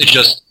do. It's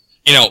just,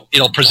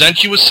 it'll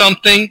present you with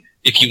something.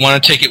 If you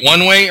want to take it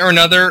one way or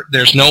another,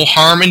 there's no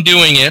harm in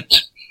doing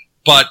it.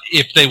 But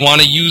if they want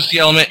to use the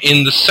element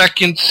in the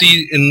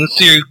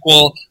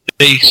sequel,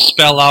 they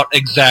spell out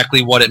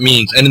exactly what it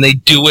means, and they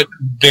do it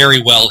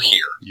very well here.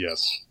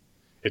 Yes,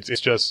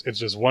 it's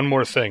just one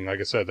more thing.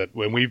 Like I said, that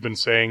when we've been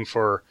saying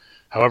for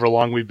however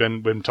long we've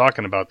been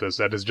talking about this,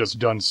 that is just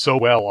done so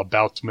well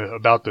about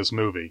this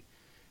movie,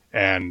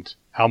 and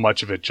how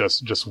much of it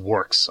just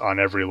works on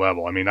every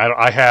level. I mean,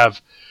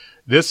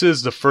 this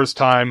is the first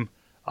time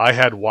I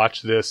had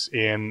watched this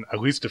in at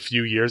least a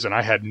few years, and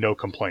I had no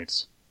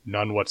complaints.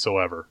 None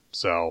whatsoever.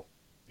 So,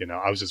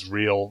 I was just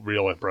real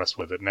impressed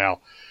with it.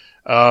 Now,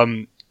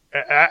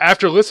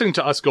 after listening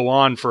to us go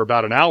on for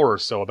about an hour or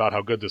so about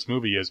how good this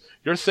movie is,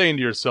 you're saying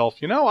to yourself,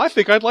 I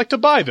think I'd like to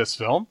buy this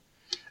film.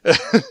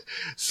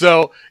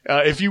 So,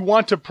 if you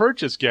want to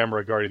purchase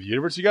Gamera Guardian of the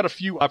Universe, you got a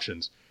few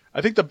options.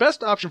 I think the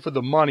best option for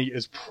the money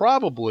is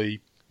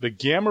probably the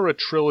Gamera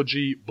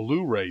Trilogy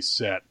Blu-ray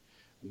set,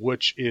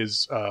 which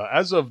is,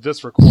 as of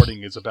this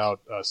recording, is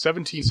about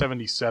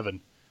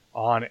 $17.77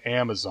 on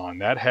Amazon.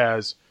 That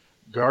has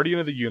Guardian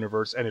of the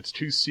Universe and its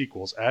two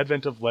sequels,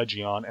 Advent of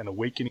Legion and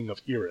Awakening of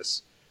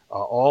Iris,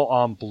 all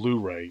on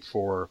Blu-ray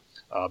for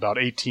about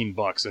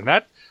 $18. And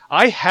that,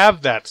 I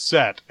have that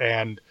set,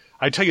 and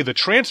I tell you, the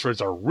transfers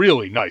are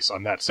really nice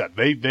on that set.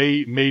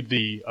 They made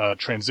the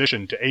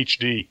transition to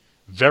HD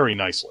very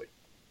nicely.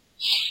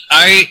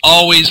 I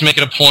always make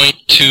it a point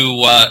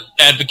to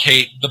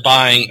advocate the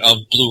buying of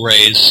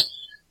Blu-rays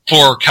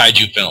for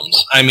kaiju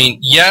films. I mean,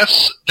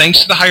 yes,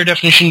 thanks to the higher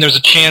definition, there's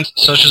a chance,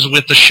 such as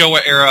with the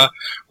Showa era,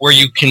 where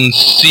you can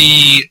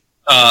see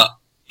a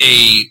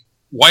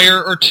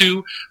wire or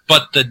two,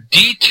 but the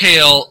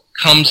detail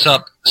comes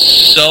up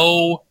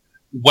so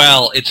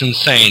well, it's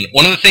insane.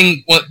 One of the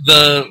things,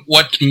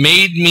 what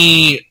made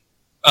me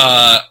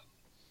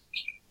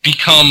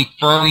become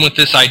firm with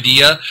this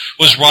idea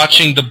was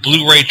watching the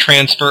Blu-ray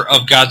transfer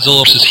of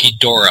Godzilla vs.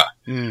 Hedorah.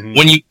 Mm-hmm.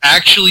 When you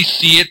actually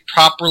see it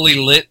properly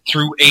lit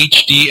through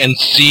HD and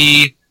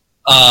see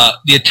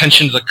the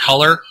attention to the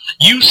color,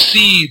 you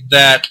see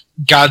that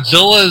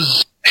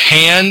Godzilla's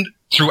hand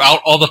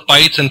throughout all the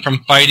fights and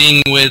from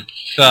fighting with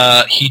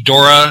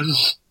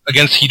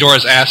against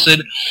Hedorah's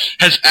acid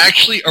has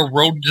actually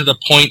eroded to the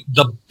point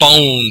the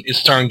bone is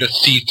starting to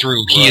see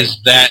through. Right. He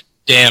is that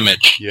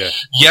damaged. Yeah.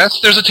 Yes,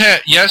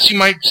 yes, you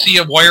might see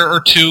a wire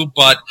or two,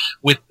 but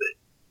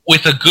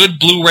with a good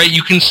Blu-ray,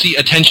 you can see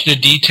attention to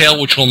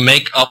detail, which will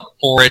make up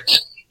for it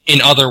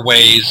in other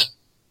ways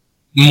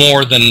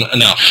more than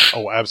enough.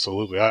 Oh,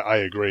 absolutely. I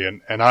agree.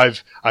 And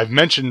I've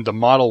mentioned the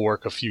model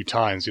work a few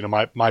times.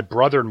 My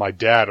brother and my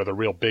dad are the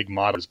real big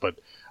modelers, but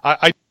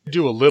I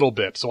do a little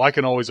bit, so I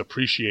can always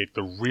appreciate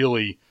the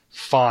really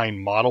fine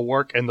model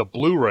work. And the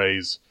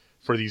Blu-rays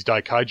for these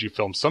Daikaiju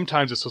films,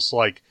 sometimes it's just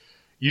like,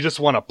 you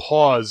just want to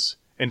pause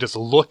and just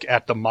look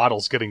at the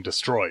models getting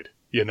destroyed,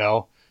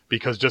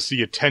 because just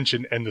the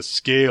attention and the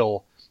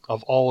scale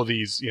of all of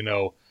these,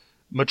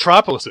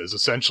 metropolises,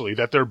 essentially,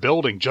 that they're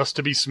building just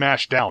to be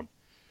smashed down,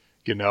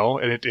 and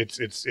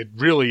it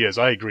really is.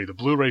 I agree. The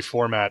Blu-ray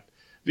format,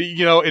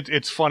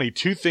 it's funny.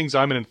 Two things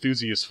I'm an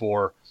enthusiast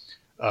for,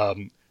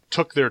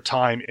 took their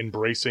time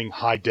embracing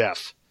high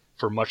def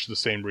for much the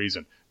same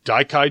reason.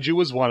 Daikaiju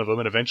was one of them,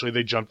 and eventually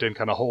they jumped in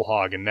kind of whole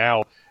hog, and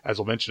now, as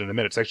we'll mention in a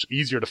minute, it's actually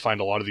easier to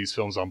find a lot of these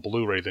films on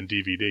Blu-ray than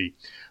DVD.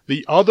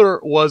 The other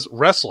was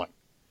wrestling.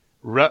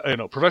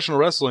 Professional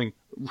wrestling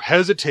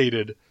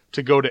hesitated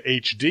to go to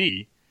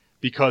HD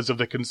because of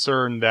the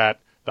concern that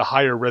the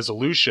higher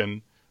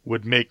resolution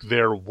would make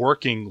their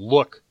working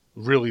look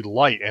really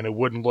light, and it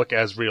wouldn't look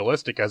as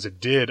realistic as it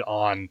did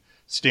on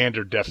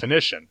standard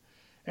definition.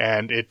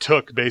 And it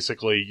took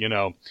basically,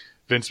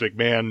 Vince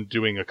McMahon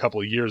doing a couple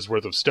of years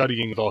worth of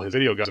studying with all his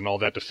video guys and all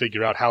that to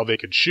figure out how they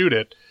could shoot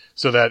it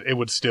so that it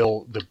would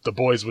still, the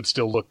boys would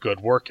still look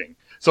good working.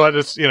 So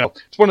it's,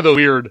 it's one of the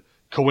weird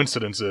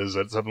coincidences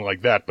and something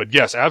like that. But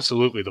yes,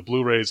 absolutely. The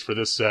Blu-rays for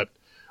this set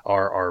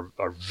are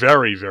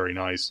very, very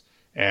nice.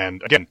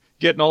 And again,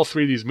 getting all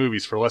three of these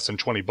movies for less than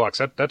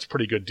 $20, that's a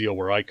pretty good deal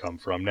where I come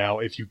from. Now,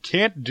 if you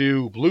can't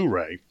do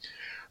Blu-ray,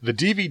 the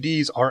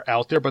DVDs are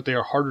out there, but they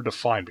are harder to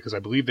find because I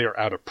believe they are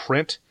out of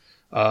print.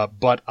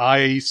 But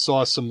I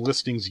saw some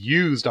listings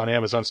used on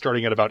Amazon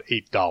starting at about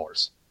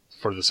 $8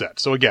 for the set.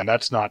 So again,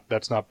 that's not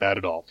bad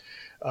at all.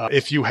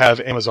 If you have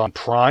Amazon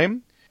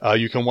Prime,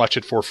 you can watch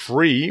it for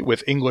free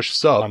with English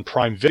sub on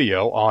Prime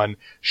Video on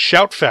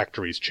Shout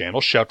Factory's channel.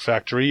 Shout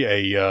Factory,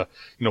 a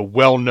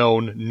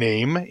well-known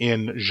name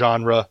in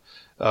genre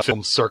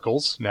film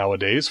circles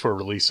nowadays for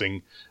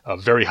releasing a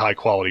very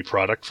high-quality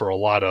product for a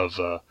lot of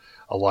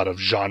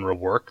genre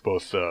work.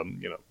 Both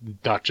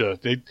not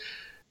just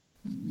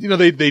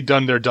they've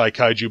done their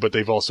Daikaiju, but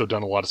they've also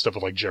done a lot of stuff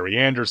with like Jerry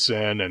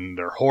Anderson and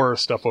their horror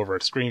stuff over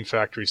at Scream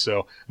Factory.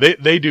 So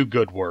they do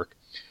good work.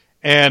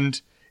 And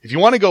if you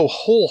want to go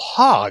whole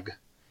hog,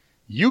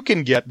 you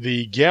can get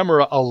the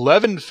Gamera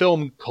 11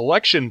 film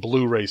collection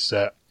Blu-ray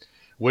set,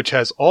 which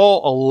has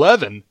all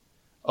 11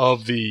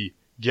 of the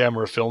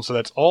Gamera films. So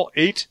that's all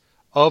 8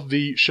 of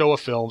the Showa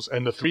films,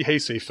 and the 3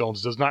 Heisei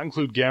films. Does not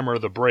include Gamera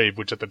the Brave,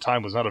 which at the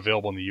time was not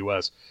available in the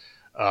U.S.,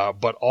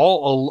 but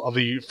all of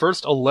the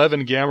first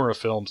 11 Gamera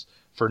films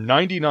for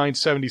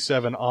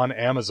 $99.77 on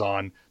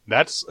Amazon.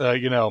 That's,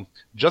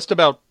 just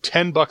about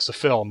 $10 a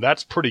film.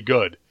 That's pretty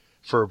good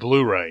for a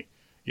Blu-ray,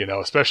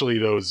 especially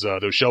those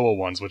Showa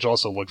ones, which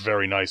also look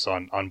very nice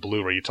on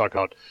Blu-ray. You talk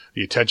about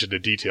the attention to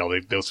detail.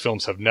 Those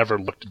films have never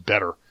looked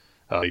better.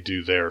 They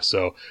do there.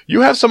 So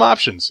you have some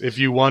options if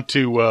you want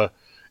to,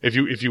 if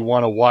you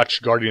want to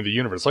watch Guardian of the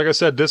Universe. Like I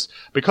said,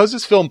 because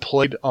this film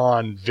played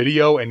on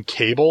video and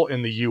cable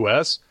in the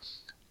U.S.,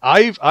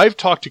 I've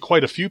talked to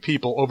quite a few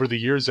people over the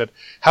years that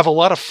have a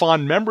lot of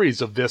fond memories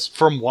of this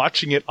from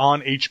watching it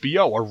on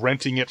HBO or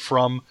renting it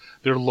from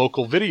their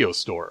local video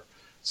store.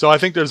 So I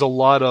think there's a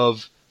lot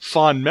of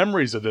fond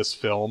memories of this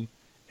film,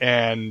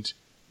 and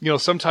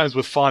sometimes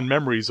with fond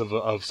memories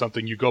of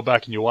something, you go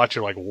back and you watch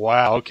it like,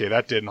 wow, okay,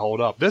 that didn't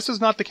hold up. This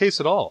is not the case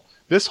at all.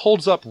 This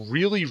holds up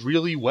really,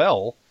 really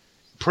well,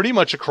 pretty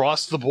much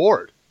across the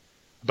board.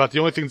 About the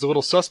only thing that's a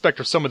little suspect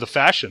are some of the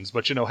fashions,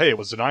 but hey, it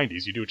was the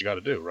 90s. You do what you got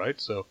to do,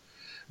 right? So.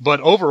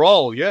 But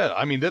overall, yeah,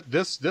 I mean,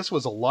 this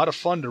was a lot of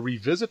fun to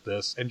revisit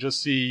this and just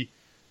see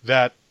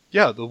that,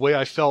 yeah, the way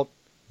I felt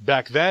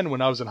back then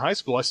when I was in high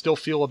school, I still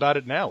feel about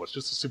it now. It's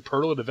just a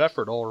superlative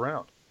effort all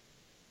around.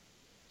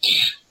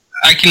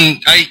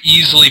 I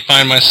easily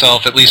find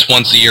myself at least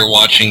once a year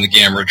watching the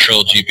Gamera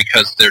trilogy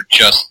because they're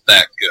just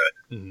that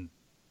good. Mm-hmm.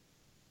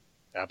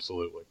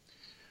 Absolutely.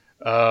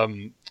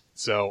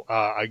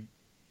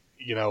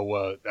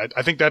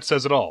 I think that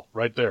says it all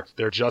right there.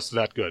 They're just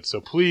that good.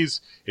 So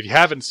please, if you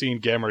haven't seen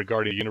Gamera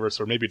Guardian of the Universe,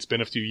 or maybe it's been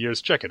a few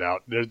years, check it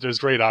out. There's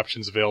great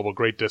options available,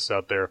 great discs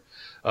out there.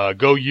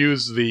 Go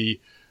to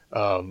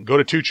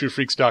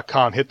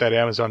twotruefreaks.com, hit that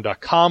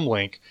Amazon.com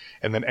link,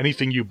 and then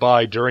anything you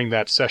buy during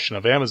that session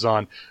of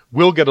Amazon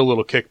will get a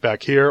little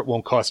kickback here. It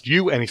won't cost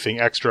you anything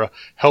extra.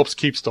 Helps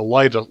keeps the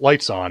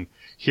lights on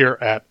here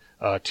at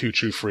Two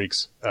True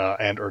Freaks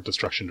and Earth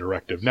Destruction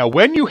Directive. Now,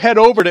 when you head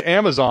over to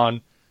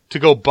Amazon to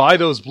go buy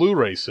those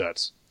Blu-ray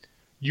sets,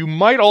 you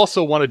might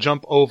also want to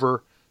jump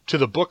over to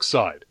the book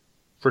side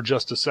for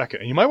just a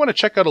second. And you might want to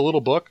check out a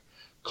little book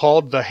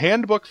called The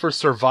Handbook for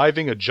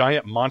Surviving a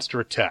Giant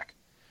Monster Attack,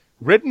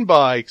 written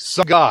by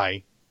some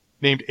guy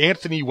named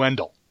Anthony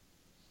Wendell.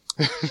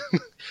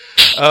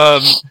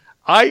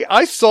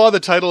 I saw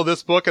the title of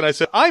this book and I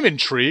said, I'm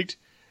intrigued.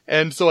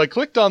 And so I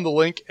clicked on the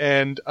link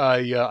and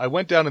I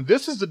went down, and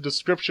this is the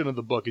description of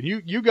the book. And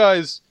you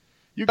guys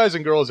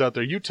and girls out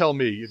there, you tell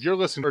me, if you're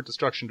listening to Earth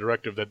Destruction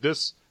Directive, that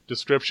this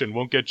description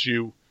won't get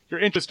your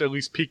interest at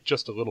least peaked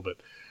just a little bit.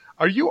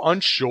 Are you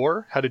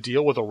unsure how to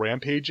deal with a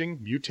rampaging,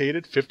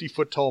 mutated,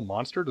 50-foot-tall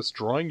monster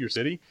destroying your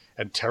city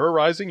and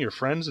terrorizing your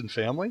friends and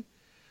family?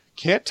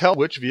 Can't tell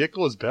which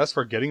vehicle is best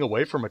for getting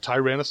away from a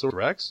Tyrannosaurus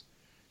Rex?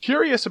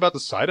 Curious about the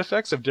side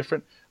effects of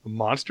different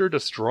monster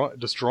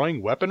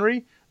destroying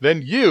weaponry?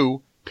 Then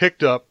you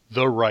picked up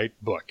the right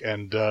book.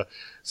 And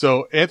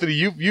so, Anthony,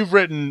 you've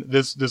written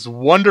this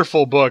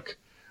wonderful book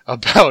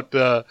about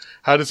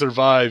how to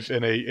survive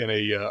in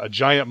a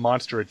giant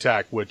monster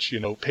attack, which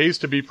pays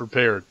to be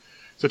prepared.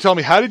 So tell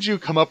me, how did you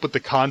come up with the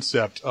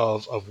concept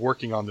of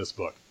working on this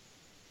book?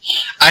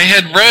 I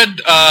had read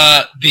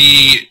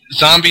the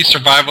Zombie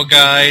Survival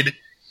Guide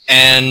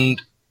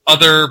and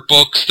other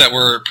books that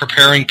were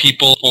preparing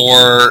people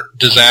for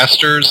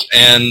disasters,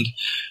 and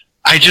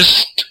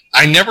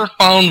I never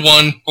found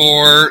one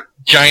for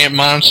giant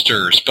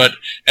monsters. But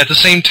at the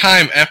same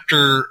time,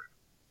 after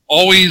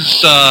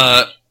always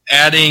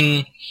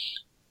adding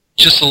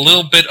just a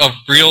little bit of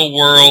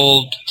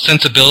real-world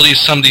sensibilities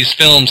to some of these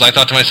films, I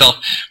thought to myself,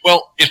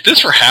 well, if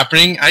this were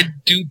happening,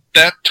 I'd do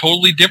that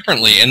totally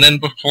differently. And then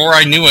before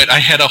I knew it, I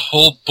had a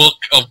whole book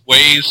of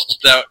ways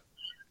that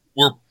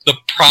the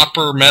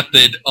proper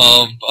method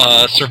of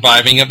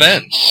surviving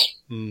events.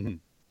 Mm-hmm.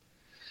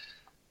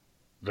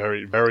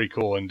 Very, very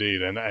cool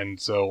indeed. And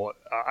so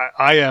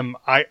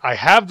I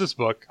have this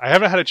book. I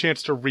haven't had a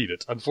chance to read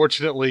it.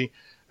 Unfortunately,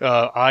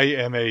 I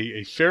am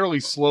a fairly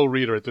slow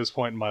reader at this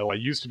point in my life. I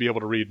used to be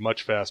able to read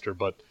much faster,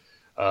 but,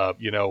 a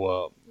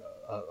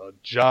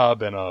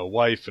job and a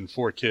wife and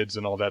 4 kids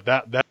and all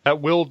that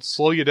will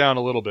slow you down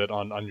a little bit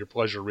on your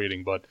pleasure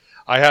reading. But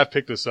I have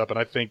picked this up, and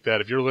I think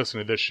that if you're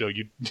listening to this show,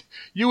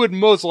 you would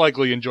most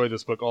likely enjoy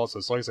this book also.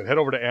 So like I said, head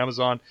over to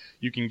Amazon.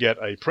 You can get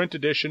a print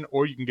edition,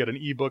 or you can get an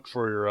ebook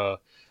for your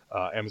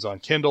Amazon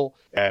Kindle,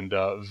 and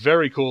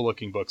very cool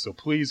looking book. So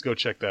please go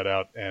check that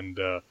out, and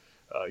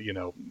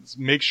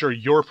make sure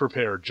you're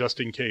prepared just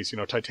in case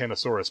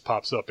Titanosaurus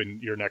pops up in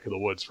your neck of the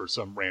woods for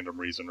some random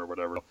reason or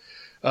whatever.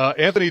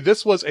 Anthony,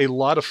 this was a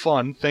lot of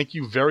fun. Thank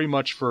you very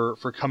much for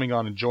coming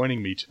on and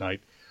joining me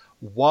tonight.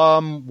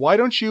 Why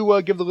don't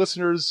you give the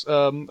listeners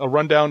a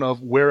rundown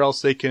of where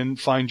else they can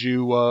find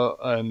you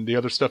and the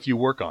other stuff you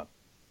work on?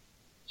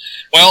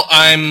 Well,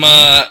 I'm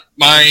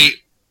my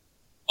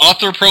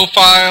author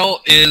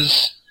profile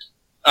is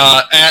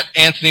at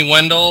Anthony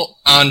Wendell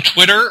on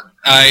Twitter.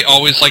 I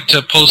always like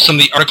to post some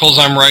of the articles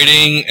I'm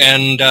writing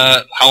and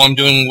how I'm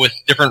doing with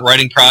different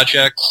writing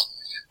projects.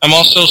 I'm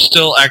also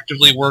still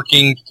actively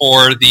working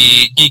for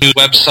the geek news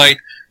website,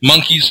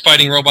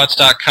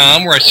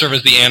 monkeysfightingrobots.com, where I serve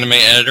as the anime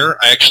editor.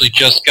 I actually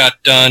just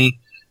got done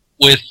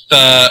with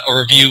a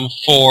review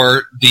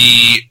for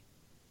the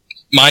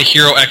My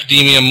Hero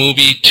Academia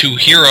movie, Two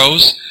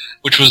Heroes,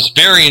 which was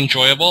very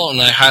enjoyable,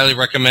 and I highly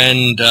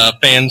recommend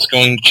fans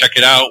going to check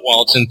it out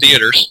while it's in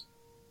theaters.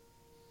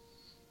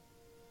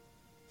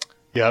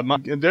 Yeah,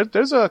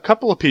 there's a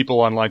couple of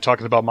people online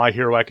talking about My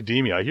Hero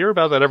Academia. I hear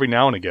about that every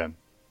now and again.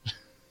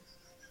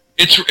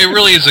 It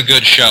really is a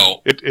good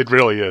show. It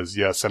really is,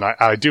 yes. And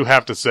I do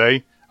have to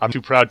say, I'm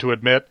too proud to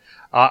admit,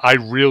 I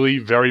really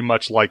very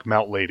much like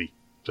Mount Lady.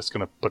 Just going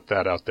to put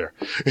that out there.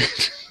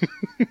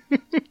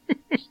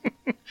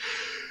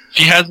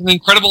 She has an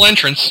incredible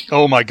entrance.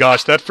 Oh my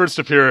gosh, that first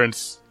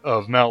appearance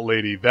of Mount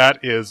Lady,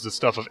 that is the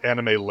stuff of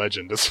anime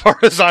legend as far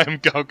as I am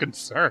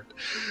concerned.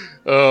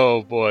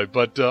 Oh boy,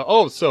 but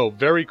so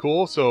very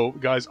cool. So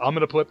guys, I'm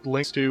going to put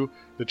links to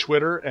the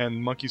Twitter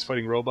and Monkeys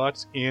Fighting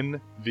Robots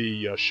in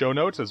the show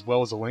notes, as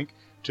well as a link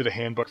to the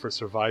handbook for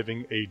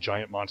surviving a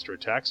giant monster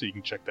attack, so you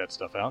can check that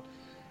stuff out.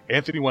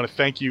 Anthony, I want to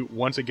thank you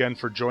once again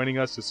for joining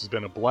us. This has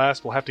been a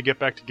blast. We'll have to get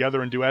back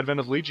together and do Advent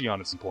of Legion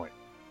at some point.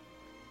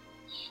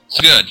 It's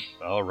good.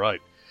 All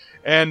right.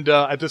 And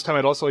at this time,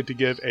 I'd also like to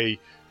give a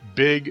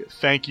big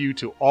thank you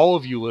to all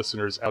of you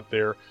listeners out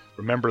there.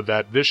 Remember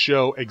that this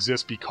show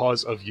exists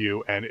because of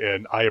you,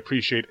 and I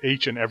appreciate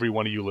each and every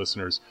one of you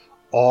listeners.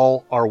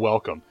 All are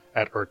welcome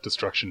at Earth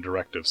Destruction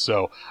Directive.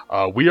 So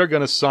we are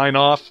going to sign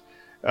off,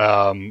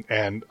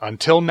 and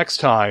until next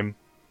time,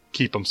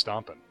 keep 'em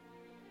stomping.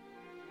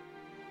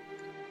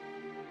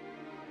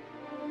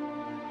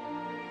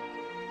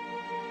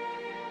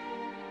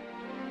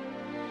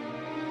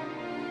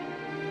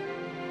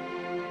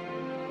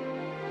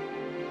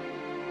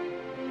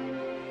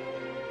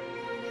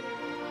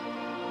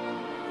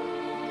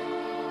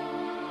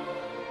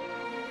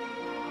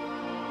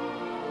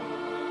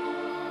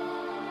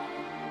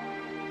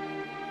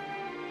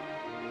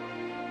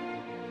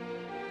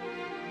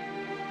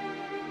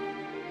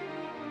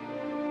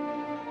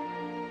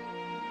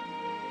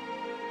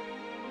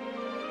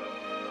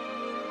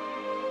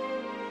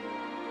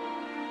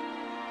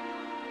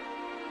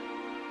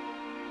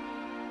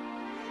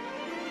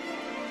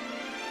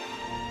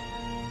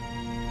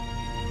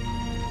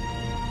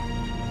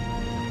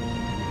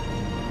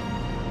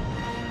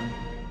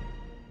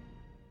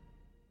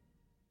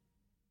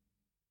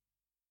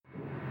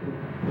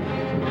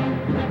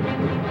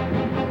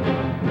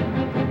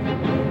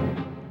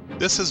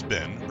 This has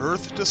been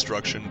Earth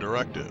Destruction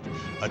Directive,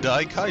 a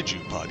Dai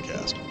Kaiju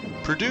podcast,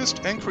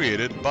 produced and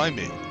created by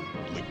me,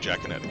 Luke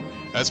Giaconetti,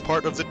 as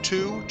part of the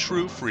Two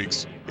True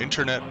Freaks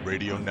Internet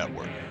Radio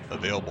Network,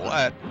 available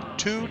at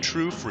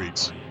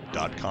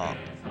twotruefreaks.com.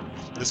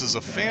 This is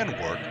a fan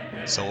work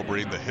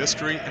celebrating the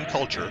history and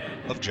culture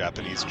of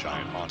Japanese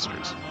giant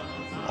monsters.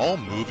 All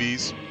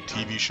movies,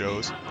 TV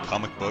shows,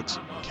 comic books,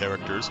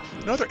 characters,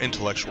 and other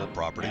intellectual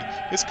property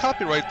is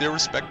copyright their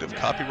respective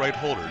copyright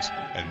holders,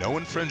 and no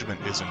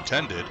infringement is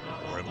intended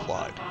or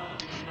implied.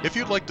 If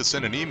you'd like to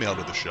send an email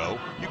to the show,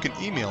 you can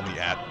email me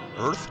at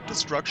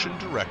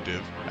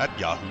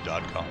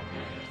earthdestructiondirective@yahoo.com.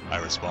 I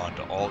respond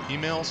to all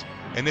emails,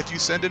 and if you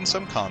send in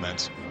some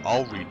comments,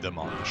 I'll read them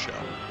on the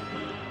show.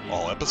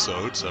 All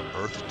episodes of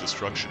Earth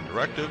Destruction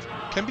Directive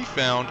can be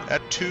found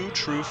at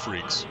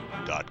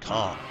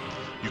twotruefreaks.com.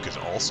 You can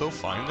also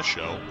find the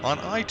show on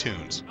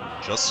iTunes.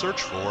 Just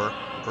search for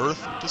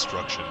Earth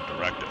Destruction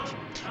Directive.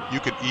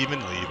 You can even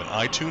leave an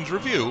iTunes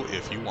review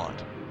if you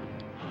want.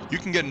 You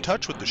can get in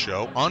touch with the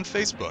show on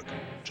Facebook.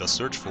 Just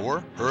search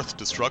for Earth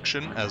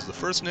Destruction as the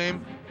first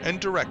name and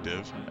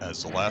Directive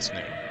as the last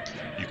name.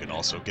 You can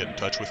also get in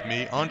touch with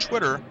me on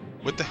Twitter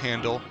with the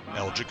handle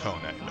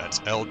LJacone. That's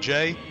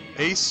LJACONE.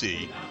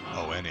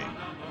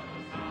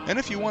 And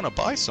if you want to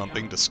buy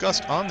something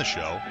discussed on the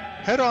show,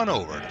 head on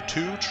over to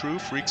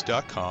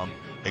twotruefreaks.com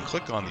and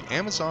click on the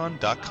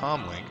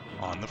Amazon.com link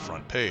on the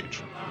front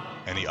page.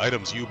 Any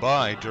items you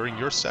buy during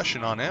your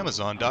session on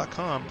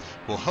Amazon.com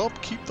will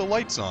help keep the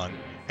lights on,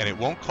 and it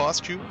won't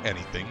cost you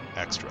anything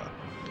extra.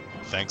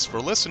 Thanks for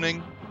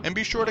listening, and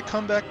be sure to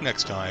come back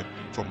next time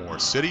for more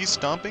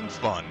city-stomping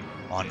fun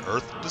on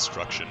Earth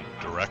Destruction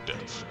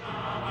Directive.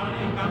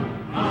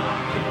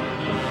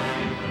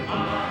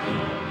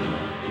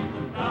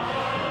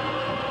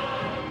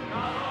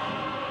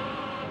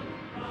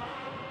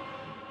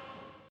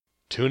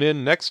 Tune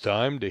in next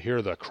time to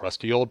hear the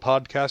crusty old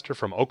podcaster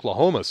from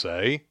Oklahoma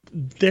say,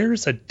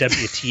 "There's a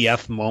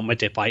WTF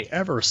moment if I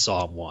ever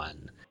saw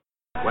one."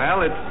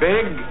 Well, it's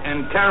big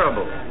and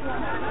terrible.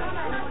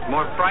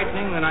 More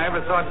frightening than I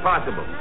ever thought possible.